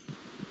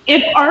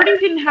 If Artie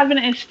didn't have an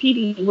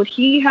STD, would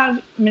he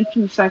have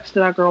mentioned sex to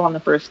that girl on the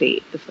first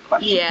date? Is the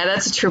question. Yeah,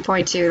 that's a true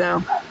point too,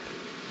 though.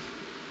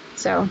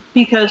 So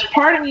Because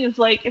part of me is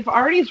like, if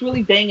Artie's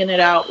really banging it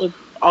out with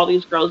all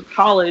these girls at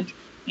college,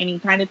 and he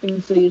kind of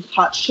thinks that he's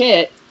hot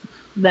shit,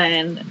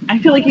 then I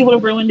feel like he would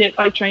have ruined it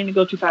by trying to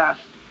go too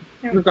fast,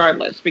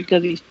 regardless,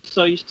 because he's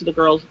so used to the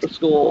girls at the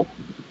school,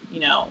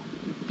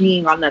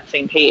 being on that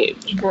same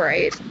page.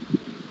 right.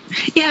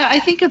 Yeah, I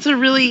think it's a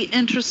really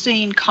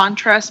interesting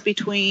contrast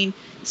between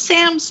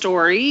Sam's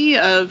story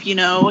of,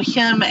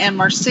 him and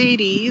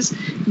Mercedes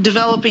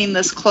developing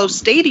this close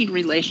dating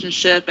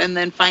relationship and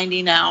then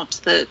finding out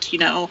that,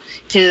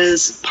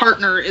 his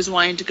partner is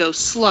wanting to go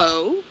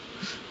slow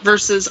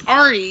versus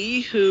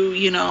Artie, who,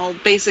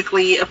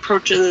 basically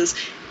approaches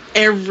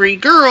every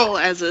girl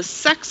as a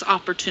sex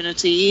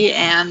opportunity,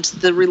 and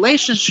the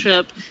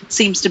relationship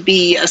seems to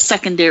be a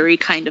secondary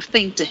kind of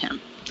thing to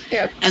him.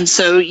 Yep. And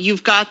so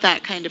you've got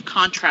that kind of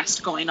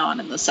contrast going on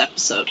in this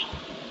episode.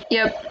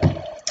 Yep.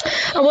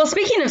 Well,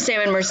 speaking of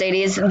Sam and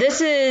Mercedes,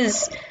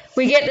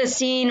 we get the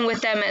scene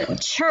with them at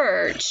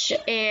church,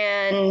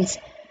 and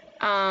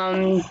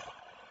I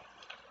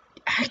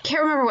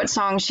can't remember what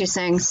song she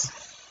sings.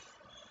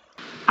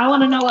 I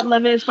Want to Know What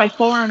Love Is by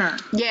Foreigner.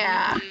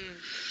 Yeah.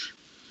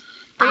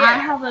 But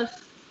yeah.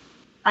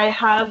 I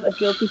have a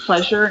guilty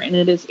pleasure, and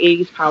it is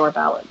 80s power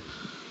ballad.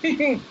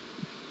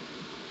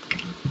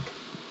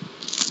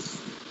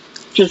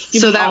 Just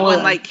give So me that all one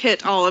of them.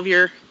 hit all of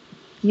your...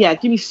 Yeah,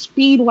 give me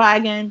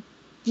Speedwagon,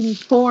 give me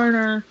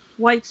Foreigner,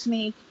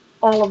 Whitesnake,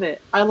 all of it.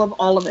 I love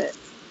all of it.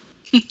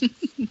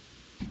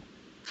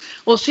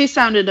 Well, she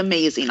sounded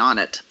amazing on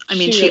it. I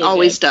mean, she really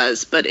always did.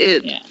 does, but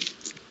it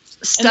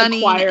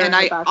stunning, choir in and the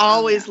I background,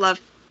 always yeah.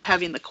 love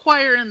having the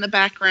choir in the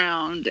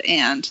background,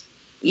 and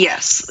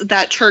yes,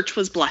 that church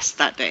was blessed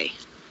that day.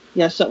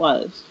 Yes, it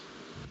was.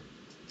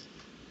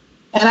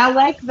 And I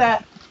like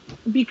that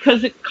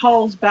because it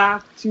calls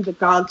back to the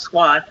God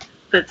Squad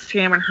that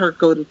Sam and her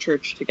go to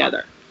church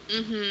together.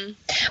 Mhm.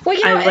 Well,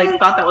 I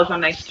thought that was a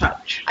nice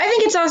touch. I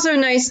think it's also a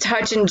nice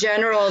touch in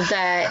general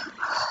that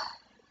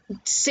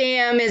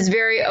Sam is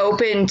very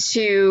open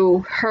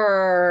to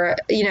her,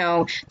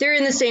 they're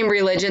in the same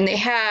religion. They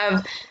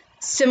have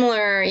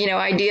similar,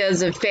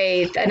 ideas of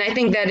faith. And I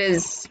think that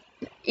is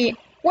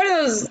one of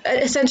those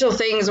essential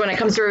things when it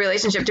comes to a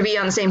relationship, to be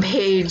on the same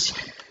page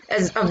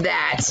of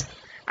that.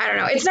 I don't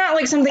know. It's not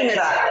like something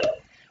that's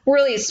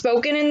really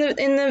spoken in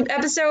the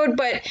episode,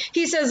 but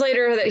he says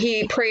later that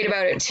he prayed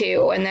about it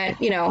too. And that,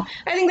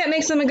 I think that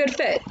makes them a good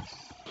fit.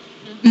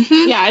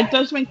 Mm-hmm. Yeah, it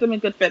does make them a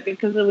good fit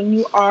because when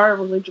you are a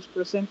religious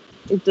person,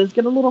 it does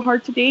get a little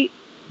hard to date,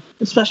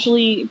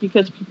 especially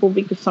because people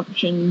make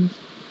assumptions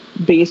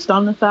based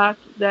on the fact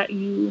that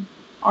you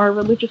are a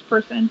religious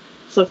person.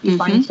 So if you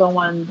find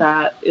someone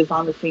that is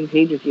on the same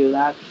page as you,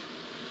 that's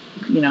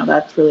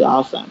really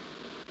awesome.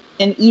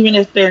 And even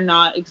if they're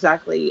not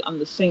exactly on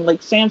the same,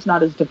 like Sam's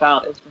not as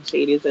devout as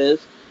Mercedes is.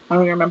 I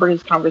remember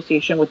his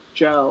conversation with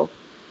Joe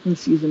in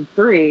season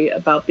 3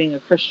 about being a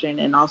Christian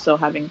and also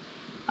having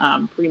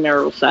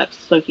premarital sex.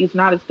 So he's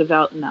not as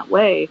devout in that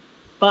way,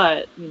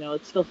 but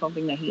it's still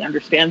something that he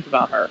understands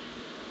about her.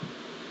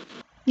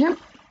 Yep.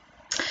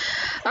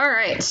 All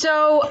right.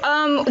 So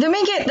then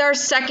we get our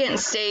second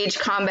stage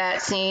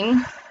combat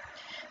scene,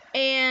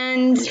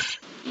 and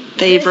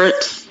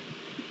Favorite.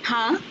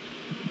 huh?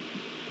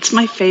 It's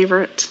my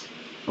favorite.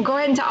 Well, go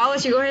ahead and I'll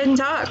let you go ahead and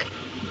talk.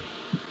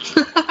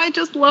 I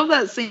just love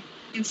that scene.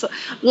 So,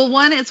 well,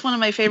 one, it's one of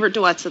my favorite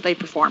duets that they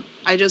perform.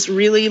 I just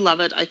really love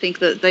it. I think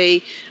that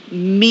they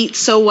meet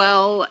so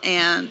well,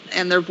 and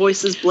their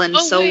voices blend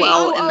so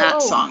well in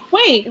that song.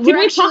 Wait, did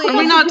we talk Are about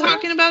we not the duet?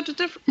 talking about the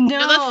different? No,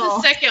 No, that's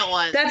the second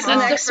one. That's the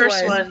next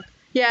first one.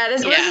 Yeah,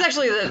 this is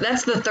actually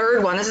that's the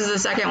third one. This is the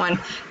second one.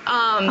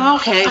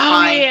 Okay,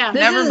 fine. yeah. This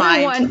Never is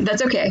mind. The one,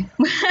 that's okay.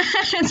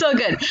 It's all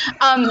good.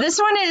 This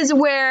one is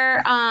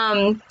where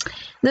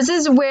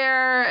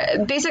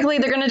basically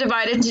they're going to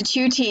divide into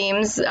two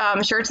teams,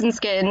 shirts and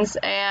skins.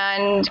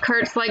 And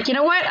Kurt's like, you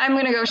know what? I'm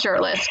going to go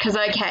shirtless because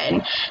I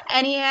can.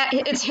 And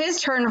it's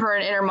his turn for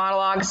an inner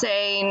monologue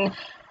saying,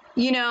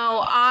 you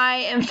know,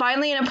 I am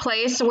finally in a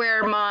place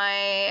where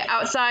my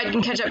outside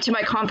can catch up to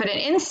my confident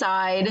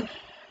inside.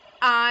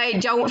 I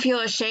don't feel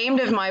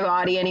ashamed of my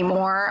body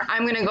anymore.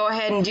 I'm going to go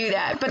ahead and do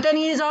that. But then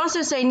he's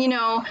also saying, you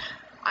know,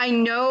 I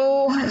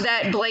know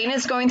that Blaine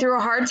is going through a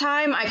hard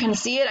time. I can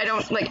see it. I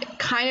don't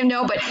kind of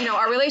know, but you know,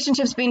 our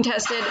relationship's being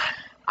tested.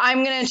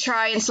 I'm going to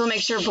try and still make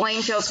sure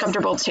Blaine feels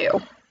comfortable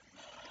too.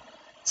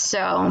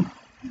 So,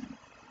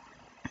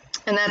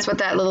 and that's what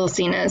that little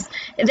scene is.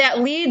 That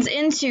leads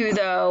into,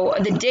 though,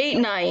 the date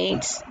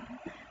night,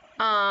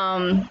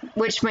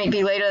 which might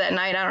be later that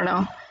night. I don't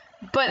know.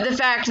 But the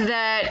fact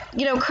that,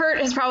 you know, Kurt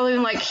has probably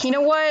been like, you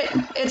know what?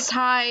 It's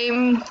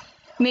time.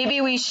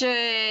 Maybe we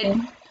should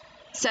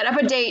set up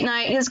a date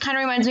night. This kind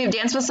of reminds me of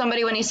Dance with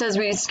Somebody when he says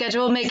we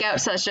schedule makeout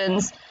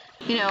sessions.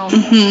 You know,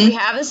 we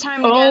have this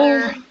time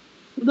together.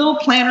 Little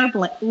planner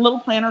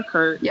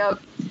Kurt. Yep.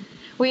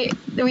 We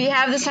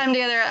have this time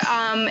together,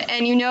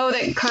 and you know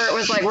that Kurt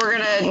was like, we're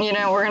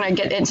gonna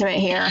get intimate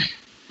here.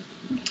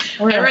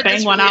 We're I gonna read bang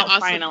this one really out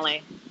awesome-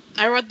 finally.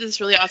 I read this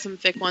really awesome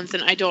fic once,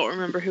 and I don't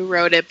remember who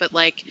wrote it, but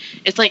like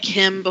it's like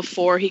him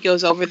before he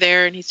goes over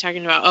there, and he's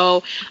talking about,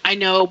 oh, I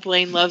know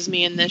Blaine loves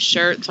me in this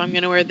shirt, so I'm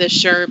gonna wear this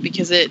shirt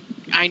because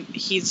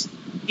he's,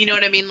 you know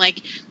what I mean,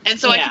 like, and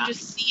so I can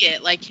just see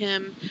it, like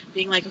him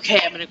being like, okay,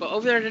 I'm gonna go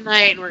over there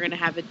tonight, and we're gonna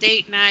have a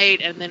date night,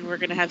 and then we're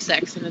gonna have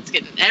sex, and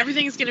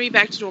everything's gonna be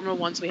back to normal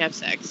once we have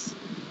sex.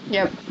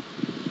 Yep.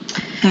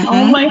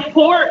 Oh, my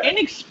poor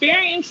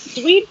inexperienced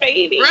sweet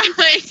baby.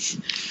 Right.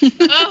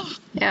 Oh.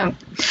 Yeah.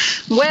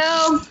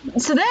 Well,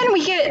 so then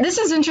this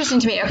is interesting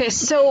to me. Okay,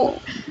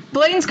 so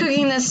Blaine's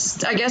cooking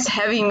this, I guess,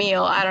 heavy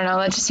meal. I don't know.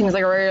 That just seems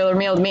like a regular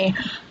meal to me.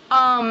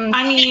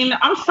 I mean,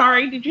 I'm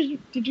sorry.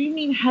 Did you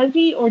mean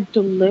heavy or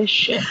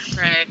delicious?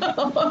 Right.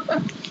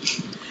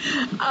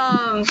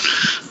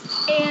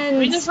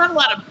 And there's not a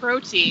lot of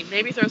protein.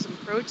 Maybe throw some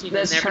protein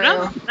That's in there, true.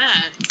 but not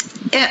that.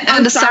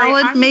 And a sorry,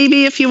 salad,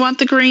 maybe, if you want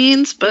the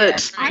greens,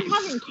 but I'm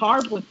having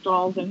carb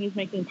withdrawals and he's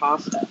making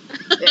pasta.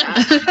 yeah.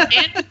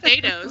 And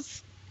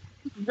potatoes.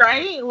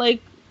 Right?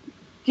 Like,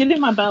 get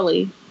in my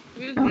belly.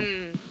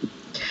 Mm-hmm.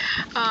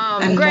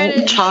 and Granted,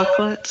 molten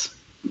chocolate.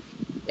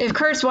 if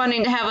Kurt's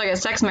wanting to have like a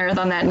sex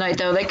marathon that night,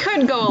 though, they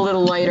could go a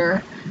little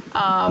lighter.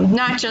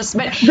 Not just,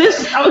 but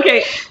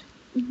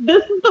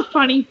This is the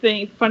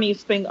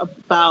funniest thing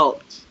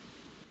about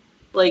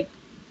like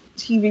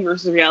TV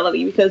versus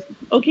reality, because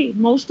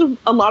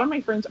a lot of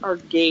my friends are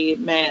gay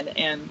men,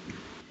 and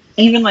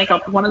even like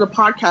one of the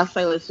podcasts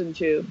I listen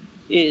to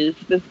is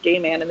this gay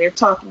man, and they're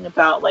talking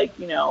about like,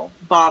 you know,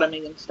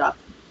 bottoming and stuff.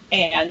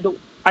 And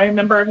I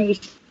remember he was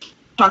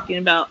talking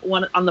about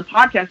one on the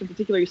podcast in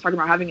particular. He was talking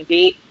about having a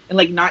date and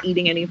like not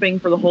eating anything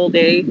for the whole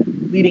day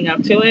leading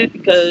up to it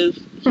because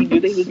he knew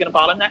that he was going to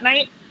bottom that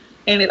night.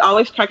 And it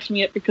always cracks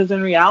me up because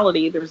in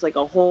reality, there's like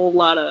a whole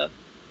lot of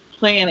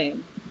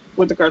planning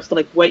with regards to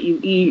like what you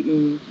eat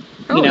and,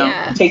 you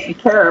know, taking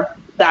care of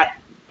that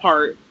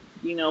part,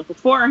 you know,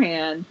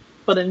 beforehand.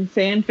 But in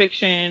fan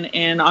fiction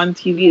and on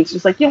TV, it's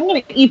just like, yeah, I'm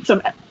going to eat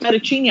some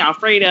fettuccine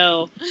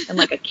Alfredo and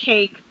like a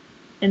cake.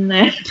 And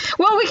then,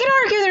 well, we can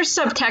argue there's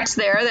subtext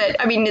there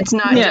that, I mean, it's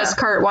not just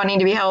Kurt wanting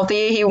to be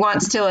healthy. He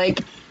wants to like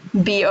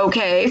be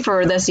okay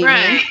for this evening.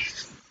 Right.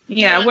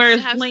 Yeah,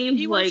 whereas Blaine's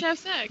he wants to have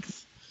sex.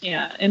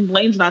 Yeah, and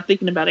Blaine's not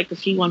thinking about it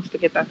because he wants to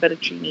get that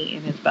fettuccine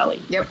in his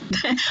belly. Yep.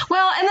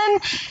 Well, and then,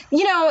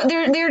 you know,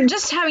 they're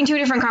just having two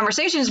different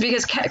conversations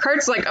because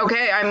Kurt's like,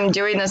 okay, I'm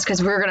doing this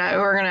because we're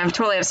gonna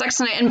totally have sex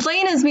tonight, and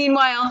Blaine is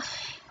meanwhile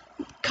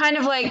kind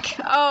of like,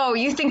 oh,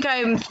 you think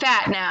I'm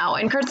fat now,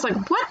 and Kurt's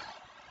like, what?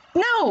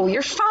 No,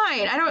 you're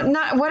fine.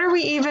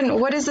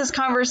 What is this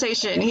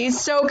conversation? He's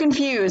so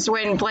confused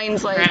when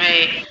Blaine's like,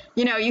 right.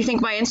 You know, you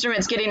think my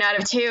instrument's getting out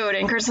of tune,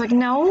 and Kurt's like,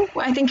 no,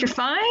 I think you're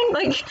fine.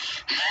 Like,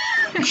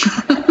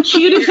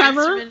 cute as Your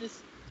ever. instrument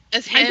is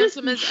as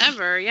handsome as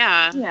ever,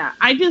 yeah. Yeah,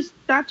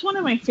 that's one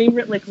of my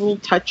favorite like little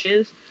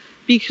touches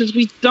because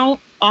we don't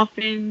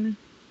often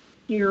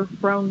hear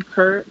from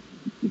Kurt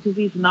because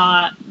he's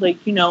not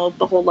like, you know,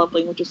 the whole love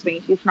languages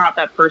thing. He's not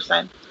that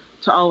person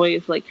to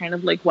always like kind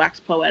of like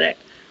wax poetic.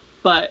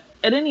 But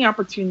at any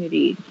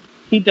opportunity,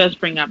 he does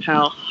bring up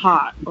how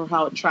hot or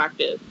how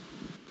attractive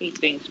he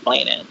thinks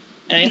Blaine is.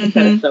 And I think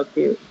that is so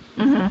cute.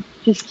 mm-hmm.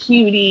 He's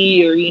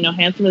cutie or, you know,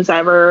 handsome as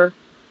ever.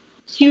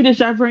 Cute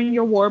as ever in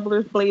your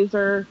Warblers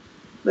blazer.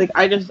 Like,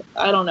 I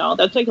don't know.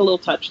 That's like a little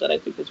touch that I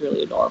think is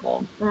really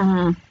adorable.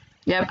 Mm-hmm.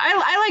 Yeah,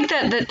 I like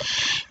that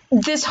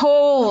this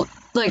whole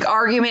like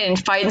argument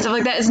and fight and stuff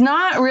like that is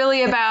not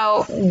really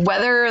about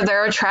whether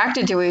they're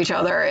attracted to each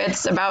other.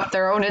 It's about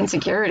their own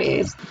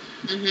insecurities.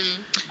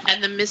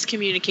 And the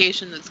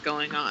miscommunication that's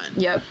going on.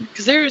 Yep.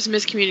 Because there is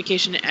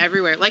miscommunication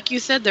everywhere. Like you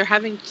said, they're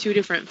having 2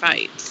 different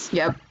fights.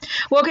 Yep.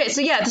 Well, okay,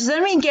 so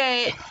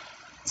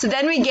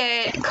then we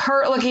get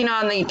Kurt looking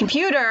on the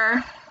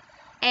computer,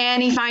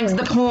 and he finds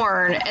the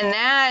porn, and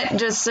that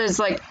just is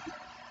like,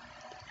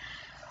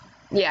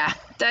 yeah,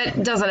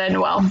 that doesn't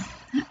end well.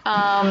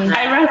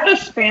 I read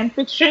this fan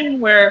fiction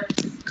where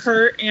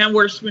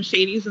where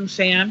Mercedes and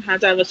Sam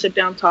had to have a sit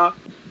down talk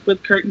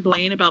with Kurt and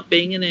Blaine about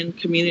being in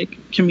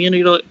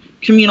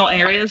communal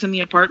areas in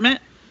the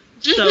apartment.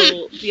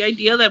 So the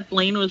idea that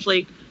Blaine was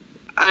like,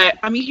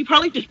 I mean, he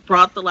probably just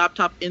brought the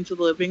laptop into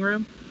the living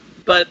room,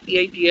 but the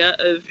idea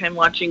of him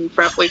watching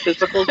frat boy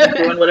physicals and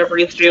doing whatever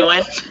he's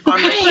doing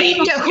on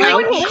Mercedes' Yeah, who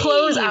wouldn't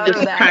close out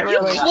of that?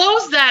 Really?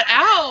 Close that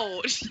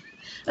out.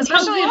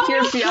 Especially if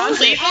your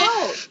fiance. Leave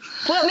it.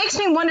 Well, it makes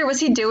me wonder: was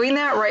he doing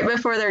that right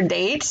before their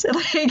date?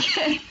 Like,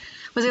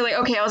 was he like,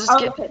 okay, I'll just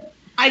get.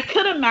 I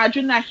could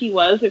imagine that he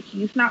was. If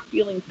he's not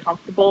feeling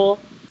comfortable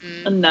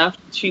enough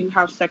to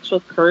have sex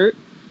with Kurt,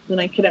 then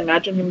I could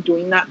imagine him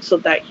doing that so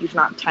that he's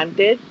not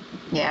tempted.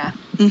 Yeah.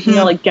 You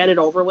know, like get it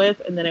over with,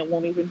 and then it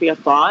won't even be a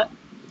thought.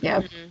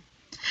 Yep.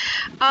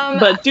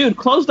 But dude,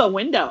 close the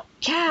window.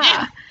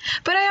 Yeah.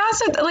 But I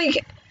also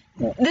like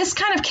this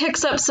kind of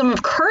kicks up some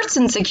of Kurt's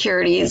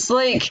insecurities.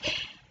 Like,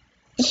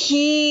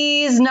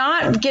 he's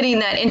not getting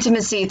that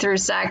intimacy through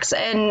sex,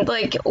 and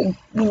like,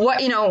 what,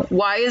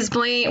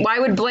 why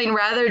would Blaine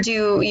rather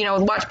do,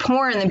 watch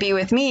porn than be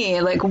with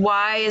me? Like,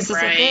 why is this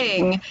a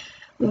thing?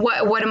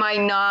 What am I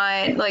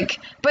not like?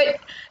 But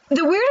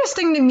the weirdest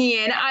thing to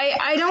me, and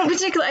I don't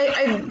particularly,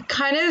 I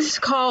kind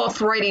of call a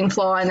writing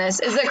flaw in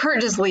this, is that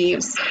Kurt just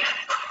leaves.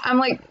 I'm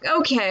like,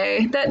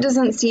 okay, that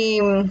doesn't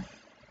seem,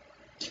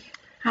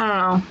 I don't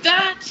know.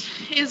 That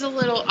is a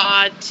little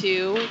odd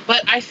too,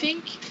 but I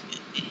think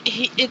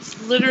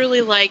it's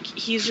literally like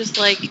he's just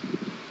like,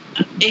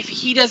 if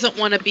he doesn't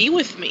want to be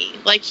with me,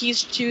 like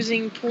he's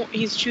choosing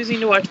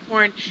to watch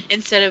porn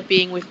instead of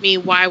being with me.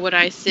 Why would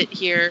I sit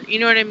here? You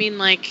know what I mean?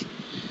 Like,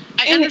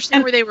 I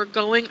understand where they were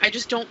going. I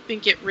just don't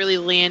think it really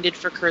landed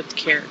for Kurt's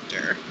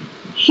character.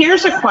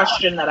 Here's a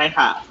question that I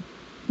have,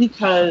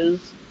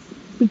 because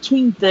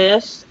between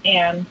this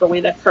and the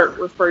way that Kurt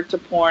referred to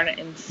porn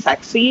and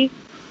sexy,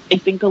 I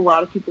think a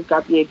lot of people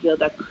got the idea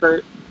that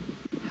Kurt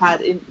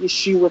had an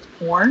issue with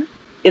porn.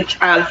 It's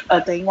as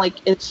a thing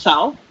like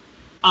itself,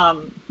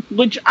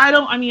 which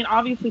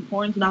obviously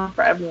porn's not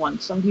for everyone.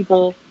 Some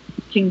people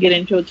can get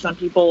into it. Some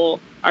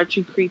people are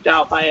too creeped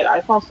out by it.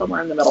 I fall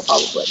somewhere in the middle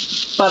probably.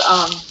 But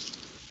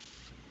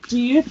do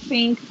you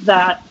think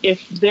that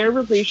if their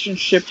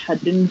relationship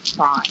had been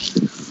fine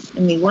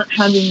and they weren't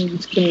having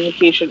these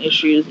communication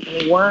issues and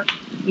they weren't,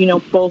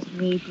 both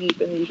knee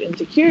deep in these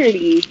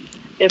insecurities,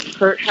 if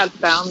Kurt had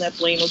found that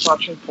Blaine was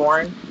watching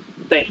porn,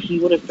 that he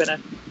would have been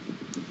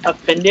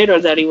offended, or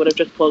that he would have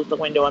just closed the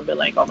window and been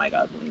like, oh my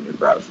god, Blaine, you're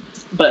gross,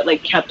 but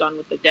like kept on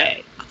with the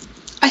day?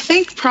 I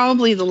think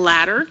probably the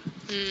latter.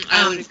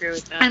 I would agree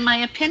with that. And my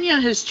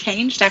opinion has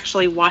changed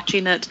actually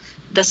watching it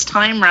this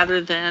time rather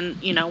than,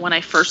 when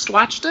I first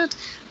watched it.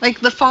 Like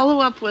the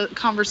follow-up with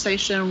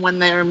conversation when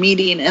they're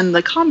meeting in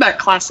the combat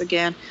class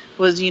again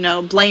was,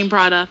 Blaine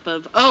brought up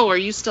of, oh, are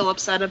you still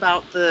upset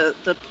about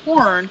the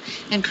porn?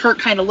 And Kurt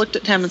kind of looked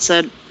at him and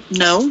said,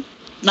 no,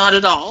 not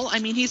at all. I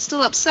mean, he's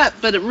still upset,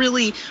 but it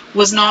really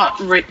was not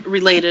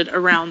related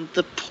around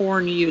the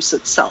porn use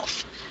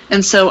itself.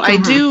 And so I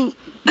do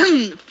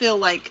feel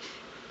like,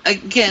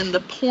 again,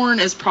 the porn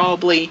is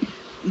probably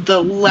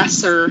the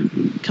lesser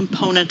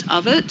component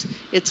of it.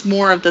 It's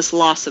more of this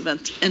loss of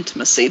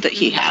intimacy that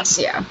he has.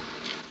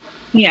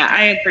 Yeah,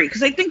 I agree.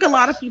 Because I think a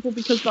lot of people,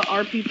 because there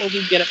are people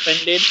who get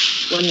offended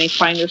when they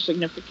find their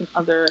significant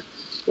other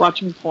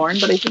watching porn,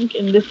 but I think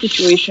in this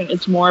situation,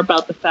 it's more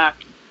about the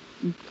fact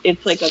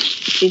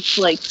it's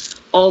like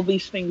all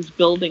these things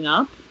building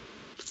up,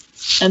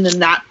 and then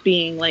that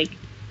being like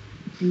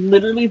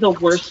literally the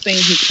worst thing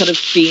he could have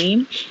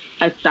seen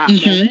at that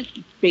moment,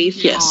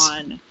 based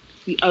on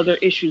the other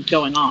issues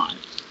going on.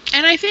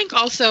 And I think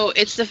also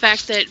it's the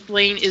fact that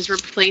Blaine is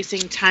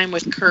replacing time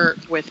with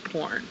Kurt with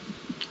porn.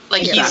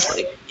 Like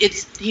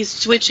he's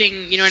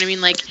switching, you know what I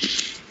mean? Like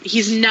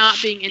he's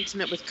not being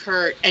intimate with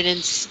Kurt, and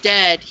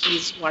instead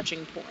he's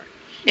watching porn.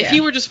 If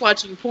he were just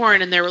watching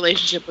porn and their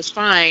relationship was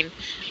fine,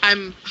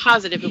 I'm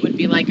positive it would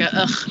be like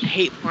I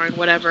hate porn,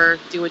 whatever,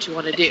 do what you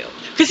want to do.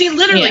 Because he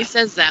literally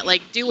says that,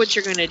 like, do what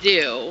you're going to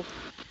do,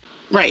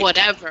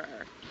 whatever.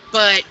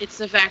 But it's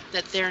the fact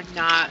that they're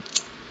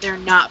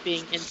not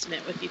being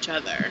intimate with each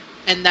other.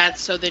 And that's,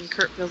 so then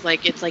Kurt feels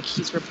like it's like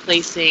he's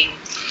replacing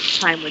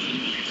time with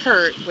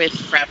Kurt with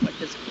frat boy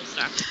physical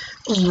stuff.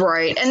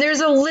 Right. And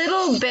there's a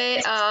little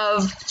bit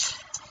of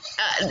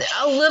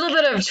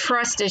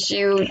trust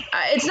issue.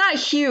 It's not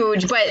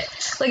huge,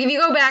 but like if you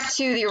go back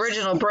to the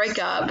original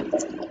breakup,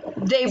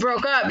 they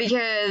broke up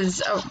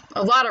because of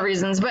a lot of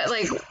reasons, but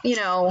like, you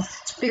know,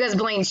 because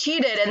Blaine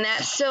cheated, and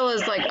that still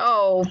is like,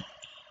 oh,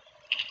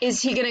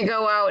 is he gonna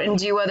go out and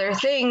do other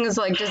things?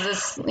 Like, does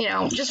this, you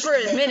know, just for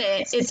a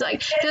minute, it's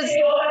like,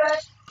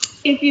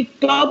 If you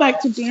go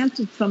back to dance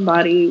with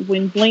somebody,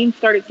 when Blaine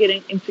started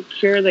getting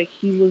insecure that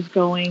he was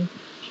going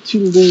to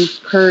lose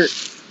Kurt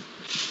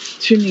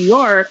to New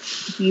York,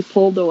 he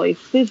pulled away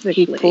physically.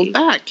 He pulled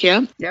back,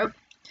 yeah. Yep.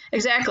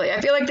 Exactly. I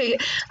feel like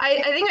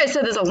I think I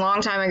said this a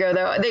long time ago,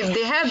 though.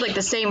 They had like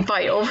the same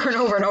fight over and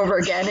over and over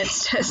again.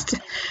 It's just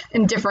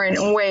in different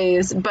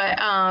ways. But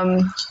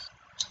I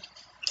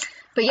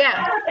yeah.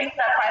 kind of think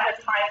that by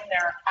the time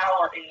they're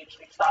our age,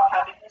 they stop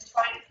having this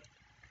fight.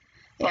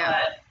 Yeah.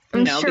 But,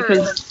 I'm No, sure.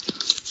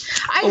 because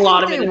I a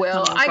lot think of it they is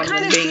will. coming I from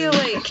kind of them feel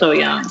being like. so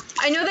young.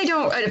 I know they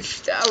don't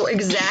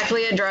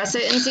exactly address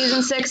it in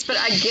season 6, but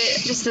I get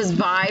just this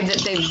vibe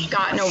that they've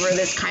gotten over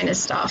this kind of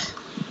stuff.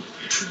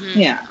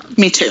 Yeah.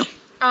 Me too.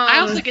 I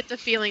also get the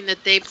feeling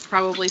that they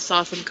probably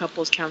saw some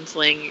couples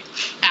counseling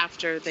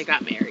after they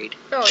got married.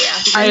 Oh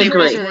yeah, I They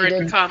agree.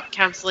 weren't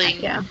counseling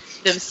Yeah.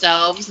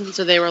 themselves, and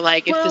so they were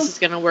like, if Well- this is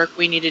going to work,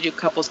 we need to do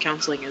couples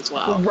counseling as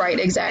well. Right,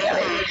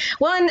 exactly.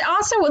 Well, and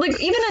also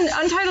like even in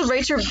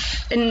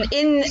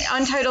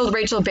Untitled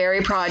Rachel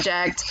Berry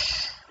Project,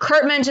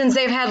 Kurt mentions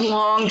they've had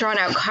long drawn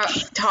out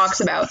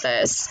talks about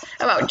this,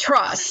 about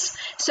trust.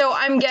 So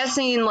I'm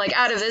guessing like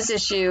out of this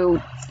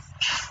issue,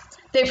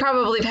 they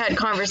probably have had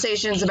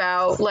conversations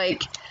about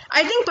like.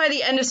 I think by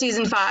the end of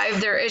season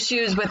 5, their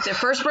issues with the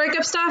first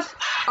breakup stuff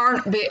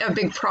aren't a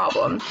big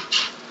problem.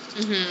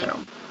 Mm-hmm. So,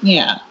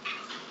 Yeah.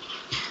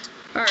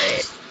 all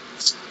right.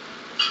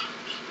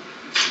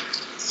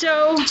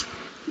 So,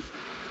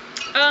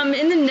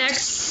 in the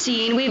next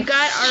scene, we've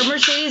got our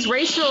Mercedes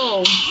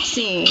Rachel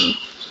scene.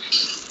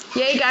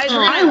 Yay, guys,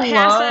 we're I gonna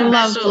pass that love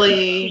mental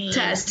lovely.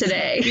 test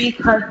today.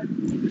 Because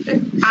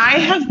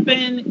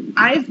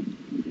I've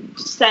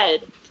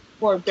said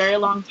for a very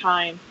long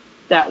time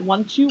that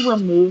once you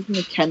remove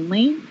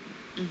McKinley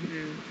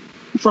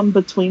Mm-hmm. from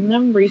between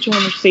them, Rachel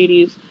and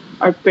Mercedes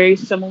are very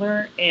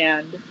similar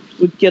and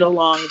would get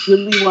along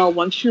really well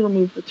once you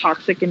remove the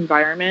toxic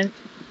environment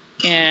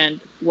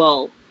and,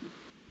 well,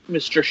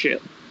 Mr. Shu.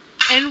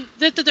 And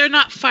that they're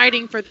not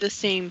fighting for the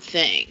same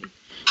thing.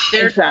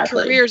 Their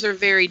Exactly. careers are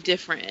very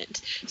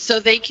different. So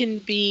they can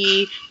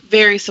be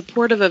very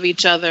supportive of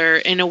each other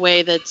in a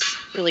way that's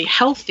really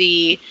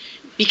healthy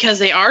because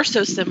they are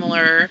so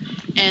similar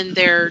and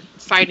they're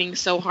fighting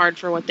so hard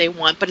for what they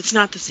want, but it's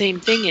not the same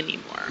thing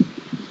anymore.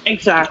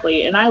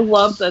 Exactly. And I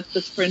love that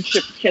this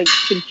friendship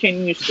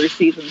continues through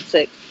season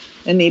 6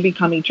 and they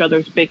become each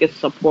other's biggest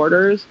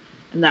supporters,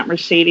 and that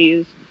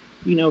Mercedes,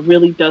 you know,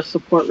 really does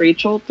support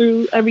Rachel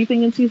through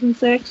everything in season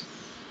 6.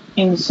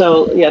 And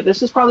so, yeah,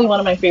 this is probably one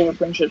of my favorite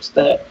friendships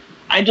that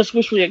I just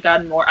wish we had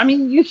gotten more. I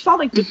mean, you saw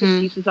like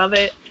different pieces of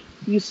it.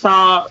 You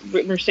saw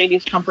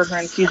Mercedes comfort her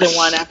in season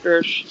 1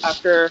 after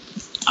the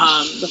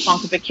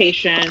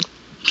funkification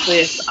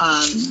with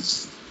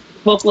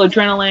vocal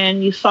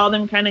adrenaline. You saw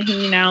them kind of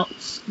hanging out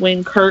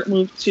when Kurt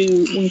went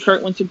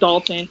to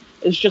Dalton.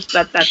 It's just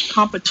that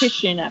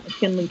competition that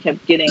McKinley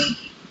kept getting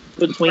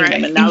between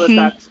them, and now that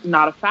that's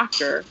not a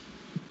factor,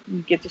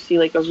 you get to see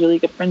like a really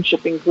good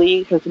friendship. And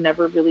Glee has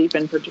never really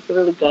been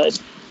particularly good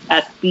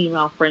at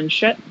female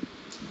friendship,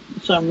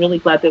 so I'm really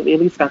glad that we at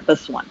least got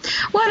this one.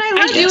 Well, and I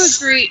I like do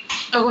this. agree.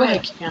 Oh, go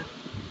ahead. Yeah.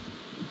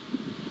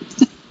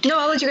 No,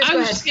 I'll let you guys I go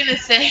was ahead.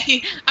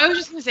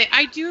 just gonna say,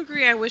 I do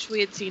agree. I wish we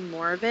had seen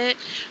more of it,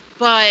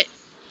 but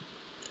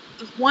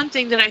one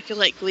thing that I feel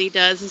like Glee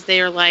does is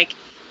they are like,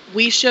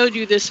 we showed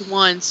you this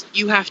once,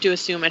 you have to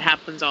assume it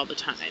happens all the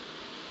time.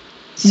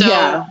 So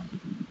yeah,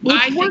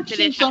 I it think works that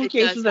in some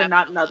cases and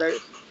not in others.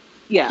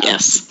 Yeah.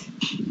 Yes.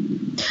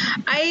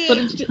 But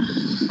it's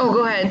just, Oh,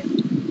 go ahead.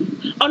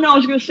 oh no, I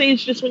was gonna say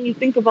it's just when you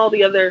think of all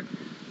the other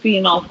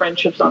female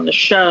friendships on the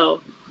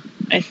show,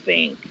 I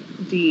think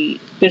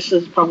this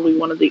is probably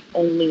one of the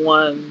only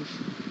ones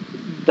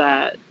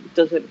that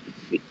doesn't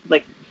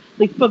like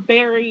but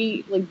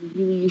Barry like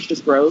really is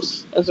just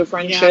gross as a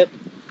friendship,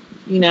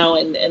 you know,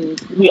 and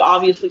we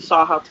obviously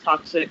saw how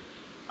toxic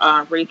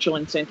Rachel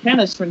and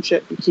Santana's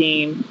friendship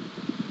became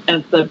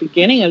at the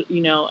beginning of,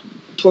 you know,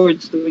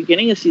 towards the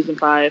beginning of season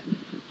 5.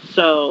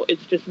 So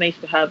it's just nice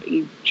to have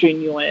a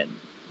genuine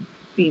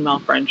female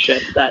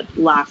friendship that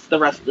lasts the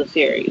rest of the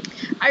series.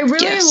 I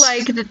really Yes.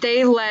 like that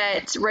they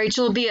let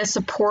Rachel be a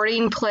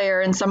supporting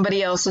player in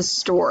somebody else's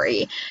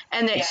story,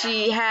 and that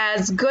she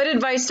has good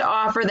advice to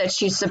offer, that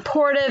she's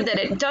supportive, that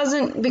it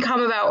doesn't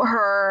become about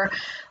her.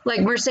 Like,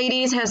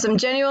 Mercedes has some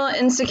genuine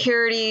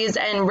insecurities,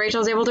 and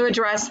Rachel's able to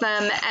address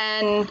them,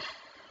 and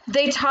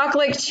they talk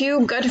like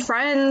two good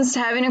friends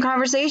having a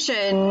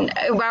conversation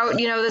about,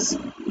 you know, this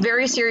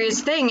very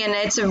serious thing, and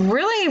it's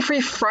really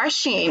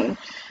refreshing.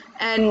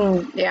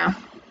 And yeah,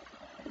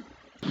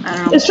 I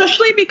don't know.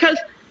 Especially because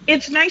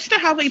it's nice to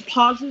have a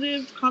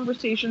positive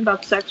conversation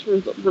about sex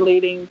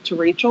relating to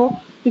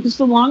Rachel, because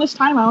the longest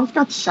time I always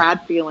got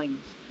sad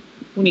feelings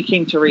when it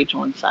came to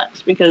Rachel and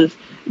sex, because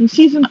in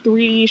season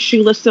 3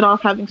 she listed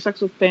off having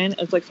sex with Finn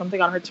as like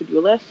something on her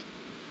to-do list,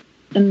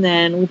 and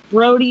then with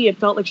Brody it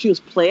felt like she was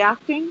play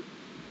acting.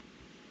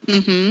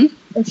 Mm-hmm.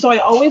 And so I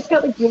always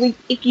got like really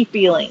icky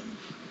feelings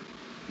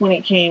when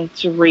it came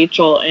to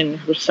Rachel and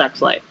her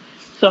sex life.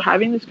 So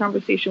having this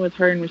conversation with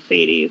her and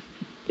Mercedes,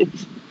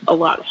 it's a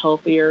lot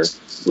healthier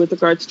with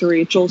regards to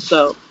Rachel.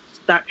 So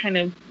that kind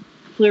of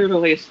cleared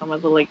away some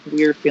of the like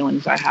weird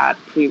feelings I had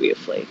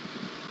previously.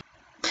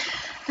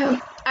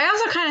 I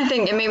also kind of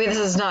think, and maybe this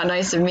is not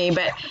nice of me,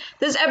 but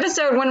this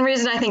episode, one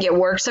reason I think it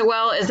works so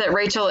well is that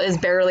Rachel is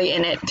barely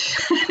in it.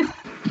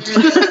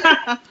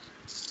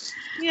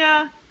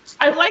 Yeah,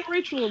 I like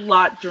Rachel a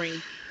lot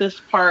during this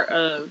part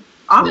of,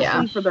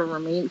 honestly, for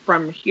the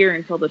from here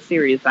until the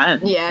series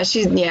ends. Yeah,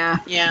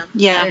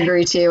 Yeah. I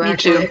agree too, Me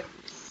actually. too.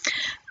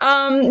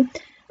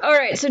 All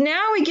right, so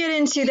now we get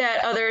into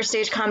that other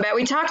stage combat.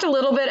 We talked a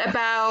little bit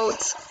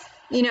about,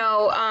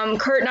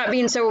 Kurt not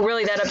being so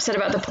really that upset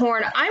about the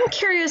porn. I'm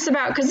curious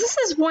about, because this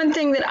is one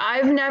thing that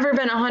I've never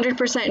been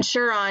 100%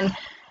 sure on,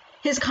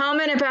 his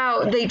comment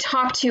about they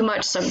talk too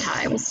much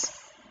sometimes.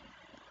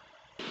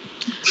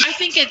 I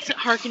think it's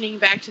harkening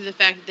back to the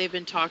fact that they've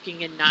been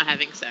talking and not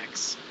having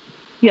sex.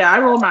 Yeah, I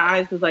rolled my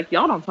eyes because like,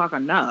 y'all don't talk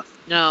enough.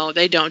 No,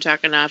 they don't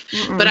talk enough.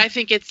 Mm-mm. But I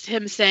think it's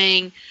him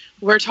saying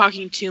we're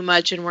talking too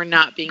much and we're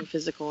not being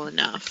physical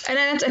enough. And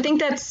I think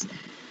that's,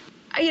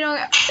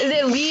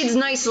 it leads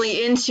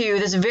nicely into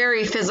this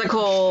very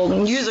physical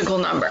musical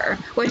number,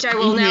 which I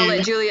will now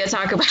let Julia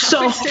talk about.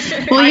 So,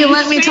 Will you are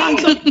let me saying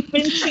talk? the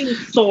pinching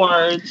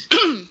swords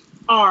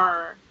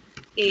are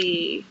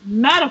a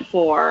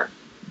metaphor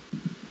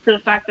for the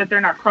fact that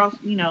they're not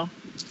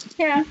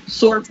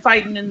sword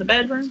fighting in the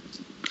bedroom?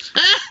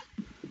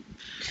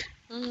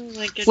 Oh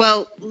my goodness.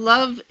 Well,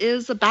 love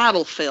is a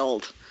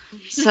battlefield.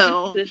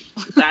 So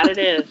That it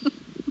is.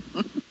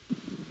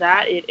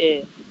 That it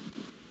is.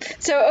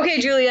 So, okay,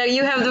 Julia,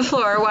 you have the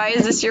floor. Why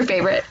is this your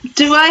favorite?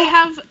 do I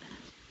have?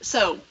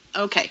 So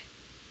okay,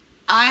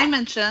 I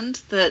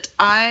mentioned that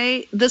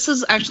this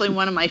is actually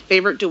one of my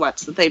favorite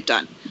duets that they've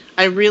done.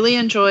 I really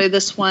enjoy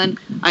this one.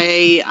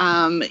 Baby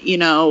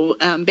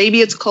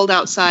It's Cold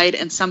Outside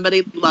and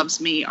Somebody Loves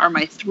Me are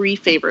my 3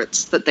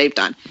 favorites that they've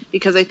done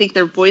because I think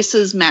their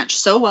voices match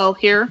so well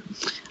here.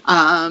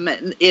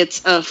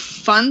 It's a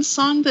fun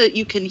song that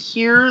you can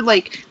hear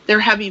like they're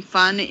having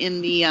fun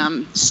in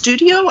the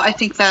studio. I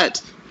think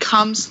that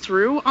comes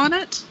through on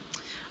it.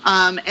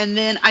 And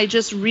then I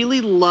just really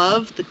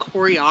love the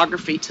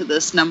choreography to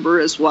this number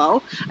as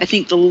well. I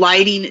think the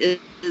lighting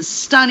is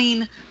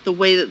stunning. The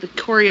way that the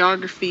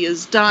choreography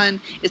is done,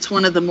 it's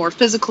one of the more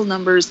physical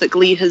numbers that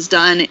Glee has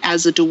done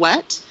as a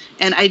duet.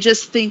 And I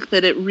just think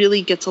that it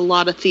really gets a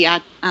lot of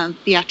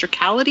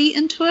theatricality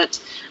into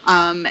it.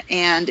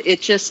 And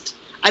it just,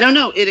 I don't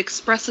know, it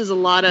expresses a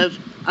lot of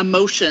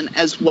emotion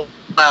as well.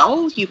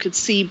 You could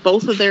see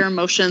both of their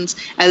emotions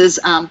as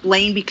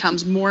Blaine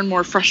becomes more and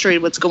more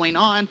frustrated what's going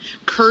on.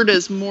 Kurt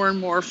is more and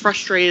more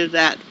frustrated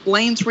at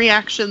Blaine's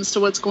reactions to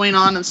what's going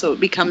on, and so it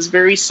becomes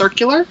very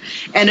circular.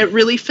 And it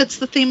really fits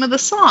the theme of the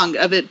song,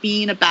 of it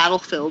being a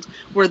battlefield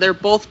where they're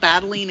both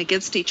battling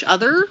against each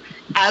other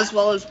as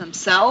well as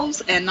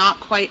themselves and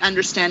not quite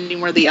understanding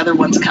where the other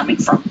one's coming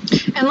from.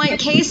 And like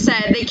Kay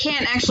said, they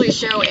can't actually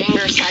show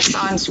anger sex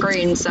on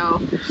screen, so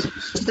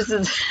this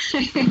is...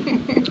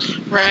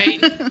 Right?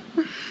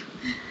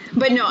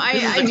 But no,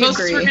 This is I the do closest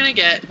agree. we're going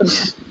to get.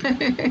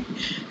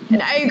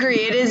 And I agree,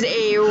 it is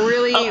a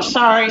really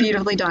Sorry.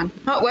 beautifully done.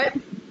 Oh, what?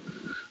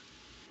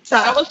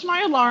 That was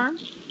my alarm.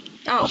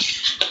 Oh,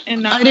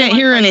 And I didn't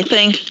hear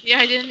anything. Yeah,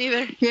 I didn't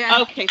either. yeah.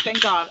 Okay,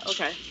 thank God.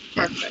 Okay,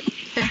 perfect.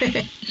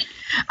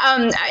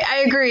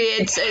 I agree.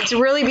 It's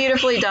really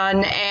beautifully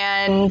done,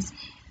 and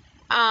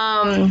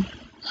I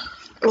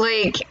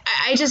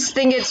just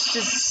think it's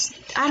just,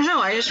 I don't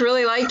know. I just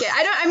really like it.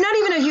 I'm not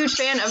even a huge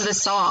fan of the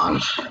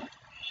song.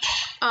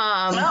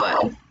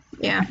 But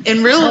yeah.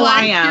 In real Oh,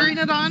 I life, am. hearing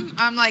it on,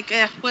 I'm like,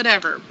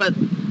 whatever. But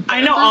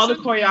I know all the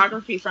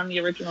choreography from the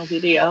original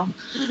video.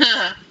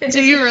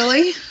 do you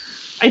really?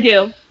 I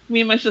do.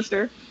 Me and my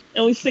sister.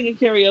 And we sing at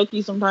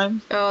karaoke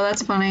sometimes. Oh,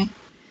 that's funny.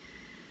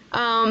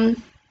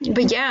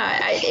 But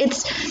yeah,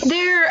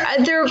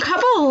 there are a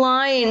couple of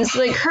lines.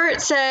 Like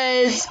Kurt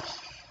says,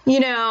 I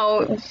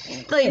don't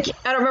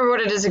remember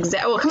what it is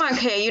exactly. Well, come on,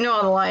 Kay, you know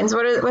all the lines.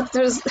 What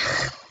does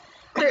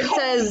Kurt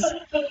says?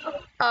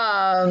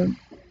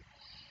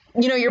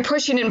 You're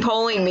pushing and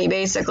pulling me,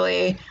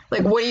 basically.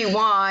 Like, what do you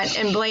want?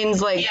 And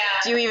Blaine's like,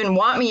 do you even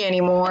want me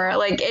anymore?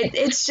 Like,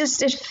 it's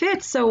just, it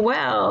fits so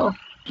well.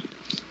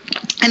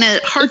 And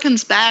it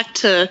harkens back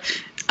to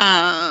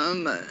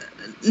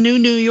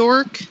New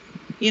York,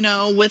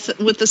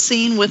 with the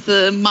scene with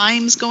the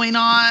mimes going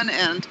on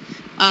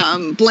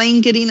and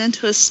Blaine getting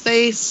into a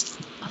space.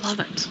 I love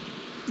it.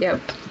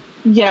 Yep.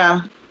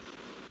 Yeah.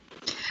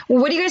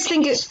 Well, what do you guys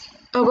think?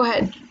 Oh, go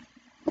ahead.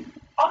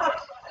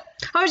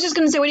 I was just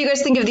going to say, what do you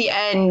guys think of the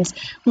end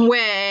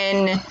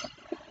when,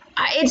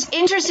 it's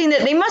interesting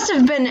that they must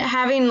have been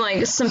having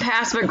like some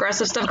passive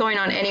aggressive stuff going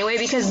on anyway,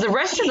 because the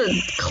rest of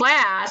the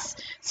class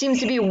seems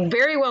to be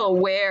very well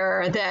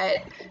aware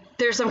that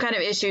there's some kind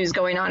of issues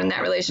going on in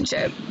that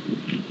relationship.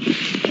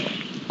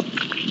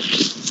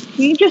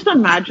 Can you just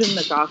imagine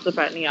the gossip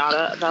at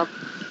NYADA about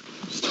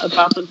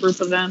the group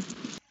of them?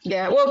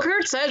 Yeah, well,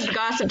 Kurt says the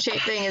gossip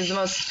thing is the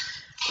most,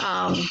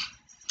 what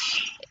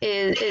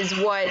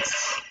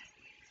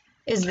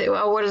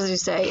does he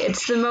say?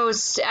 It's the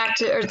most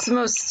active, or it's the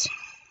most,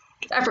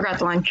 I forgot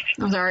the line.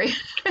 I'm sorry.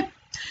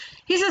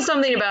 He says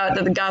something about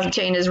that the gossip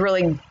chain is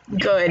really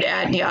good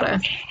at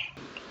NYADA.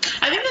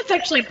 I think that's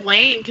actually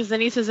Blaine, because then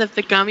he says if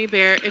the gummy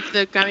bears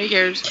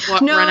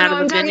run out of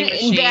the vending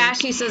machine. Dash,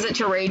 he says it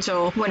to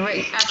Rachel after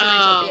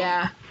Rachel,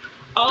 yeah.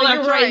 Oh, But that's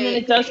you're right. right. And then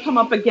it does come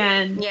up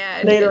again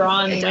Yeah, later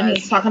on it when does.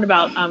 he's talking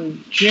about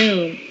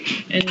June,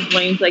 and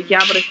Blaine's like, yeah,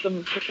 but if the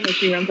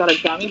machine runs out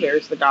of gummy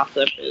bears, the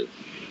gossip is.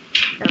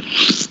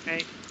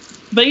 Right.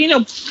 But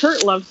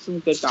Kurt loves some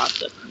good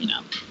gossip.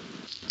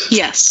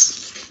 Yes.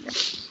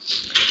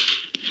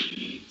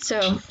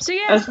 So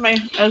yeah. As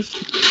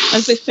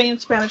they say in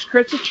Spanish,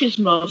 Kurt's a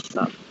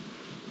chismoso.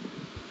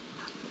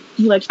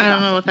 He likes. I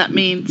don't know what that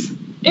means.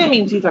 It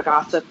means he's a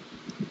gossip.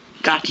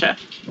 Gotcha.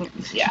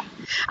 Yeah.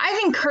 I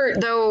think Kurt,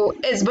 though,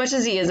 as much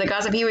as he is a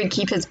gossip, he would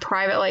keep his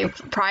private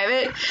life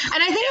private. And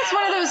I think it's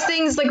one of those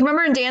things, like,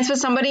 remember in Dance with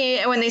Somebody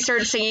when they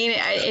started singing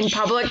in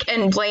public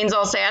and Blaine's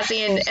all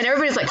sassy and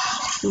everybody's like,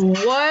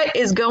 what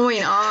is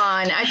going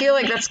on? I feel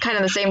like that's kind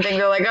of the same thing.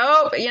 They're like,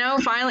 oh,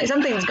 finally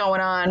something's going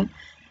on.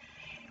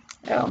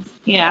 Oh.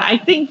 Yeah, I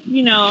think,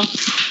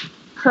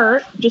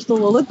 Kurt, just a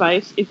little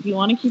advice, if you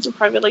want to keep your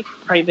private life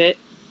private,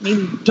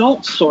 maybe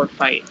don't sword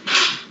fight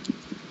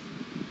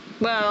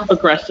Well,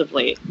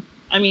 aggressively.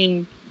 I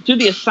mean, do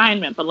the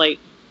assignment, but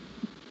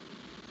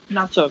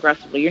not so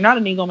aggressively. You're not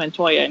Inigo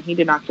Montoya, and he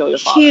did not kill your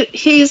father.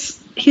 He's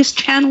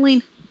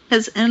channeling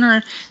his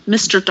inner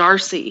Mr.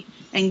 Darcy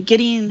and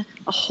getting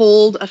a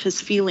hold of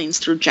his feelings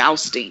through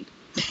jousting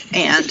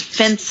and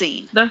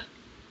fencing.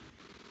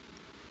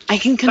 I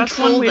can control That's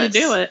one way this. to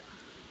do it.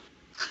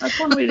 That's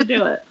one way to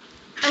do it.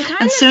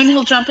 And soon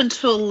he'll jump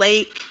into a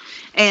lake,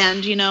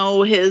 and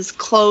his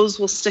clothes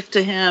will stick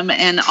to him,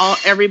 and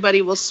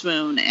everybody will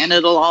swoon, and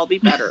it'll all be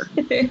better.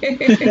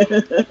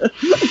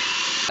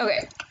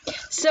 Okay,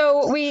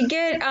 so we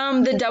get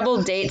the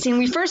double date scene.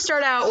 We first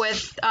start out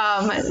with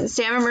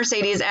Sam and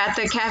Mercedes at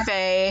the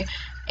cafe,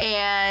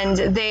 and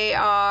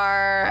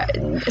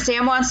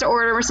Sam wants to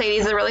order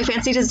Mercedes a really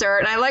fancy dessert,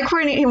 and I like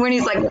when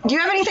he's like, do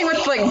you have anything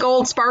with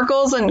gold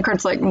sparkles? And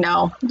Kurt's like,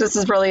 no, this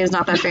is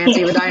not that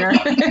fancy of a diner.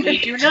 We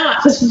do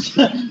not.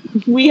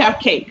 We have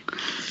cake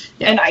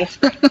and ice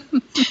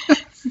cream.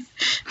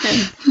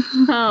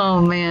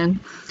 Oh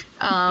man.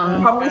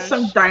 Probably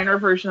some diner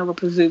version of a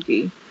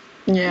Pizookie.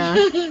 Yeah.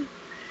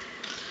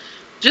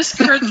 Just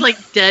Kurt's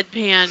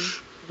deadpan.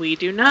 We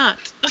do not.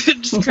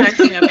 Just cracks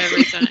me up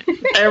every time.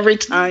 Every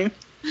time.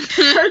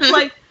 Kurt's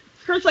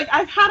like,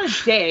 I've had a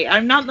day.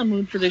 I'm not in the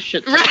mood for this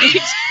shit. Right.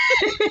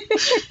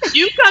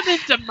 You come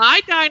into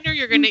my diner,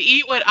 you're going to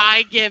eat what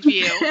I give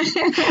you.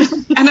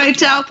 And I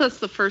doubt that's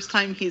the first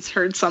time he's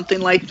heard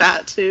something like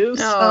that, too. Oh,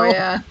 so.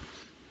 yeah.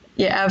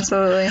 Yeah,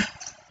 absolutely.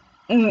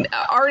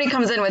 Artie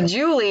comes in with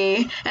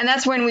Julie, and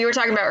that's when we were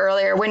talking about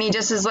earlier, when he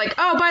just is like,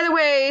 oh, by the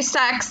way,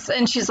 sex,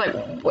 and she's like,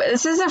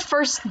 this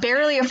is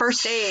barely a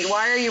first date.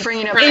 Why are you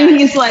bringing up And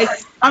sex? he's like,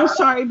 I'm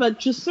sorry, but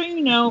just so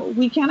you know,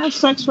 we can't have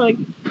sex for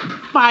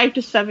 5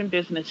 to 7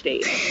 business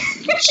days.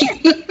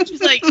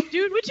 She's like,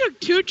 dude, we took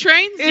 2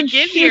 trains to And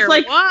get she's here.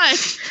 like,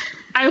 What?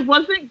 I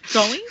wasn't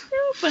going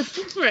to, but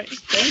thanks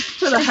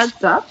for the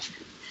heads up.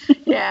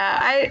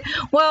 Yeah,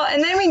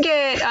 and then we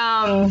get,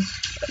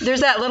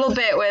 there's that little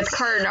bit with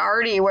Kurt and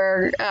Artie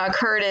where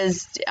Kurt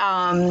is,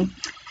 Artie's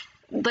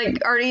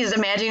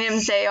imagining him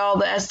say all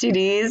the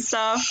STDs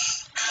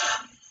stuff.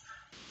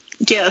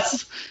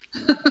 Yes.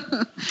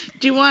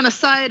 Do you want a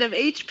side of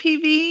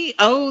HPV?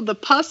 Oh, the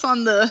pus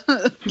on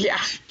the Yeah.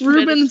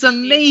 Reuben's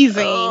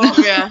amazing.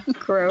 Oh, Yeah.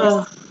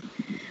 gross.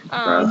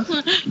 Gross.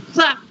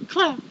 Clap,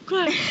 clap,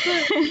 clap,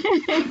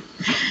 clap.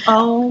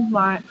 Oh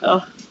my.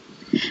 Oh.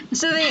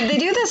 So they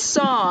do this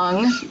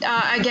song.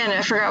 Again,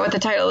 I forgot what the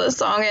title of this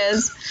song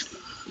is.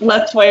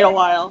 Let's wait a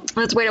while.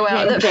 Let's wait a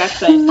while. Janet The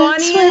Jackson.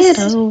 funniest.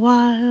 Wait a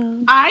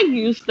while. I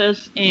used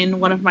this in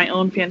one of my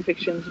own fan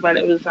fictions, but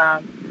it was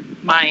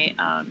my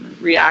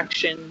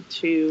reaction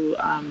to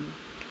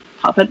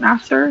Puppet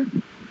Master,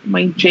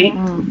 my Jake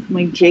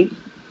reaction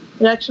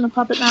to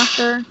Puppet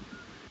Master.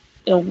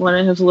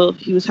 When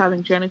he was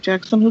having Janet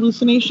Jackson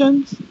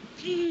hallucinations.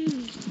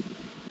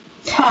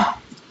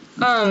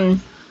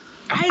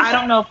 I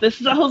don't know if this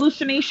is a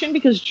hallucination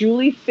because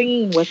Julie's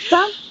singing with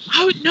them.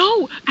 Oh,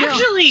 no.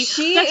 Actually,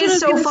 she that's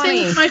is what I was so gonna say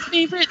funny. was my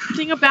favorite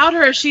thing about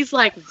her. She's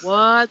like,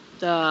 what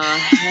the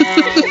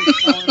hell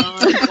is going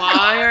on?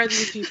 Why are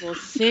these people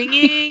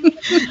singing?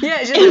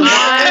 Yeah, just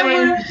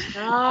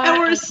And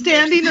we're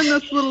standing in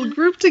this little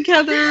group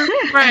together.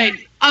 Right.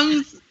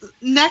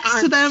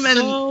 next to them, and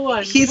so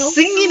he's uncomfortable.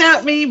 singing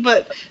at me,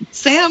 but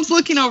Sam's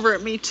looking over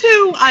at me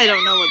too. I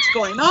don't know what's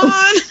going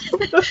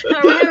on.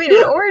 Are we having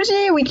an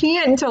orgy? We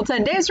can't until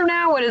 10 days from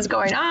now. What is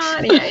going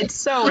on? Yeah, it's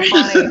so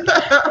funny.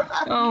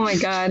 Oh my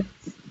god.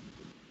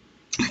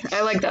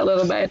 I like that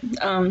little bit.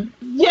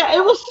 Yeah,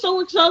 it was so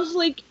much. I was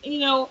like,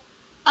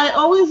 I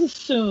always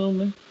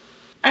assume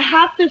I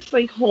have this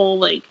like whole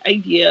like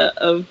idea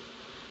of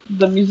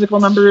the musical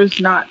numbers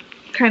not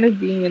kind of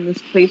being in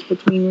this place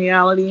between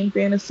reality and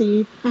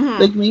fantasy.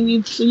 Like maybe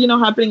it's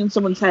happening in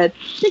someone's head,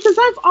 because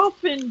I've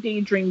often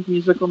daydreamed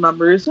musical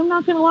numbers. I'm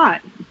not gonna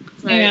lie.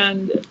 Right.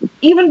 And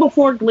even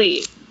before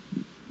Glee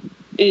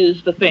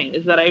is the thing,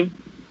 is that I've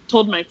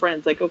told my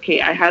friends like,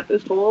 okay, I had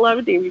this whole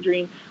 11-day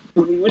daydream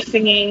where we were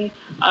singing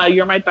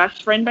You're My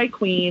Best Friend by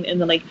Queen,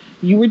 and then like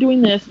you were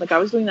doing this, like I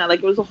was doing that,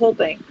 like it was a whole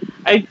thing.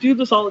 I do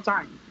this all the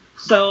time.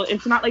 So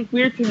it's not like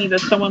weird to me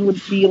that someone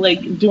would be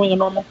like doing a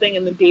normal thing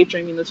and then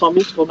daydreaming this whole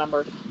musical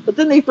number. But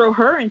then they throw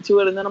her into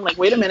it, and then I'm like,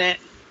 wait a minute,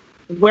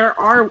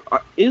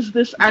 is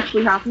this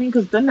actually happening?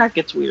 Because then that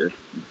gets weird.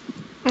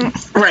 Right,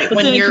 But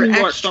when then your it's New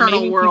York, so external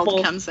maybe world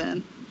people- comes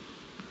in.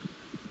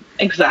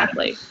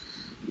 Exactly.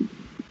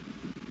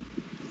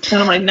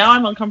 And I'm like, now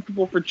I'm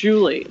uncomfortable for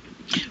Julie.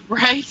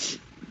 Right?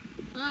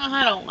 Oh,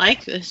 I don't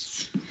like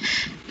this.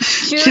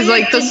 She's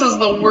like, this is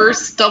the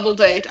worst double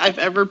date I've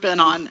ever been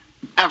on,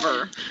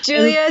 ever.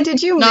 Julia,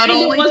 did you Not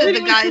marry- only wasn't did the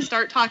even guy just-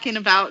 start talking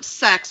about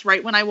sex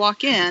right when I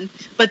walk in,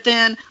 but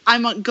then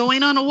I'm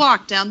going on a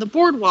walk down the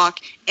boardwalk,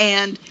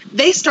 and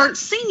they start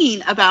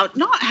singing about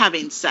not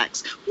having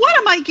sex. What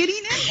am I getting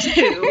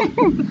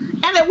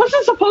into? And it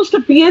wasn't supposed to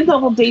be a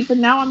double date, but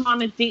now I'm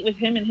on a date with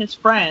him and his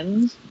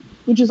friends,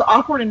 which is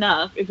awkward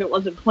enough if it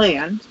wasn't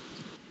planned.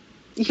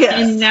 Yes.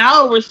 And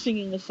now we're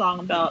singing a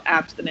song about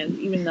abstinence,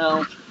 even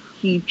though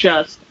he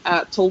just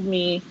told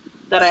me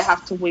that I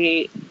have to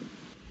wait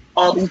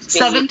all these days.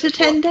 7 to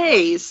 10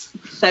 days.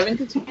 7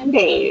 to 10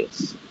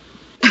 days.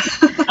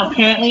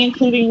 Apparently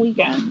including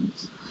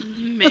weekends.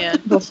 Man.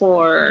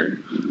 Before...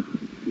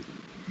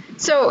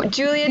 So,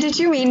 Julia, did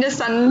you mean to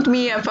send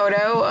me a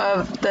photo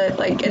of the,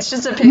 like, it's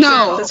just a picture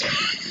No. of this.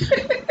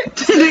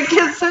 Did it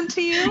get sent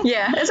to you?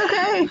 Yeah, it's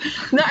okay.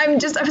 No, I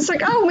was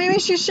like, oh, maybe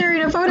she's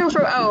sharing a photo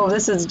from,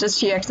 this is just,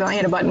 she accidentally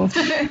hit a button.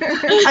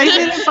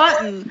 I hit a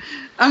button.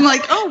 I'm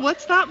like, oh,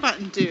 what's that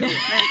button do? And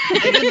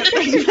I didn't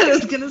think that I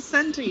was going to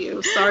send to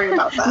you. Sorry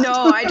about that. No,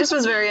 I just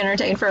was very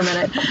entertained for a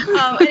minute.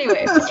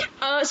 Anyway,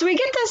 so we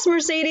get this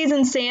Mercedes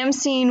and Sam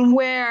scene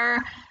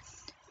where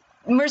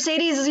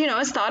Mercedes,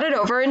 has thought it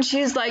over, and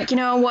she's like, you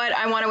know what,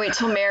 I want to wait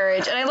till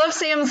marriage. And I love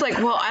Sam's like,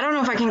 well, I don't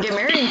know if I can get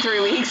married in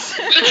 3 weeks.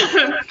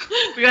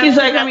 He's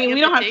like, I mean, we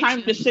don't have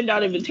time to send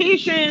out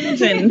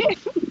invitations, and...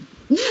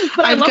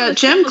 But I I've love got that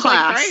gym Sam was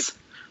class.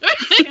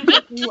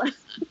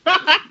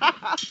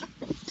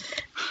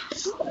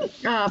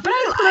 But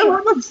I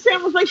love that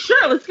Sam was like,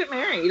 sure, let's get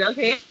married,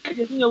 okay? I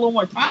just need a little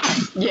more time.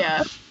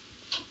 yeah,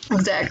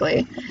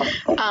 exactly.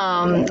 But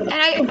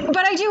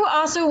I do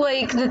also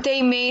like that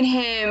they made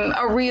him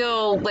a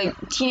real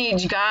like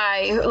teenage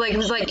guy who like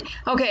was like,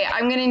 okay,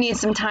 I'm gonna need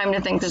some time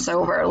to think this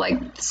over.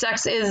 Like,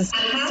 sex is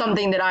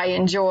something that I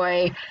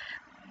enjoy.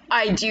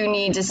 I do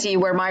need to see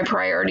where my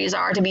priorities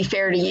are, to be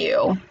fair to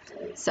you.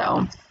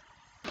 So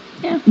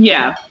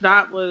Yeah,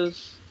 that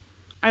was...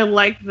 I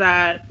like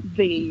that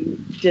they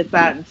did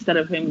that instead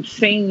of him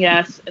saying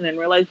yes and then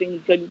realizing he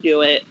couldn't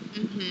do it,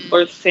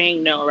 or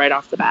saying no right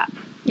off the bat.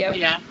 yep.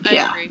 Yeah,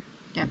 I agree.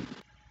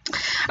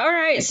 All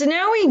right, so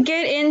now we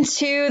get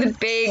into the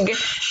big,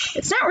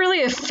 it's not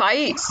really a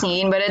fight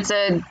scene, but it's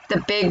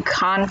the big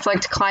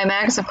conflict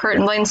climax of Kurt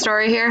and Blaine's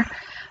story here.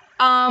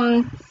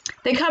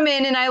 They come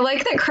in, and I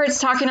like that Kurt's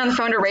talking on the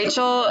phone to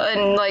Rachel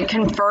and like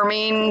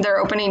confirming their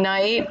opening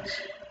night.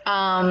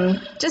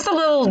 Just a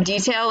little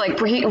detail, like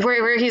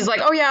where he's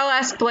like, oh yeah, I'll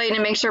ask Blaine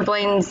and make sure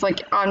Blaine's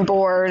like on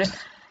board.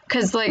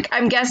 Cause like,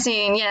 I'm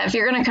guessing, yeah, if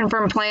you're going to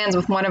confirm plans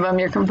with one of them,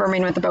 you're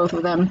confirming with the both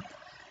of them.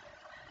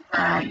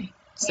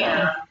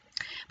 Yeah.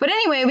 But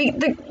anyway,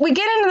 we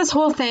get into this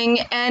whole thing,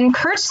 and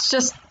Kurt's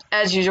just,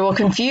 as usual,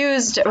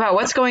 confused about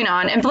what's going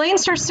on. And Blaine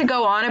starts to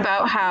go on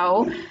about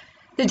how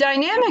the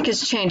dynamic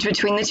has changed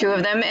between the two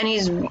of them. And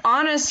he's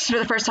honest for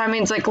the first time.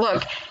 He's like,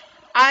 look,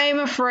 I'm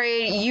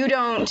afraid you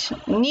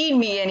don't need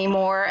me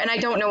anymore, and I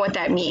don't know what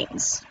that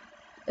means,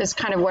 is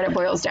kind of what it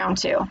boils down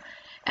to.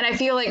 And I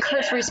feel like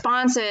Kurt's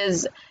response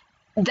is,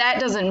 that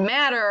doesn't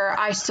matter,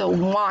 I still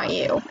want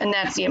you. And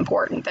that's the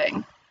important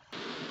thing.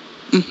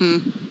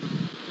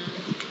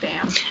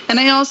 Bam. And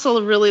I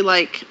also really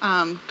like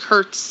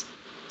Kurt's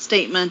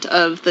statement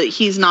of that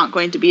he's not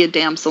going to be a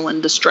damsel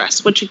in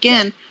distress, which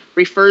again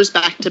refers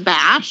back to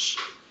Bash,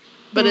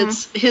 but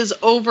it's his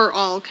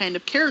overall kind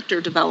of character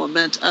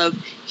development of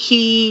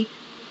he,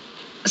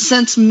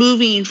 since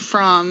moving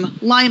from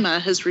Lima,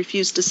 has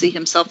refused to see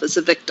himself as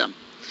a victim.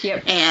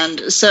 Yep.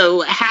 And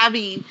so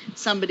having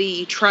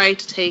somebody try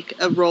to take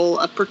a role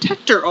of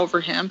protector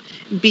over him,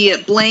 be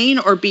it Blaine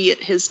or be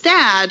it his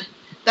dad,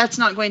 that's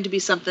not going to be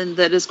something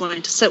that is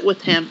going to sit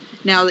with him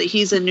now that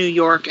he's in New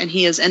York and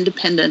he is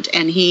independent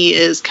and he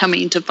is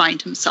coming to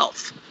find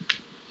himself.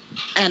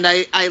 And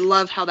I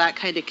love how that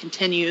kind of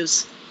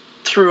continues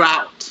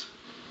throughout.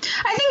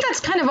 I think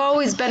that's kind of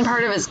always been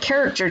part of his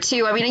character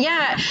too. I mean,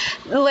 yeah,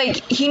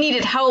 like he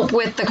needed help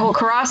with the whole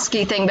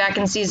Karofsky thing back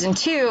in season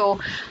 2,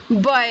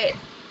 but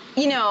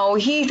you know,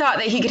 he thought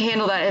that he could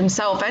handle that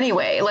himself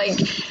anyway. Like,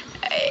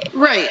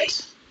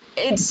 right.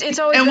 It's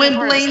always and been when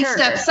part of his Blaine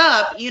character. steps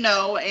up, you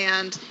know,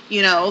 and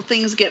you know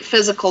things get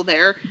physical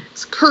there,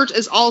 Kurt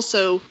is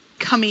also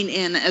coming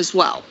in as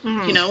well.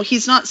 Mhm. You know,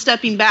 he's not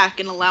stepping back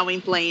and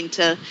allowing Blaine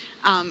to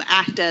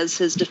act as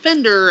his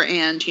defender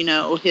and you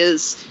know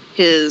his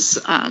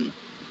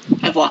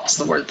I've lost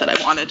the word that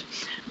I wanted,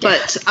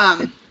 but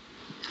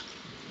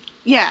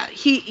yeah,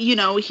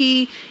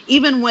 he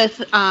even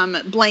with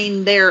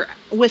Blaine there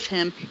with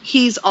him,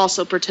 he's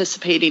also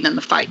participating in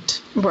the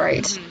fight.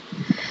 Right.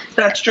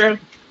 That's true.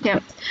 Yeah.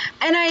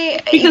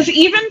 And Because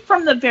even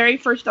from the very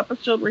first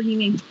episode where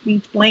he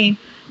meets Blaine,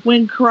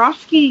 when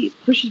Karofsky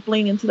pushes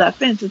Blaine into that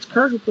fence, it's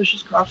Kurt who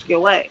pushes Karofsky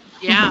away.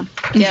 Yeah.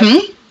 Yep.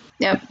 Mhm.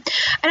 Yep.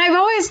 And I've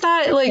always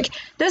thought, like,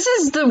 this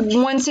is the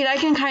one scene I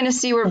can kind of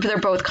see where they're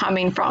both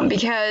coming from,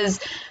 because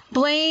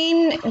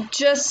Blaine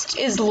just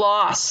is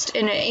lost.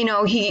 And, you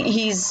know,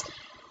 he's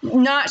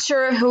not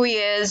sure who he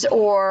is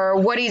or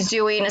what he's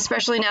doing,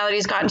 especially now that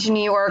he's gotten to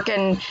New York.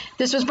 And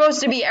this was supposed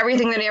to be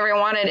everything that he ever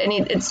wanted, and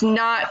it's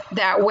not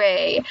that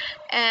way.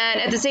 And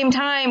at the same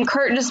time,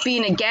 Kurt just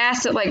being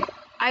aghast at, like,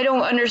 I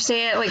don't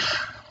understand, like,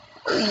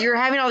 you're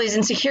having all these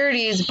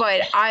insecurities,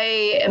 but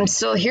I am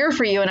still here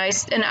for you. And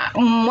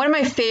one of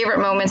my favorite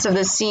moments of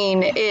this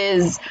scene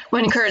is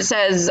when Kurt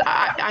says,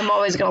 I'm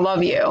always going to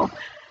love you.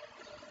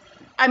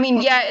 I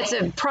mean, yeah, it's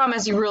a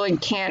promise you really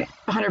can't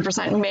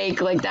 100% make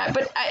like that,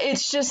 but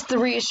it's just the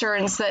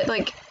reassurance that,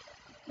 like,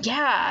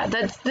 yeah,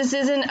 that this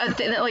isn't a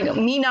thing, that, like,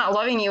 me not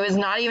loving you is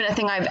not even a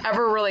thing I've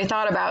ever really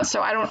thought about,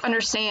 so I don't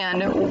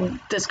understand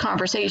this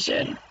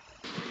conversation.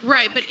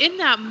 Right, but in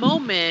that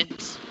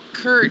moment,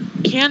 Kurt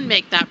can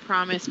make that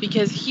promise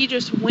because he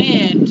just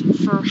went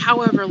for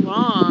however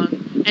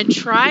long and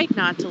tried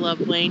not to love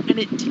Blaine, and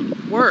it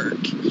didn't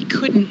work. He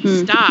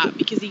couldn't stop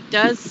because he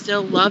does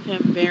still love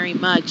him very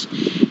much.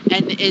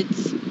 And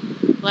it's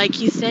like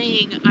he's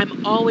saying,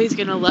 I'm always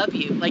going to love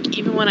you. Like,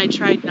 even when I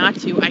tried not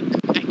to, I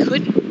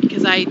couldn't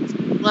because I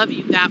love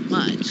you that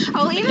much.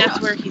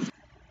 That's where he's...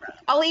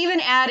 I'll even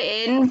add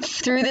in,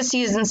 through the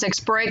season 6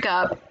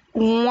 breakup,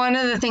 one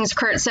of the things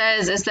Kurt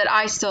says is that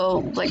I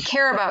still, like,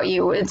 care about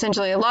you.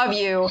 Essentially, I love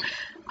you.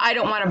 I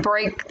don't want to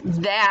break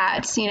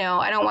that, you know,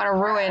 I don't want to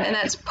ruin. And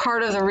that's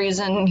part of the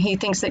reason he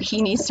thinks that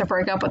he needs to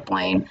break up with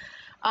Blaine,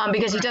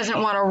 because he doesn't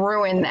want to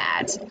ruin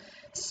that.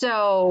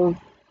 So,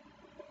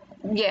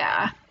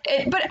 yeah.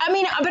 But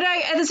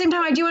at the same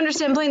time, I do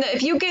understand, Blaine, that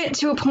if you get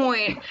to a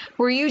point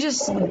where you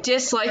just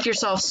dislike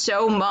yourself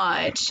so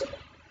much,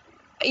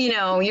 you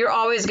know, you're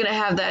always going to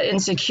have that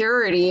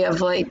insecurity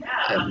of, like,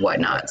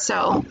 whatnot.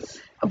 So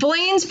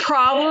Blaine's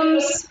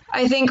problems,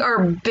 I think, are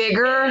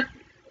bigger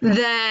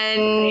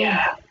than,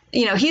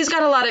 you know, he's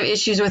got a lot of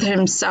issues with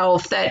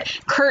himself that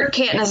Kurt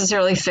can't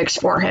necessarily fix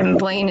for him.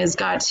 Blaine has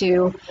got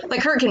to,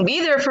 like, Kurt can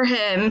be there for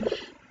him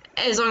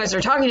as long as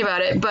they're talking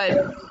about it,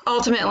 but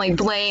ultimately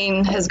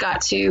Blaine has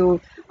got to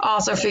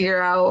also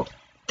figure out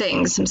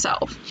things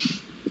himself.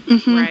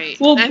 Right.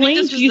 Well, I think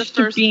Blaine's this was used the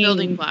to first being-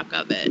 building block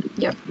of it.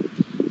 Yep.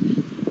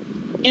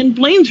 And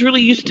Blaine's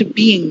really used to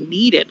being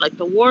needed. Like,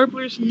 the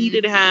Warblers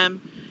needed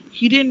him.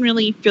 He didn't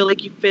really feel like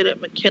he fit at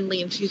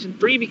McKinley in season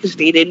 3 because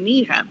they didn't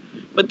need him.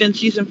 But then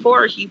season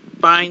 4, he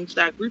finds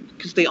that group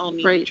because they all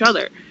need each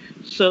other.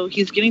 So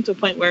he's getting to a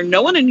point where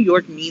no one in New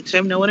York needs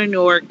him. No one in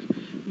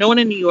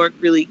New York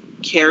really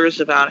cares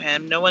about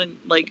him. No one,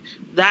 like,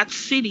 that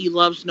city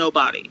loves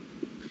nobody.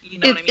 You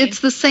know what I mean?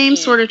 It's the same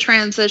sort of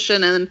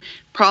transition and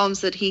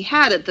problems that he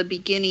had at the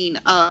beginning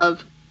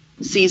of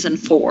season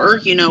 4,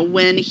 you know,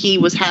 when he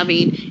was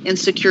having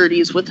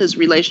insecurities with his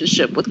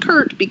relationship with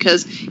Kurt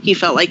because he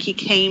felt like he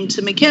came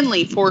to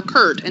McKinley for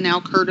Kurt, and now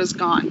Kurt is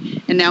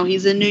gone, and now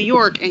he's in New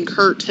York and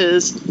Kurt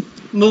has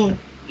moved,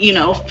 you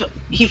know,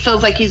 he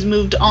feels like he's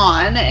moved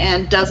on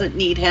and doesn't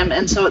need him.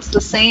 And so it's the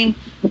same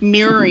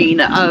mirroring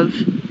of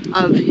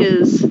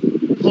his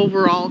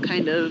overall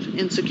kind of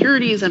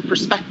insecurities and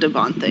perspective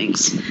on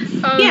things.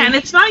 Yeah, and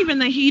it's not even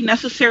that he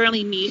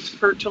necessarily needs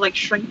Kurt to, like,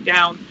 shrink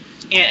down.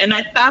 And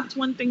that's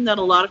one thing that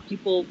a lot of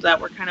people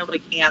that were kind of,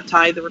 like,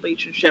 anti the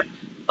relationship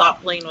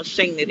thought Blaine was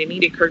saying, that they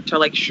needed Kurt to,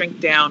 like, shrink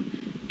down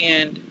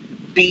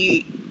and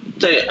be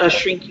a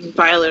shrinking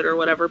violet or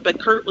whatever. But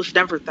Kurt was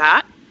never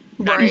that.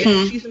 Right.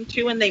 In season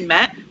 2 when they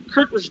met,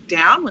 Kurt was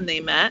down when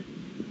they met.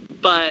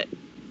 But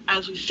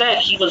as we said,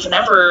 he was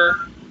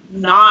never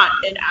not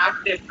an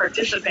active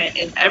participant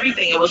in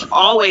everything. It was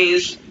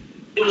always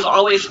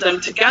them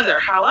together.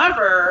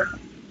 However,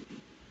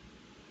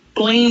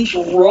 Blaine's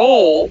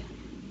role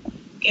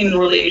in the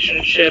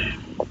relationship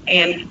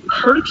and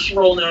Kurt's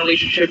role in the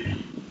relationship,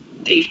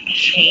 they've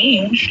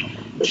changed,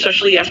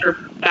 especially after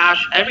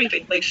Bash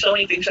everything. Like, so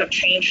many things have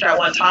changed at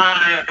one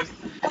time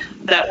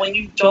that when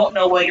you don't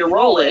know what your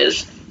role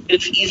is,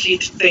 it's easy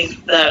to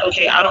think that,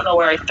 okay, I don't know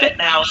where I fit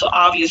now, so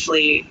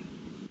obviously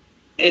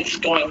it's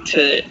going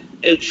to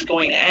it's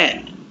going to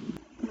end.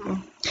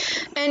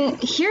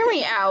 And hear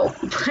me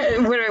out, what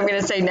I'm going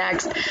to say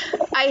next.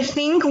 I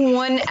think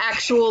one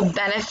actual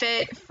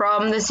benefit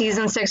from the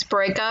season 6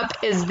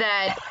 breakup is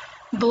that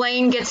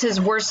Blaine gets his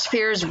worst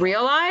fears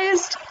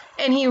realized,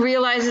 and he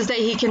realizes that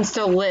he can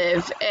still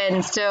live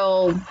and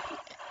still,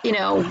 you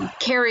know,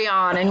 carry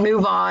on and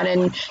move on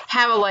and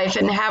have a life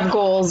and have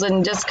goals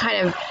and just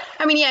kind of,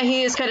 I mean, yeah,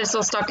 he is kind of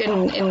still stuck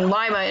in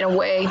Lima in a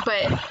way,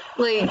 but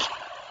like,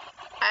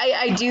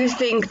 I do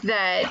think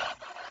that,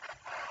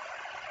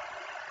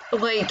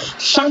 like,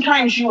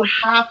 sometimes you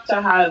have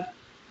to have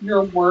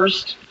your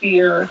worst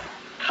fear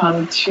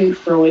come to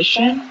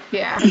fruition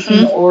yeah,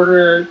 in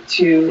order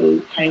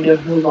to kind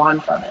of move on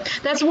from it.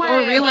 that's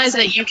why Or realize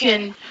that you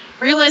can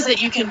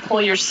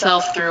pull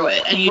yourself through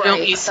it, and you don't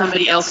Right. need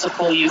somebody else to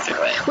pull you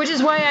through it. which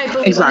is why I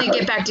believe Exactly. when they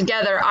get back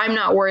together, I'm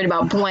not worried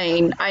about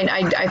Blaine.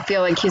 I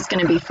feel like he's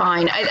going to be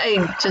fine.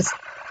 I just,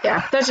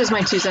 yeah, that's just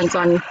my 2 cents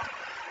on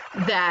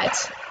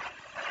that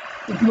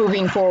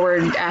moving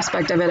forward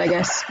aspect of it, I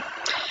guess.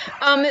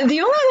 The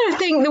only other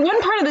thing, the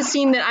one part of the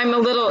scene that I'm a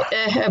little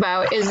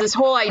about is this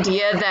whole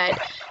idea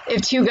that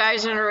if 2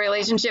 guys are in a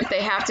relationship,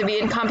 they have to be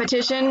in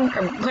competition,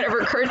 or whatever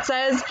Kurt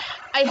says.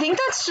 I think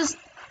that's just,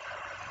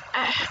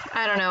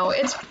 I don't know.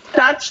 It's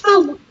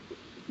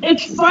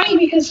It's funny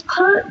because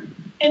Kurt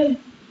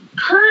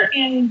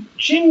and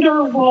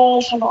gender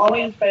roles have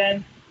always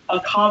been a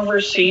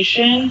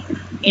conversation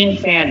in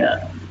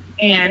fandom.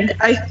 And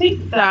I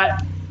think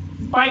that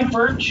by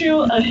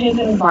virtue of his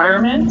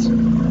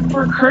environment,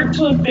 for Kurt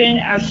to have been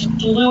as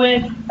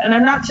fluid, and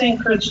I'm not saying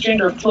Kurt's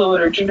gender fluid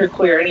or gender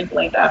queer or anything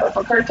like that, but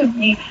for Kurt to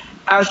be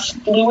as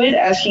fluid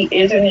as he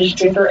is in his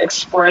gender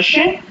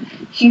expression,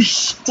 he's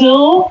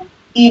still,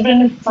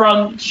 even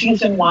from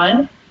season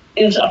 1,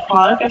 is a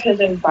product of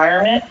his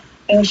environment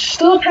and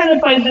still kind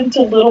of buys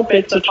into little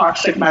bits of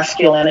toxic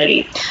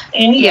masculinity.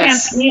 And you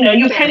Yes. can't,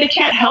 you kind of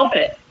can't help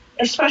it,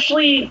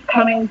 especially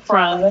coming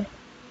from,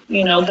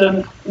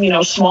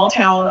 the, small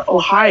town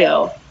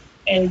Ohio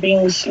and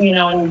being,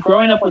 and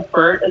growing up with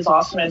Bert, as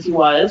awesome as he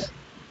was,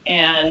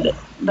 and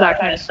that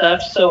kind of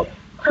stuff. So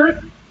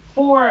Kurt,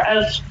 for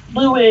as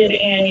fluid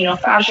and,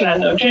 fashion has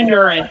no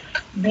gender and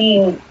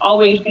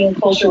always being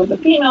closer with the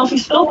females, he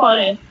still bought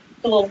in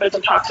a little bit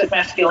of toxic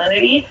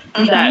masculinity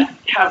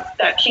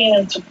that came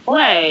into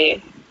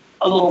play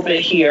a little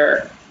bit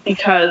here,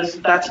 because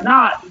that's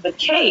not the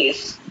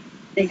case,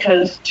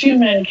 because 2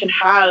 men can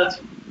have,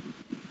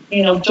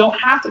 don't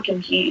have to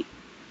compete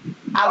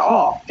at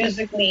all,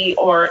 physically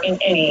or in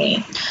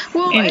any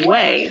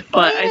way.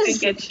 But I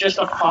think it's just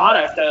a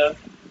product of,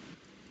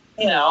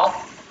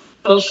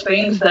 those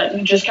things that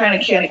you just kind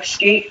of can't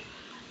escape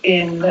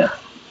in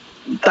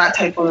that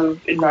type of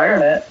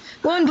environment.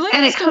 well, and Blaine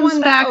And is it the comes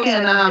one back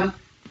that, in,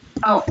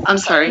 I'm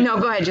sorry. no,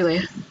 go ahead,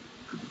 Julia.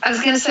 I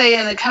was going to say,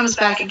 and it comes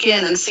back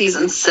again in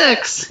season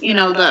 6,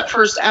 the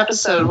first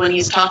episode when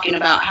he's talking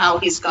about how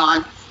he's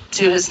gone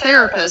to his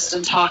therapist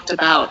and talked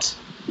about,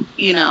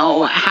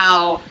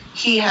 how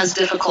he has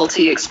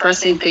difficulty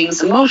expressing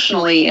things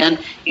emotionally and,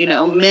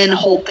 men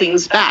hold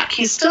things back.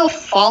 He's still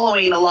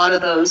following a lot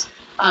of those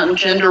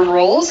gender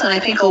roles. And I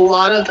think a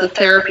lot of the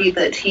therapy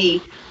that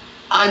he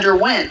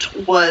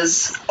underwent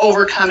was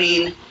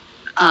overcoming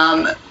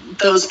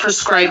those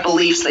prescribed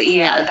beliefs that he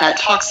had, that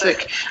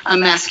toxic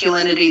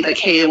masculinity that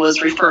Kay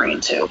was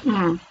referring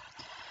to.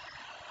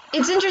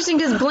 It's interesting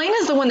because Blaine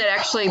is the one that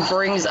actually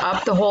brings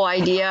up the whole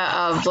idea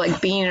of like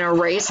being in a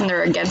race and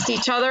they're against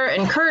each other,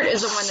 and Kurt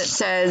is the one that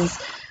says,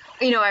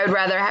 I would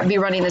rather be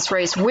running this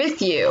race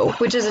with you,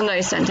 which is a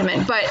nice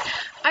sentiment. But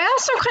I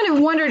also kind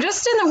of wonder,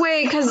 just in the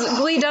way, because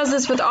Glee does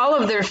this with all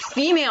of their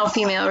female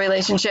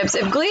relationships,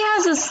 if Glee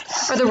has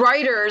this, or the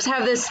writers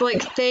have this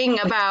like thing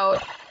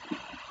about,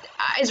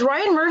 is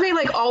Ryan Murphy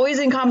like always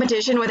in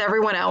competition with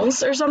everyone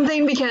else or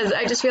something? Because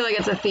I just feel like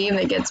it's a theme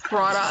that gets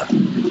brought up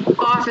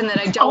often that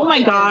I don't. Oh my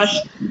think gosh.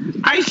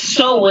 I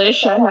so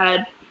wish I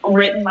had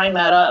written my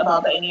meta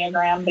about the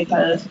Enneagram,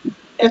 because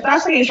if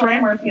that's the case,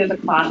 Ryan Murphy is a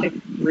classic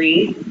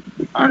 3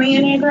 on the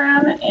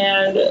Enneagram,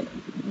 and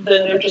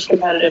then they're just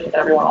competitive with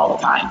everyone all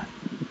the time.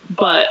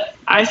 But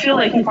I feel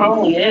like he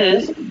probably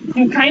is.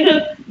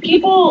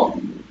 People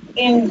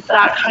in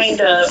that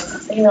kind of,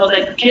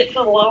 that get to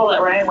the level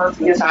that Ryan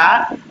Murphy is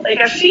at, like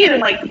I see it in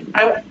my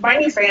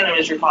new fandom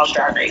is RuPaul's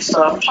Drag Race,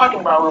 so I'm talking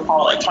about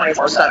RuPaul like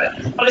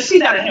 24/7, but I see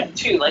that in him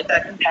too, like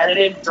that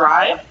competitive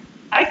drive.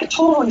 I could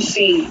totally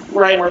see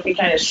Ryan Murphy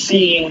kind of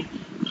seeing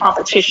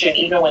competition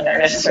even when there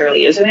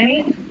necessarily isn't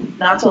any,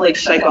 not to like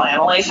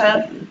psychoanalyze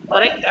him,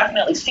 but I can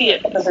definitely see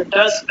it because it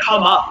does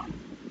come up.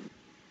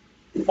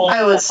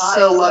 I would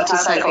so love to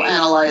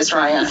psychoanalyze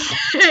Ryan.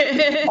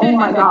 Oh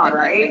my god,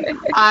 right?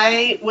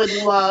 I would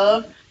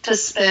love to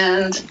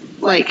spend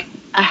like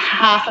a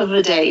half of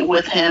a day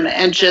with him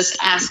and just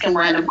ask him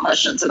random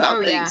questions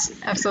about things.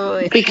 Yeah,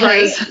 absolutely.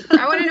 Because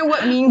I want to know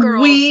what Mean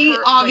Girls. we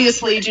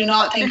obviously do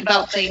not think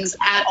about things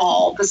at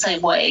all the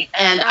same way.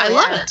 And I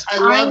love it.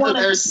 I love that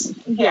there's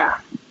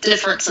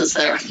differences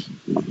there.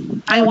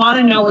 I want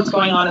to know what's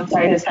going on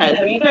inside his head.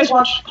 Have you guys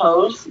watched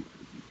Pose?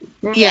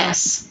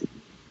 Yes.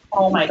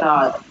 Oh my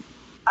god.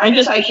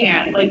 I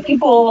can't. Like,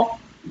 people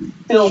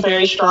feel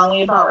very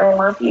strongly about Ryan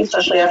Murphy,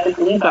 especially after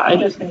Glee, but I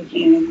just think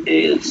he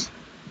is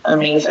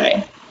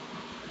amazing.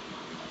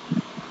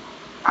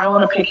 I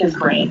want to pick his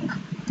brain.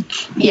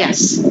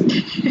 Yes.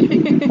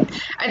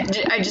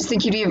 I just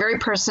think he'd be a very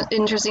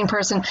interesting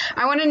person.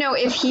 I want to know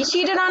if he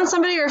cheated on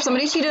somebody or if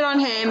somebody cheated on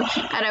him,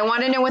 and I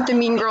want to know what the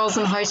mean girls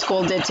in high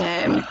school did to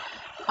him.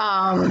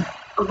 Right?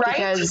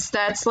 Because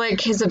that's like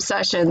his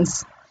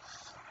obsessions.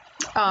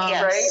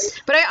 Yes.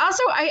 Right? But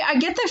I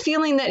get the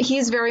feeling that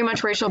he's very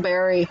much Rachel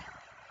Berry.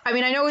 I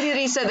mean, I know that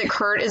he said that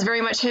Kurt is very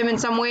much him in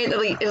some way, at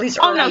least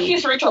Oh, no, early,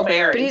 he's Rachel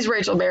Berry. but he's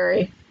Rachel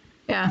Berry.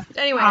 Yeah.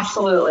 Anyway.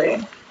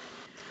 Absolutely.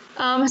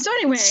 So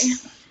anyway,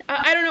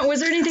 I don't know. Was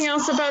there anything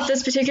else about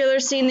this particular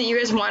scene that you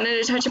guys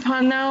wanted to touch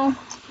upon, though?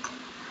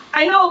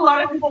 I know a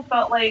lot of people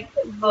felt like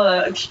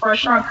the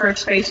expression on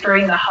Kurt's face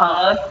during the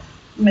hug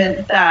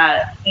meant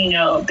that, you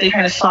know, they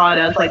kind of saw it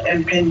as like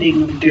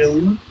impending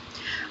doom.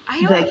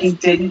 That he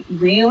didn't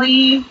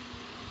really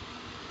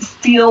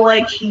feel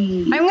like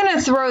I'm going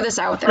to throw this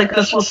out there. Like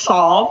this was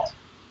solved.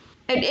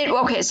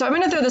 Okay, so I'm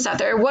going to throw this out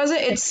there.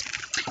 It's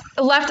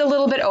left a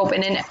little bit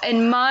open,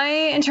 and my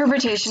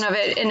interpretation of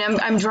it,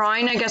 and I'm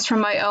drawing, I guess, from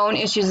my own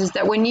issues, is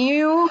that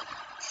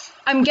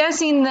I'm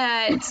guessing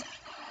that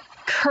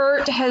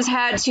Kurt has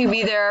had to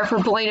be there for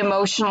Blaine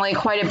emotionally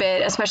quite a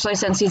bit, especially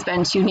since he's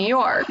been to New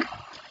York.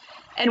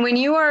 And when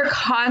you are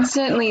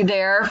constantly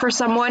there for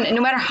someone, and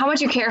no matter how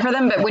much you care for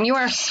them, but when you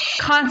are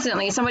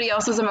constantly somebody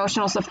else's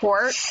emotional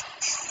support,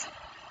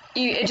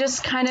 it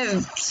just kind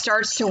of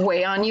starts to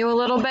weigh on you a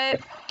little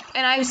bit.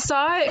 And I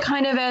saw it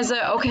kind of as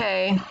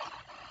okay,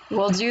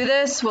 we'll do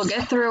this, we'll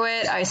get through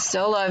it, I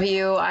still love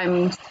you,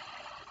 I'm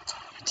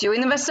doing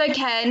the best I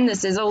can,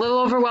 this is a little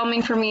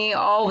overwhelming for me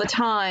all the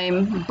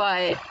time,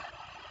 but,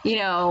 you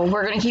know,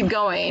 we're going to keep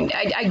going.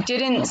 I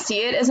didn't see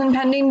it as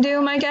impending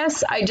doom, I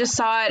guess. I just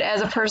saw it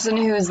as a person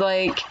who's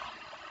like,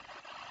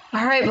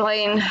 all right,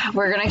 Blaine,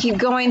 we're going to keep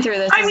going through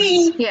this. I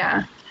mean,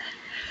 yeah.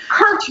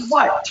 Kurt's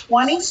what,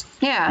 20?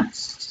 Yeah.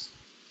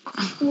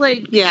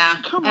 Like,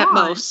 yeah, come at on.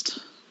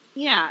 most.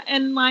 Yeah,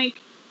 and like,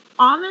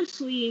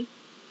 honestly,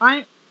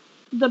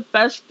 the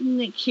best thing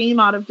that came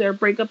out of their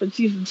breakup in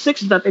season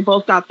 6 is that they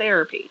both got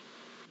therapy.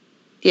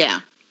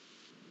 Yeah.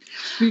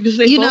 Because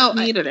they both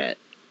needed it.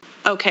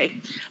 Okay.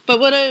 But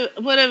what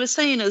I was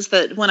saying is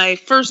that when I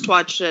first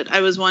watched it,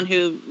 I was one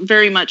who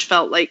very much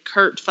felt like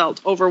Kurt felt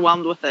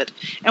overwhelmed with it.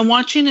 And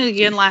watching it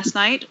again last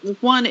night,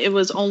 one, it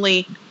was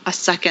only a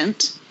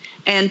second.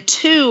 And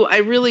two, I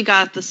really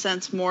got the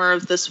sense more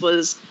of this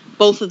was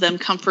both of them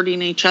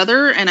comforting each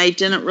other. And I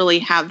didn't really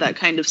have that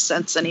kind of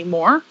sense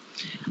anymore.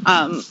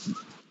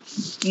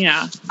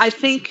 Yeah. I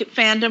think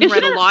fandom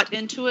read a lot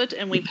into it,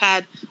 and we've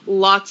had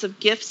lots of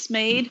GIFs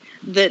made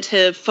that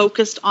have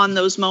focused on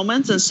those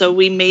moments, and so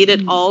we made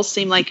it all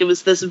seem like it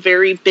was this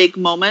very big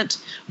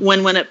moment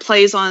when it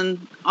plays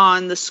on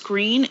the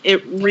screen,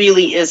 it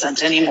really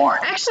isn't anymore.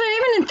 Actually,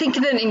 I even think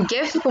that in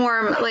GIF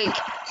form, like,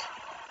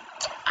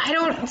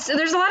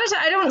 there's a lot of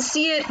I don't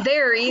see it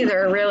there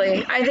either,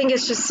 really. I think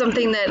it's just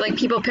something that, like,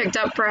 people picked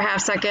up for a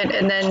half second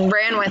and then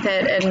ran with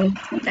it, and,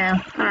 yeah,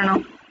 I don't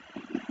know.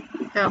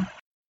 Yeah.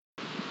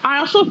 I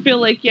also feel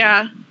like,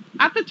 yeah,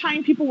 at the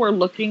time people were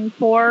looking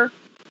for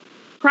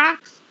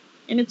cracks,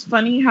 and it's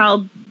funny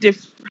how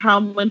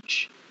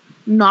much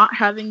not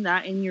having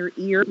that in your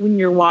ear when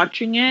you're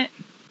watching it,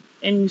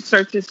 and you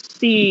start to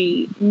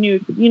see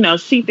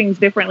see things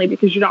differently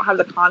because you don't have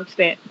the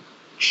constant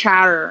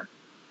chatter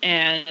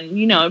and,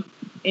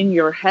 in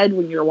your head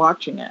when you're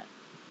watching it.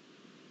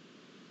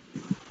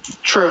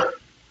 True.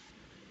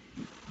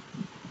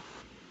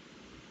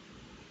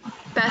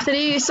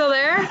 Bethany, you still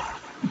there?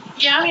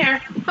 Yeah, I'm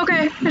here.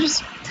 Okay,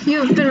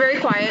 you've been very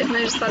quiet, and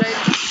I just thought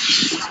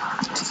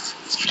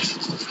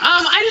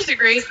I just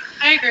agree.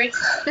 I agree.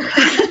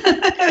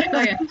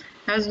 Okay,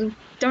 don't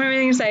have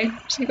anything to say.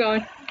 Just keep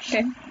going.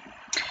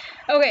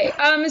 Okay,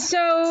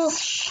 so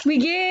we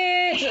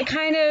get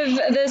kind of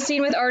the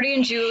scene with Artie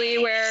and Julie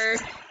where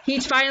he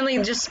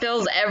finally just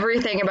spills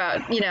everything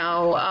about,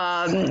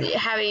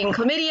 having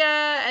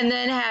chlamydia and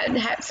then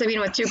sleeping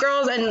with two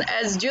girls. And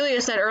as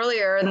Julia said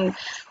earlier, and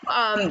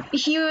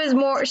she is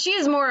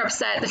more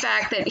upset the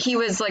fact that he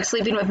was like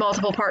sleeping with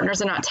multiple partners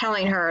and not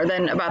telling her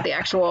than about the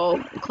actual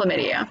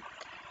chlamydia.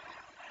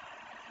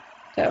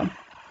 So.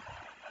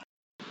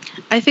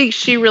 I think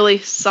she really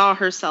saw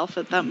herself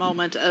at that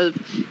moment of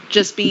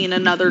just being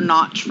another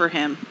notch for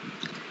him.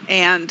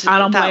 And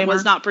that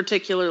was not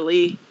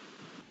particularly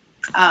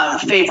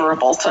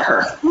favorable to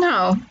her.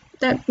 No,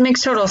 that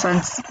makes total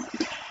sense.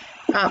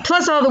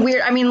 Plus all the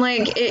weird,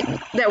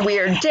 that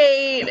weird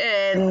date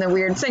and the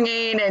weird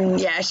singing, and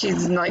yeah,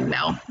 she's like,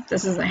 no,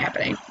 this isn't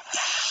happening.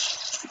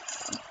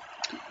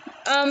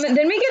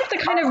 Then we get the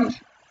kind of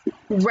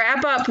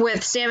wrap up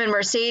with Sam and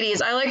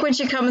Mercedes. I like when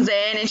she comes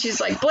in and she's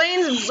like,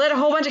 Blaine's lit a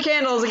whole bunch of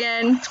candles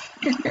again.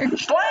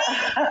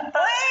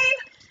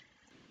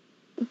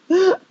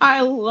 Blaine!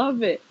 I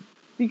love it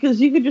because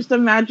you could just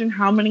imagine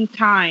how many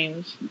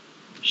times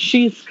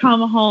she's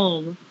come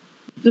home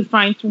to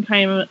find some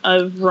kind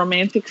of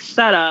romantic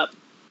setup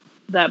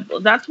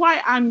That's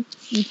why I'm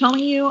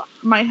telling you,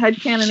 my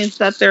headcanon is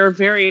that there are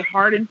very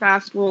hard and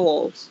fast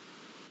rules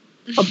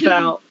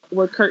about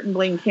what Kurt and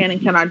Blaine can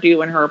and cannot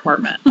do in her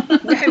apartment.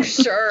 I'm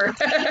sure.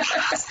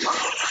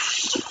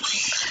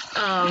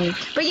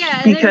 But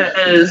yeah,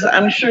 Because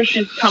I'm sure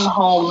she's come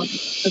home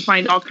to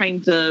find all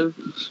kinds of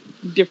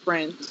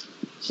different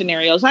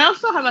scenarios. I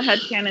also have a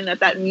headcanon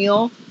that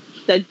meal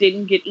that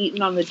didn't get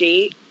eaten on the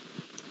date,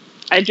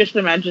 I just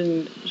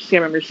imagine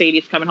Sam and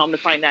Mercedes coming home to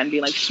find that and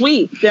being like,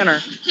 sweet,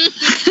 dinner.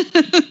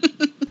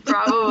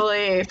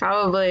 Probably.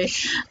 So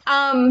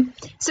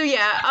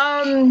yeah,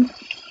 I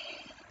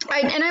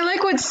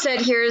like what's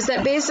said here is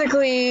that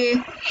basically,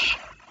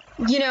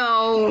 you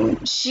know,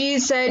 she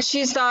said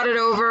she's thought it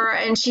over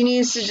and she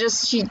needs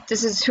to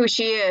this is who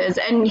she is.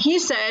 And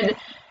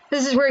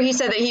this is where he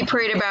said that he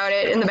prayed about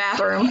it in the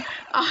bathroom.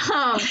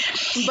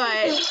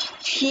 But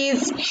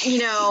he's, you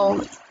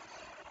know,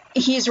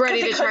 he's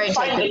ready to try and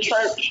take it.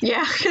 Church.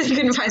 Yeah, because he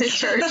couldn't find the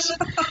church.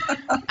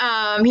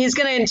 He's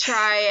gonna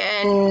try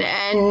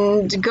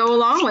and go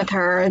along with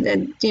her.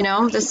 You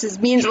know,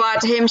 means a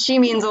lot to him. She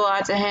means a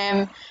lot to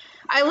him.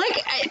 I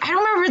don't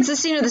remember if it's the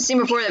scene or the scene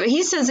before that, but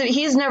he says that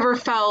he's never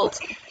felt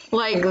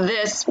like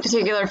this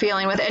particular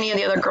feeling with any of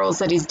the other girls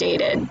that he's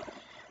dated,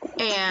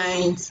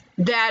 and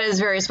that is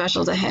very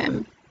special to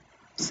him.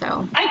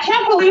 So I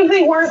can't believe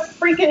they weren't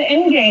freaking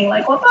in game.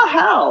 Like, what the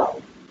hell?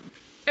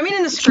 I mean,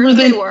 in the script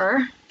they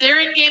were.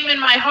 They're in game in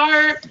my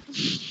heart.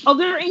 Oh,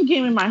 they're in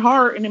game in my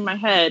heart and in my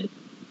head,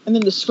 and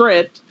in the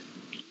script.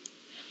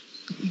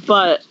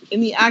 But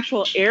in the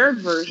actual aired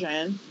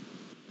version.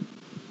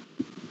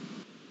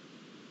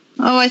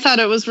 Oh, I thought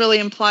it was really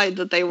implied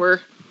that they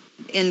were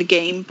in the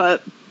game,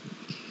 but.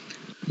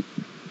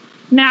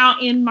 Now,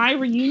 in my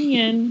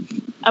reunion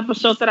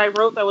episode that I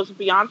wrote that was a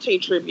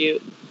Beyonce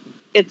tribute,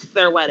 it's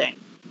their wedding.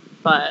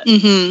 But,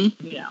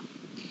 yeah.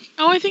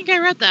 Oh, I think I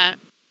read that.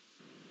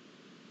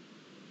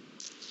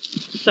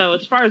 So,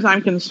 as far as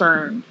I'm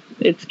concerned,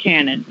 it's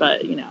canon,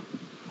 but, you know.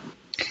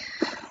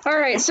 All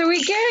right, so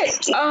we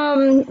get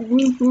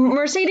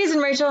Mercedes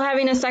and Rachel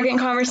having a second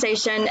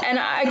conversation.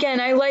 And again,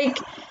 I like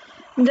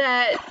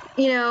that,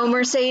 you know,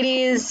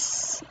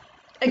 Mercedes,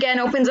 again,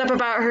 opens up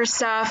about her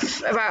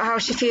stuff, about how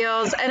she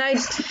feels. And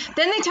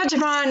then they touch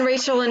upon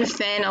Rachel and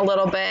Finn a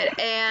little bit.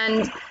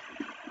 And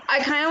I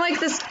kind of like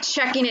this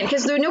checking in,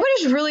 because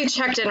nobody's really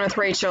checked in with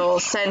Rachel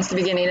since the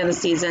beginning of the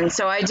season.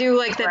 So I do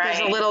like that There's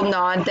a little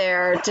nod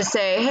there to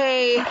say,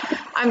 hey,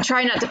 I'm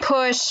trying not to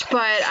push,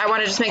 but I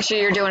want to just make sure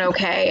you're doing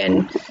okay.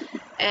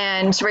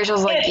 And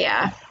Rachel's like,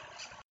 yeah.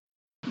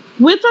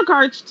 With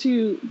regards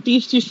to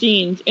these two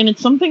scenes, and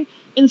it's something,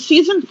 in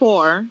season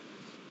 4,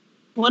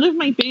 one of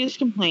my biggest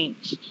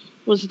complaints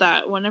was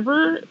that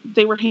whenever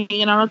they were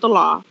hanging out at the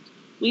loft,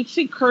 we'd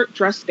see Kurt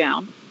dressed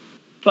down,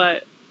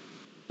 but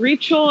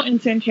Rachel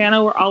and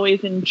Santana were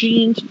always in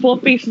jeans, full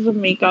faces of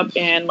makeup,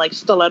 and like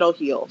stiletto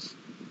heels.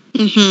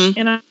 Mm-hmm.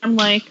 And I'm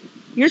like,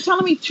 you're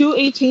telling me two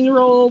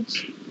 18-year-old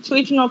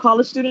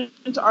college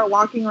students are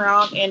walking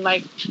around in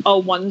like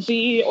a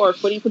onesie or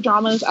footy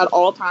pajamas at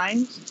all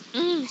times?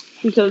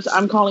 Because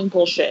I'm calling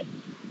bullshit.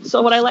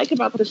 So what I like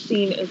about this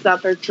scene is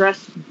that they're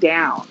dressed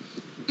down.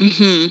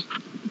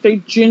 Mm-hmm. They're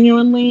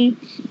genuinely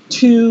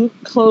two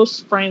close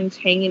friends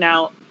hanging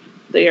out.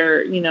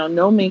 They're, you know,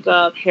 no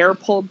makeup, hair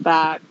pulled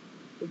back,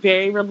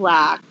 very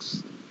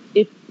relaxed.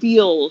 It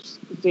feels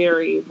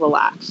very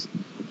relaxed.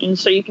 And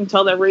so you can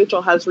tell that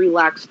Rachel has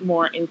relaxed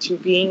more into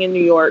being in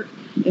New York,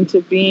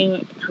 into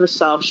being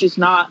herself. She's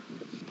not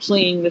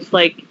playing this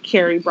like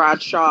Carrie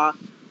Bradshaw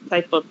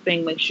type of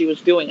thing like she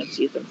was doing in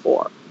season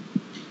 4.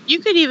 You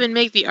could even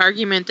make the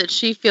argument that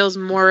she feels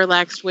more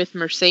relaxed with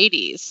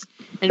Mercedes.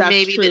 And That's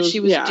maybe true, that she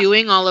was yeah.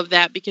 doing all of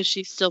that because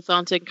she still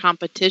felt in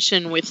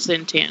competition with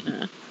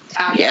Santana.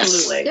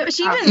 Absolutely. Yeah,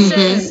 she even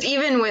says,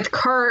 even with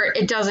Kurt,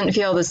 it doesn't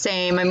feel the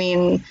same. I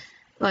mean,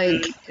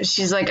 like,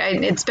 she's like,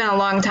 it's been a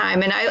long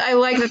time. And I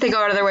like that they go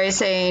out of their way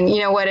saying,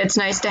 you know what, it's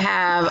nice to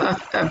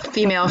have a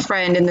female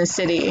friend in the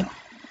city.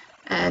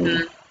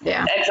 And,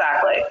 yeah.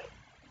 Exactly.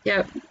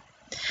 Yep.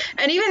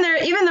 And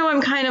even though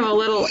I'm kind of a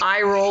little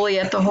eye-rolly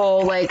at the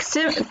whole, like,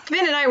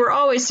 Finn and I were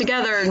always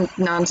together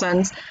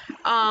nonsense,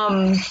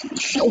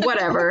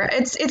 whatever.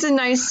 It's a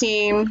nice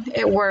scene.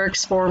 It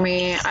works for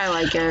me. I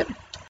like it.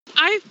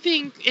 I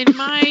think in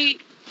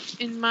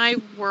my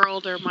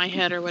world or my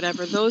head or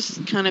whatever, those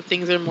kind of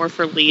things are more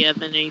for Leah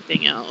than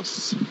anything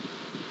else.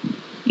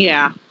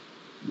 Yeah.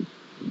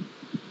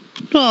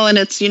 Well, and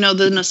it's, you know,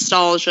 the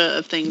nostalgia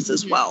of things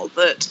as well.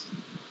 That,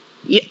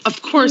 yeah,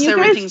 of course,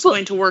 everything's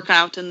going to work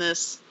out in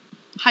this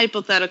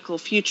hypothetical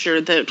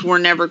future that we're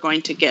never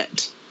going to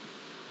get.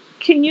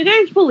 Can you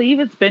guys believe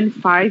it's been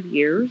 5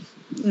 years?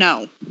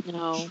 No.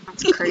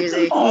 That's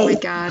crazy. Oh my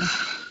God.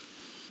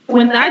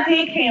 When that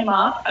day came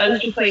up, I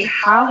was just like,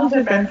 how has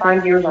it been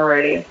 5 years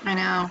already? I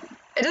know.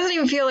 It doesn't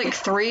even feel like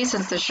 3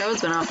 since the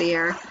show's been off the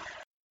air.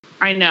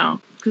 I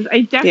know. Because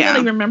I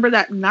definitely remember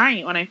that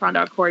night when I found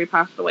out Corey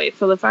passed away.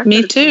 So the fact Me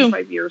that it's too. been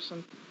 5 years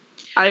since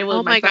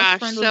my best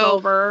friend was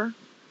over.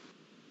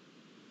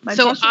 My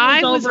best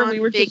friend was over. We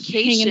were just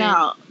hanging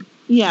out.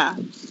 Yeah.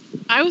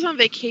 I was on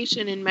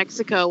vacation in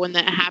Mexico when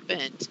that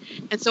happened.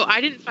 And so I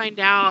didn't find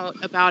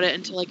out about it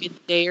until like a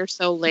day or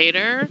so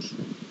later.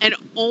 And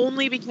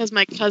only because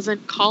my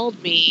cousin called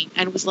me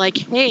and was like,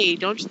 hey,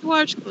 don't you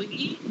watch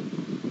Glee?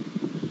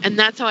 And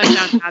that's how I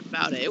found out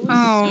about it. It was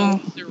so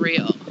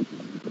surreal.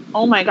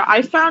 Oh my God.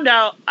 I found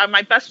out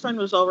my best friend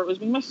was over. It was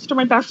me, my sister,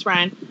 my best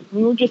friend.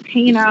 We were just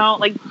hanging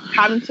out, like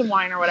having some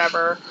wine or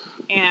whatever.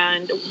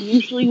 And we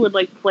usually would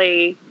like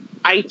play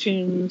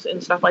iTunes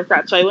and stuff like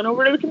that. So I went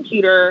over to the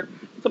computer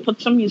to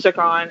put some music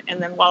on.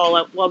 And then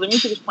while the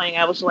music was playing,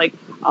 I was like,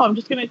 oh, I'm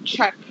just going to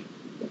check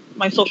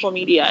my social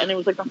media. And it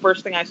was like the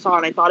first thing I saw.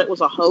 And I thought it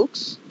was a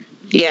hoax.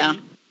 Yeah.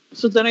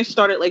 So then I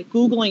started like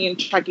Googling and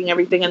checking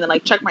everything, and then I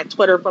checked my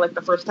Twitter for like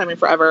the first time in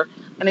forever.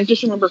 And I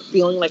just remember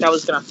feeling like I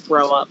was going to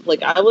throw up.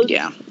 Like I was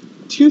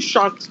too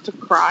shocked to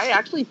cry. I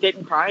actually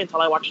didn't cry until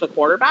I watched The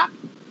Quarterback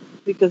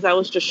because I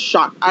was just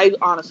shocked. I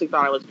honestly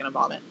thought I was going to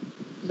vomit.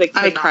 Like,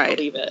 I cried.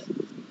 Believe it.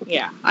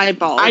 Yeah. I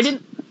bawled.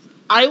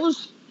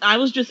 I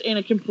was just in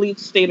a complete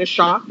state of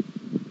shock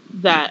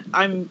that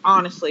my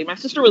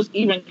sister was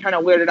even kind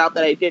of weirded out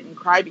that I didn't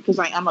cry because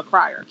I am a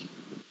crier.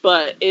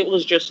 But it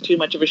was just too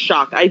much of a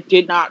shock. I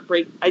did not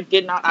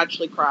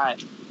actually cry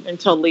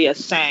until Leah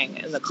sang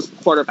in The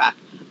Quarterback.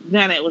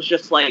 Then it was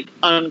just like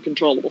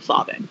uncontrollable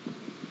sobbing.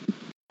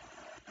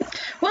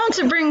 Well,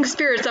 to bring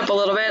spirits up a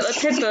little bit,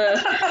 let's hit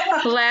the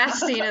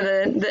last scene of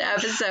the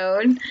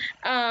episode.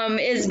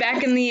 Is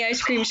back in the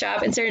ice cream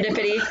shop in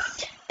Serendipity.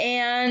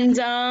 And,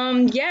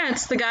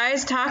 it's the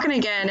guys talking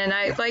again, and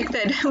I like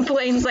that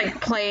Blaine's,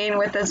 like, playing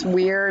with this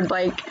weird,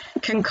 like,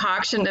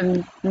 concoction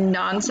of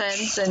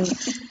nonsense, and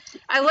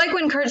I like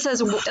when Kurt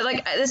says,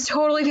 like, this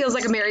totally feels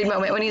like a married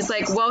moment when he's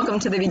like, welcome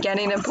to the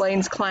beginning of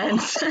Blaine's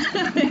cleanse.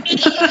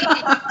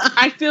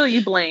 I feel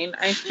you, Blaine.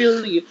 I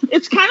feel you.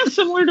 It's kind of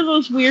similar to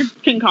those weird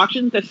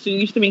concoctions that Sue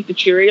used to make the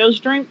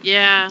Cheerios drink.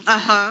 Yeah.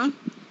 Uh-huh.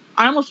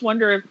 I almost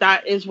wonder if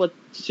that is what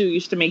Sue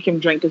used to make him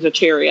drink as a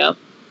Cheerio.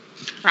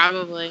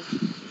 Probably.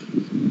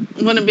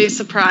 Wouldn't be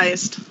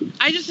surprised.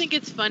 I just think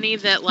it's funny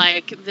that,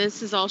 like,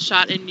 this is all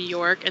shot in New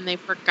York and they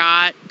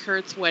forgot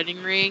Kurt's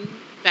wedding ring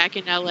back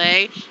in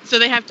LA, so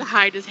they have to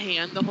hide his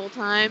hand the whole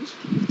time.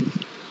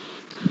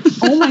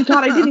 Oh my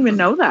God, I didn't even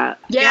know that.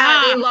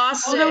 Yeah, they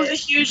lost it. That was a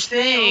huge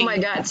thing. Oh my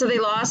God, so they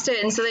lost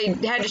it, and so they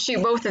had to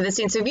shoot both of the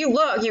scenes. So if you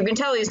look, you can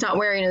tell he's not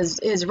wearing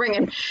his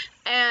ring.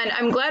 And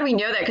I'm glad we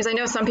know that, because I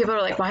know some people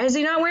are like, why is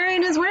he not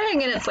wearing his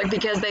ring? And it's like,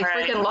 because they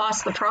freaking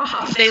lost the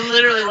prop. They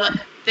literally,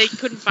 they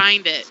couldn't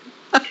find it.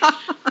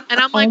 And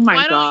I'm like,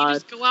 why don't you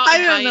just go out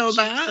and buy a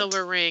cheap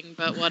silver ring?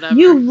 But whatever.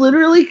 You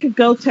literally could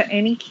go to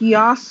any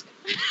kiosk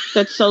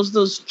that sells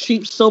those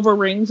cheap silver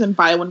rings and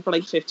buy one for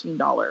like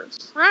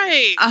 $15.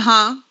 Right.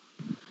 Uh-huh.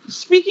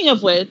 Speaking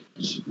of which,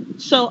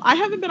 so I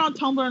haven't been on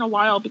Tumblr in a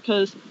while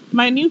because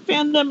my new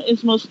fandom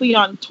is mostly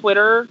on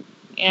Twitter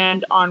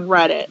and on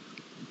Reddit.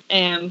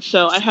 And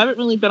so I haven't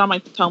really been on my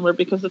Tumblr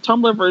because the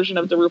Tumblr version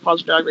of the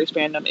RuPaul's Drag Race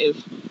fandom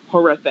is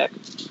horrific.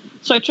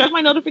 So I checked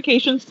my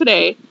notifications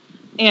today,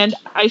 and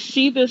I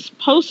see this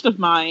post of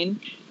mine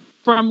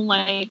from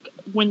like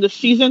when the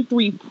season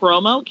 3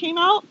 promo came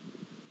out.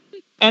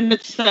 And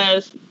it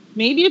says,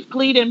 maybe if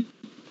Glee didn't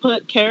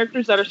put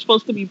characters that are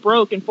supposed to be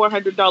broke in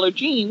 $400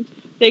 jeans,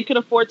 they could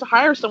afford to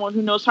hire someone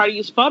who knows how to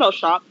use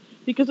Photoshop,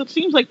 because it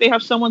seems like they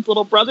have someone's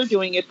little brother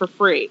doing it for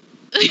free.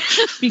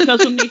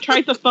 Because when they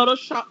tried to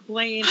Photoshop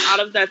Blaine out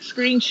of that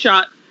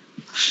screenshot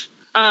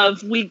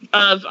of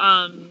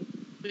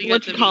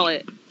what you call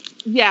it?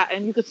 Yeah,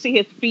 and you could see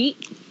his feet.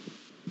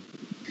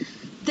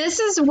 This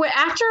is what,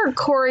 after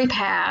Corey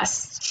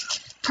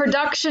passed,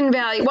 production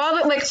value.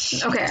 Well, like,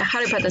 okay, how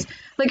do I put this?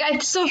 Like, I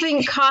still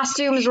think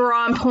costumes were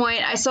on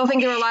point. I still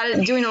think they were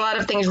doing a lot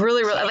of things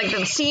really, really, like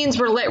the scenes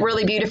were lit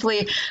really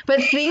beautifully.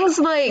 But things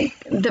like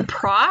the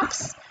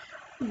props,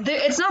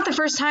 it's not the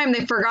first time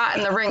they've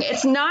forgotten the ring.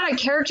 It's not a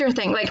character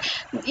thing. Like,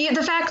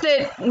 the fact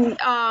that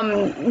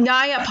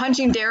Nia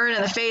punching Darren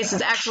in the face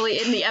is actually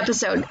in the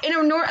episode. In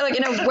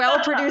a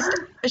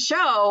well-produced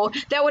show,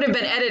 that would have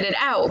been edited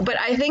out. But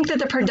I think that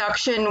the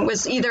production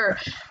was either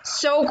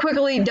so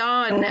quickly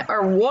done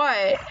or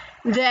what,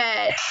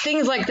 that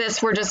things like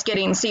this were just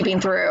seeping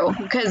through,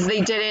 because I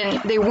hate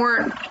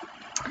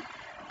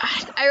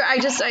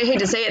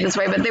to say it this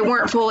way, but they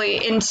weren't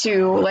fully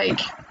into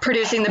like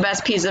producing the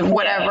best piece of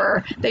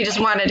whatever. They just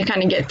wanted to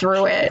kind of get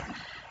through it.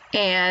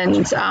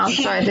 And so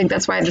I think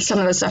that's why some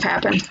of this stuff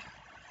happened.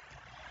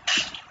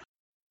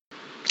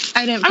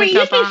 You'd be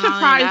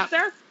surprised.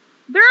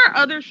 There are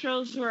other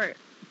shows where,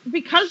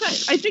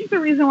 because I think the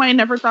reason why I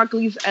never thought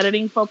Glee's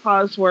editing faux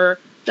pas were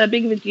that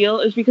big of a deal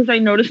is because I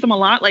noticed them a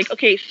lot. Like,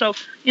 okay, so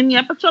in the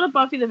episode of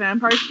Buffy the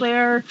Vampire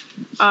Slayer,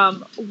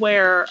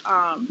 where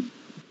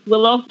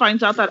Willow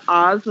finds out that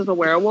Oz is a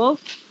werewolf,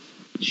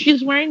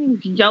 she's wearing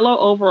these yellow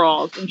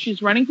overalls, and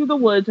she's running through the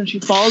woods, and she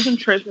falls and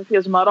trips, and she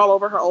has mud all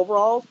over her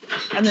overalls.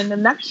 And then the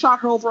next shot,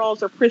 her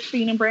overalls are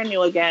pristine and brand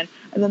new again.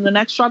 And then the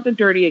next shot, they're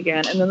dirty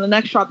again. And then the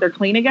next shot, they're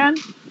clean again.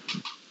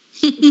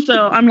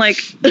 So I'm like,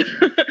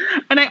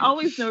 and I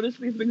always notice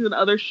these things in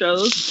other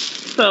shows.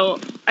 So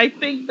I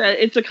think that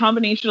it's a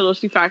combination of those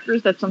two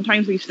factors that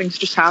sometimes these things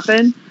just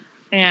happen.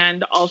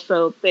 And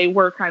also, they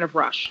were kind of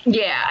rushed.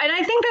 Yeah, and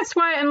I think that's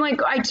why I'm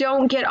like, I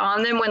don't get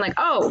on them when like,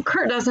 oh,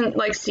 Kurt doesn't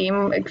like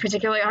seem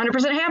particularly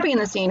 100% happy in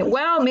the scene.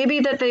 Well,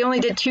 maybe that they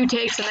only did 2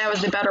 takes and that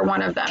was the better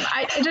one of them.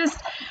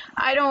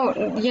 I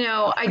don't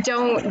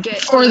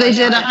get. Or they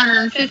did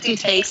 150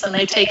 takes and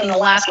they've taken the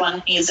last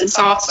one. He's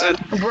exhausted.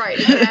 Right.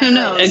 Exactly. Who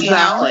knows?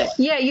 Exactly.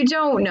 Yeah, you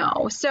don't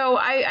know. So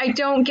I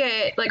don't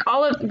get like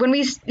all of when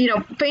we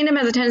fandom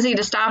has a tendency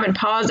to stop and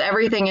pause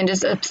everything and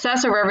just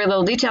obsess over every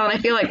little detail. And I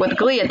feel like with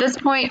Glee at this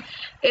point,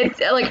 it's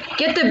like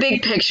get the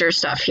big picture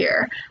stuff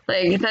here.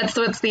 Like that's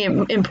what's the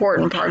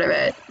important part of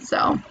it.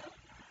 So.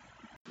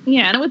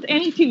 Yeah, and with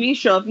any TV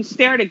show, if you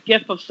stare at a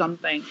GIF of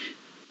something,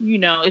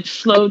 it's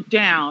slowed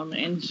down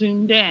and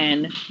zoomed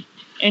in,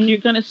 and you're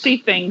going to see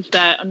things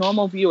that a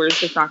normal viewer is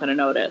just not going to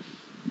notice.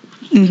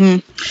 Mm-hmm.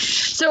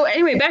 So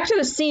anyway, back to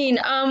the scene.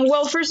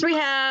 Well, first we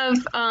have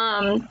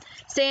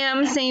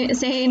Sam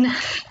saying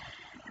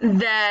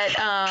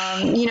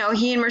that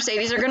he and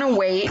Mercedes are going to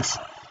wait.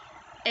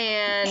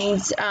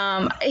 And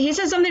he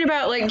says something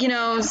about like,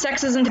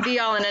 sex isn't the be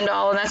all and end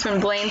all, and that's when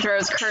Blaine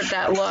throws Kurt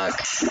that look.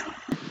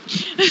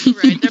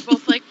 Right, they're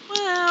both like,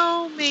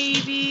 well,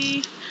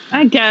 maybe.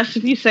 I guess,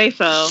 if you say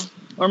so.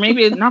 Or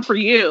maybe not for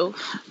you.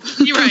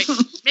 You're right.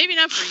 Maybe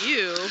not for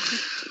you.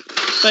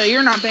 But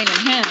you're not banging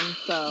him,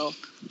 so.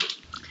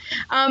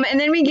 And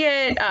then we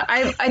get,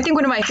 I think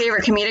one of my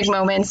favorite comedic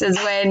moments is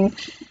when,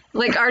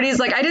 like, Artie's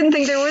like, I didn't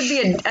think there would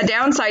be a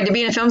downside to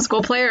being a film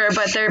school player,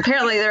 but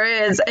apparently there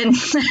is. And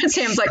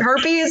Sam's like,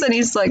 herpes? And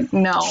he's like,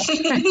 no.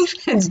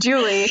 It's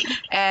Julie,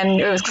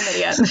 and it was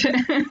chlamydia.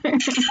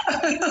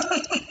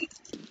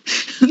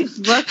 He's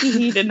lucky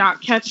he did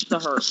not catch the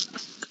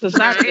herpes. Because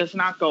that does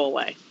not go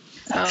away.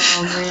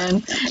 Oh,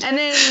 man. And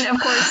then, of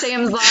course,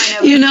 Sam's line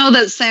of... You know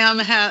that Sam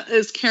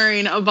is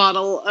carrying a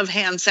bottle of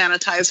hand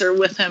sanitizer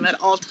with him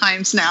at all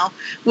times now,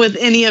 with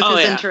any of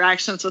his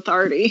interactions with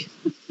Artie.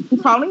 He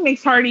probably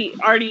makes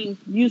Artie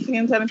use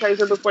hand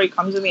sanitizer before he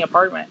comes in the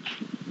apartment.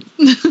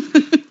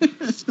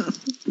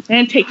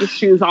 And take his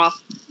shoes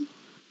off.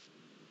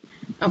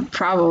 Oh,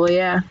 probably,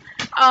 yeah.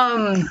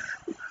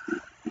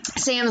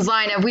 Sam's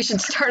line of, we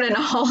should start an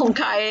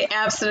all-guy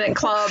abstinent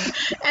club.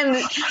 And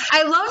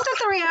I love that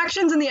the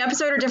reactions in the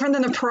episode are different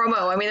than the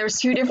promo. I mean, there's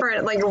 2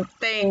 different, like,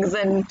 things.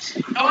 And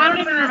I don't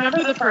even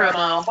remember the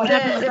promo. What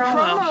happened to the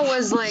promo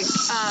was, like,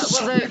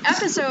 the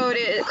episode,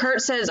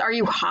 Kurt says, are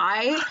you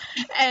high?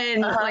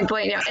 And, like,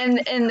 Blaine,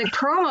 and in the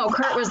promo,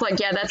 Kurt was like,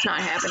 yeah, that's not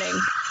happening.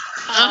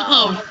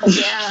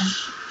 Yeah.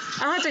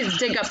 I'll have to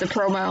dig up the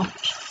promo.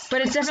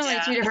 But it's definitely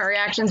 2 different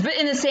reactions. But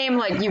in the same,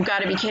 like, you've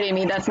got to be kidding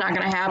me, that's not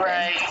going to happen.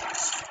 Right.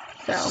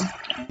 So.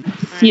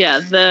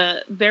 Yeah,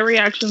 their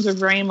reactions are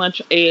very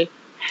much a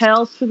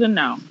hell to the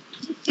no.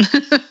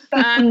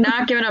 I'm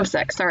not giving up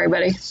sex. Sorry,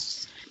 buddy.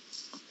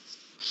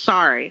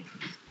 Sorry.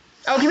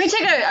 Oh, can we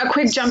take a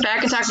quick jump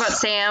back and talk about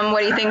Sam,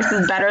 what he thinks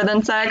is better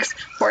than sex?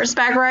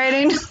 Horseback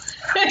riding?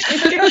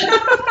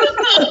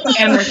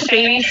 And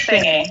Mercedes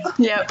singing.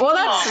 Yeah, well,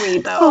 that's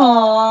sweet, though.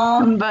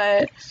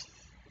 Aww.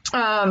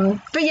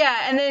 But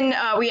yeah, and then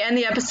we end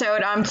the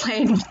episode on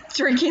Blaine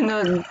drinking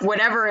the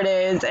whatever it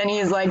is, and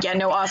he's like, yeah,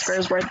 no Oscar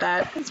is worth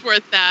that. It's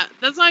worth that.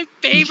 That's my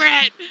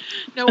favorite.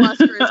 No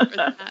Oscar is worth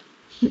that.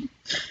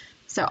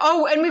 So,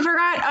 and we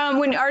forgot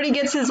when Artie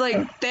gets his,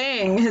 like,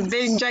 thing, his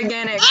big,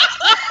 gigantic...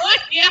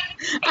 Yeah.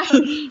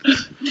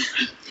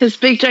 His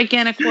big,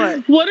 gigantic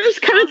what? What does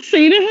Kurt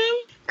say to him?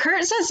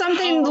 Kurt says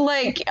something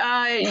like,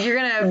 you're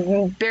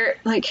gonna bear,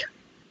 like...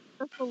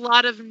 That's a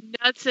lot of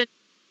nuts and...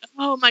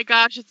 Oh my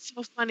gosh, it's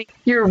so funny.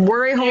 Your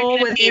worry hole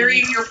with your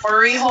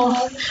worry hole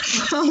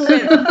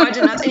with a bunch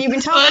of nuts, and you can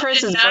tell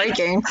Chris is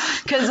breaking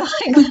because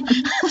like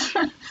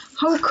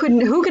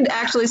who could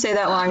actually say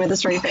that line with a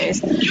straight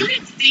face? You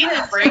can see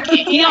them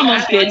breaking. He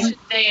almost did.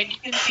 And you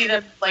can see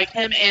them like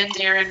him and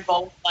Darren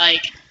both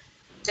like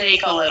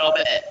take a little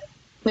bit.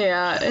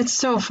 Yeah, it's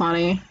so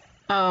funny.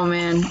 Oh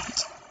man,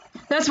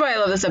 that's why I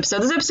love this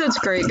episode. This episode's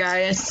great,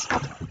 guys.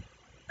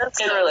 It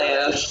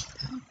really is.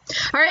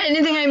 All right,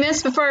 anything I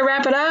missed before I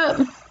wrap it up?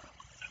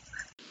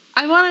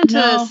 I wanted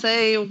to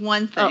say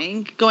one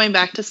thing, going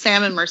back to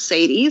Sam and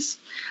Mercedes.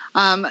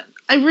 One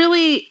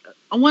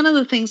of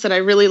the things that I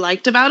really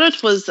liked about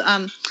it was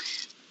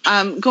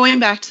going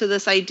back to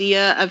this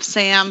idea of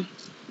Sam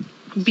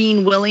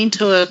being willing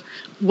to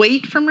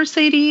wait for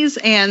Mercedes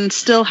and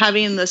still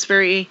having this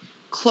very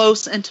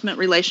close, intimate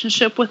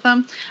relationship with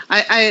them.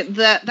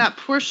 That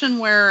portion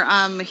where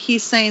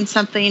he's saying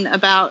something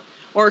about,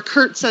 or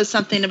Kurt says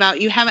something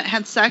about, you haven't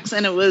had sex,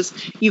 and it was,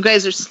 you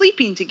guys are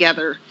sleeping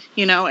together,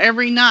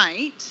 every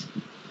night,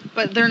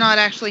 but they're not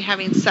actually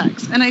having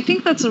sex. And I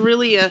think that's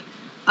really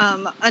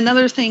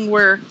another thing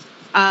where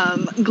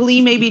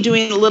Glee may be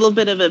doing a little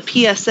bit of a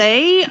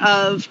PSA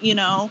of,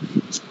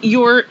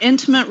 your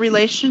intimate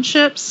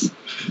relationships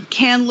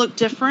can look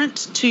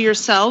different to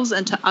yourselves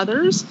and to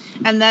others,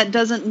 and that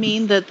doesn't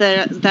mean that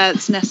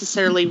that's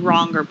necessarily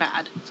wrong or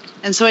bad.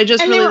 And so I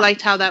just really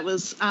liked how that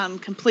was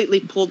completely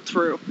pulled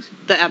through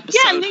the episode.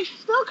 Yeah, and they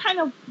still kind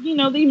of,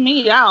 they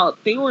made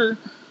out. They were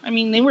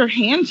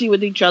handsy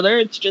with each other.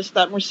 It's just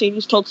that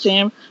Mercedes told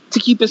Sam to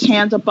keep his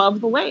hands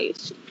above the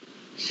waist.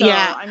 So,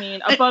 yeah.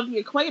 Above the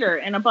equator.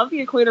 And above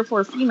the equator for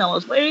a female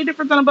is way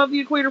different than above the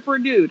equator for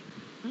a dude.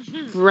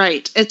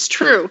 Right. It's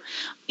true.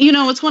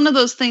 It's one of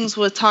those things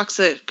with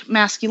toxic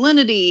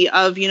masculinity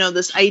of,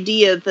 this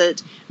idea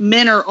that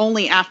men are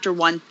only after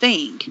one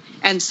thing.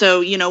 And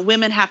so,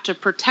 women have to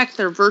protect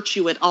their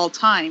virtue at all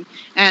time.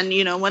 And,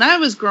 when I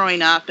was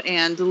growing up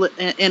and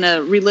in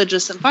a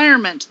religious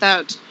environment,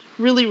 that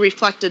really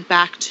reflected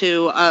back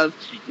to of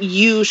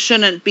you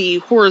shouldn't be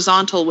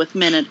horizontal with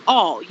men at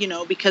all,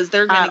 because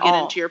they're going to get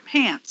into your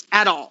pants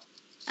at all.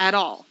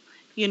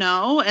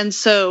 And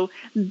so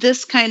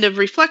this kind of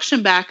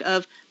reflection back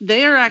of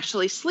they are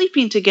actually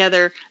sleeping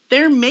together,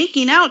 they're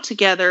making out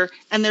together,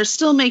 and they're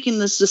still making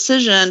this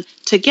decision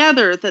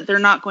together that they're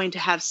not going to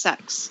have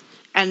sex.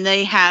 And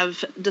they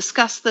have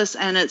discussed this,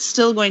 and it's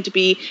still going to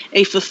be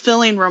a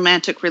fulfilling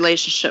romantic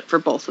relationship for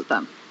both of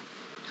them.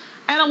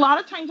 And a lot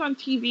of times on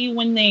TV,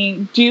 when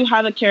they do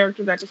have a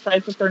character that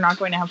decides that they're not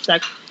going to have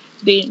sex,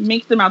 they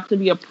make them out to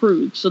be a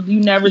prude. So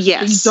you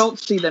don't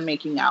see them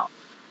making out.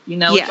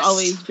 It's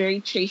always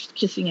very chaste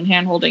kissing and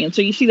hand holding. And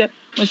so you see that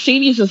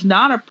Mercedes is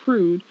not a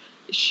prude.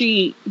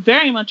 She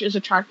very much is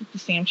attracted to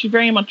Sam. She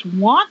very much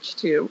wants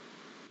to.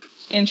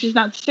 And she's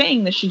not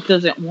saying that she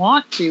doesn't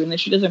want to and that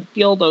she doesn't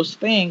feel those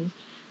things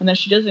and that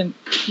she doesn't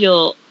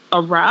feel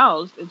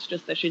aroused. It's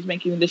just that she's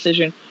making the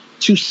decision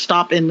to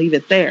stop and leave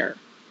it there.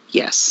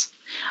 Yes.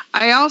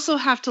 I also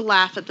have to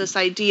laugh at this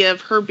idea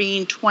of her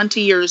being 20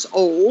 years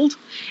old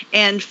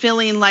and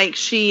feeling like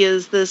she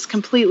is this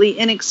completely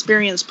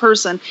inexperienced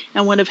person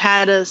and would have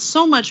had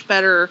so much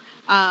better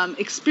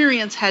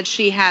experience had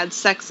she had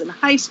sex in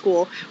high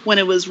school when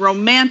it was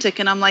romantic.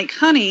 And I'm like,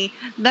 honey,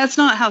 that's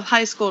not how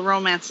high school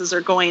romances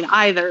are going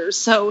either.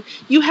 So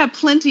you have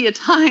plenty of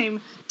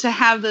time to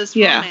have this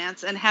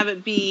romance and have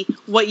it be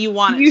what you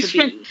want it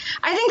to be.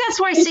 I think that's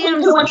why Sam's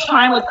Sam's too much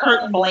time with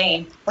Kurt and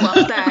Blaine. Love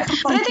that.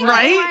 But I think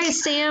Right? that's why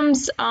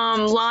Sam's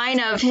line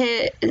of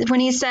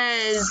when he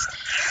says,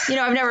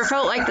 I've never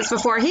felt like this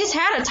before. He's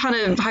had a ton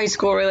of high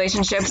school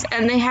relationships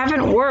and they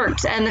haven't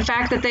worked. And the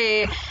fact that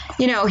they,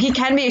 he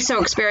can be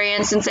so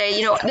experienced and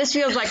say, this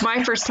feels like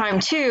my first time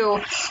too,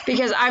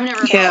 because I've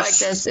never felt like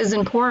this is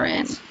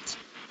important.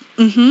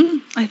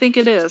 Mm-hmm. I think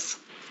it is.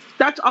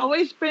 That's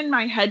always been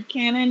my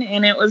headcanon,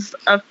 and it was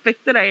a fic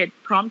that I had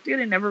prompted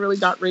and never really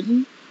got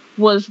written,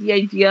 was the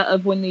idea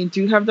of when they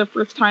do have their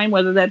first time,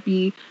 whether that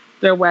be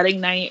their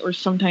wedding night or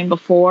sometime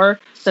before,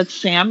 that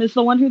Sam is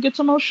the one who gets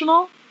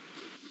emotional.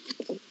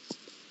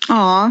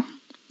 Aw,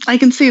 I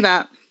can see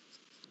that.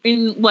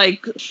 In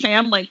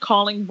Sam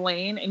calling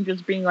Blaine and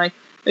just being like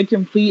a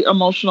complete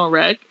emotional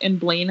wreck, and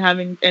Blaine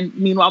and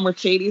meanwhile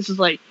Mercedes is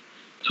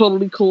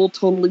totally cool,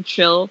 totally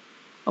chill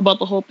about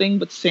the whole thing,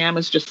 but Sam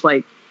is just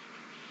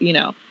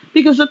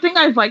because the thing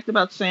I've liked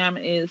about Sam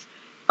is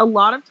a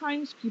lot of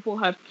times people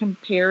have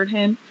compared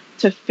him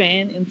to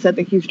Finn and said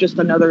that he's just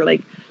another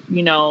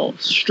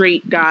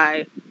straight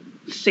guy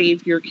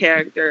savior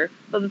character.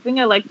 But the thing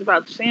I liked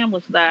about Sam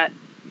was that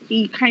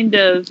he kind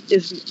of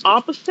is the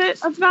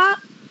opposite of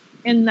that,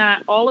 in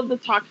that all of the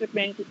toxic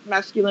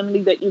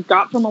masculinity that you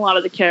got from a lot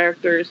of the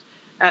characters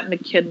at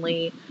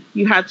McKinley,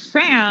 you had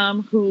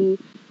Sam, who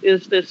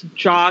is this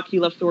jock. He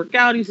loves to work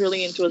out. He's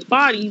really into his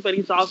body, but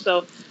he's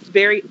also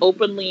very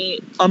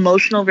openly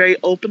emotional, very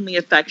openly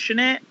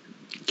affectionate.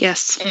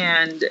 Yes.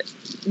 And,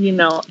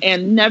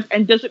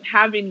 and doesn't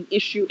have any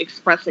issue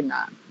expressing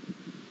that.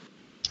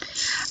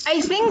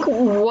 I think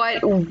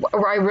what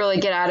I really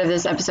get out of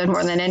this episode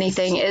more than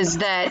anything is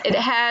that it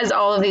has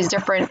all of these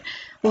different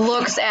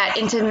looks at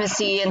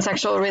intimacy and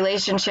sexual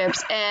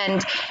relationships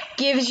and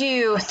gives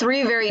you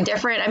three very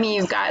different,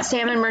 you've got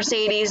Sam and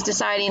Mercedes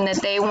deciding that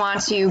they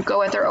want to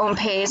go at their own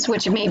pace,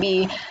 which may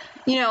be,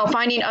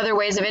 finding other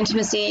ways of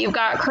intimacy. You've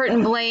got Kurt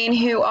and Blaine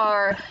who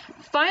are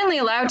finally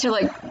allowed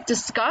to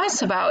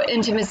discuss about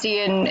intimacy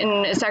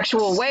in a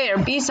sexual way, or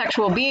be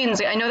sexual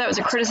beings. I know that was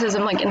a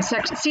criticism in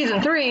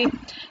season 3.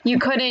 You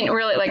couldn't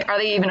really are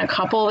they even a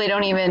couple? They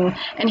don't even,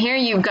 and here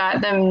you've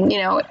got them,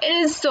 it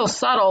is still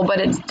subtle,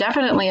 but it's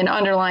definitely an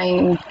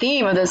underlying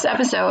theme of this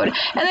episode.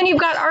 And then you've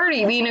got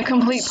Artie being a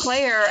complete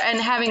player and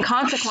having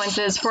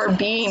consequences for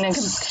being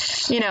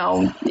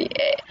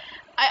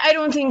I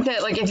don't think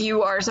that if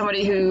you are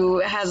somebody who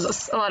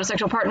has a lot of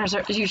sexual partners,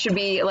 you should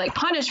be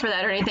punished for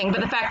that or anything.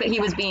 But the fact that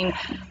he was being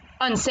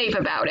unsafe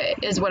about it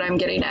is what I'm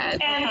getting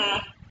at.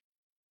 And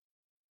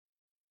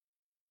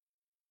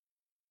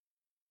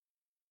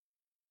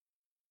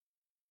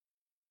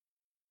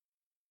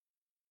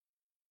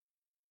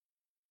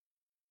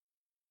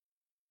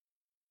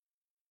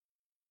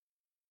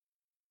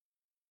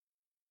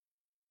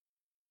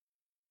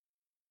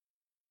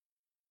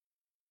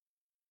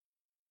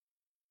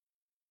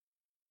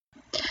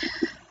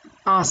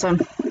Awesome.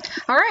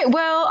 All right.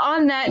 Well,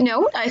 on that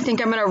note, I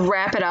think I'm going to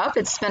wrap it up.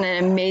 It's been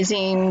an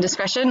amazing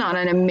discussion on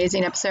an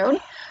amazing episode.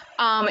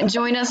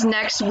 Join us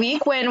next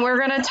week when we're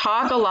going to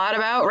talk a lot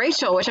about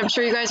Rachel, which I'm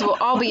sure you guys will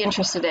all be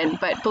interested in.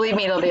 But believe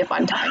me, it'll be a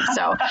fun time.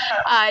 So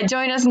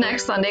join us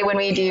next Sunday when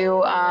we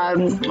do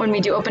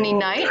opening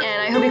night,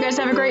 and I hope you guys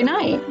have a great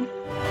night.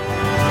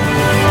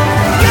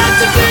 Got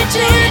to get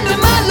you into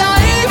my life.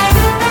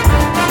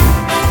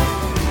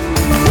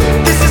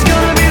 This is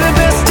gonna be the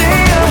best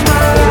day of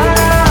my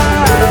life.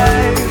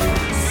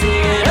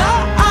 Said,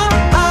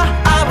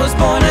 I was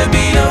born to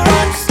be a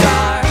rock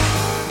star.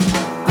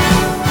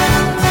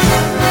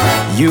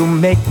 You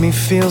make me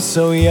feel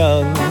so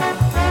young.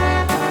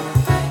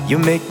 You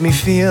make me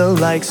feel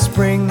like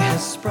spring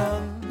has sprung.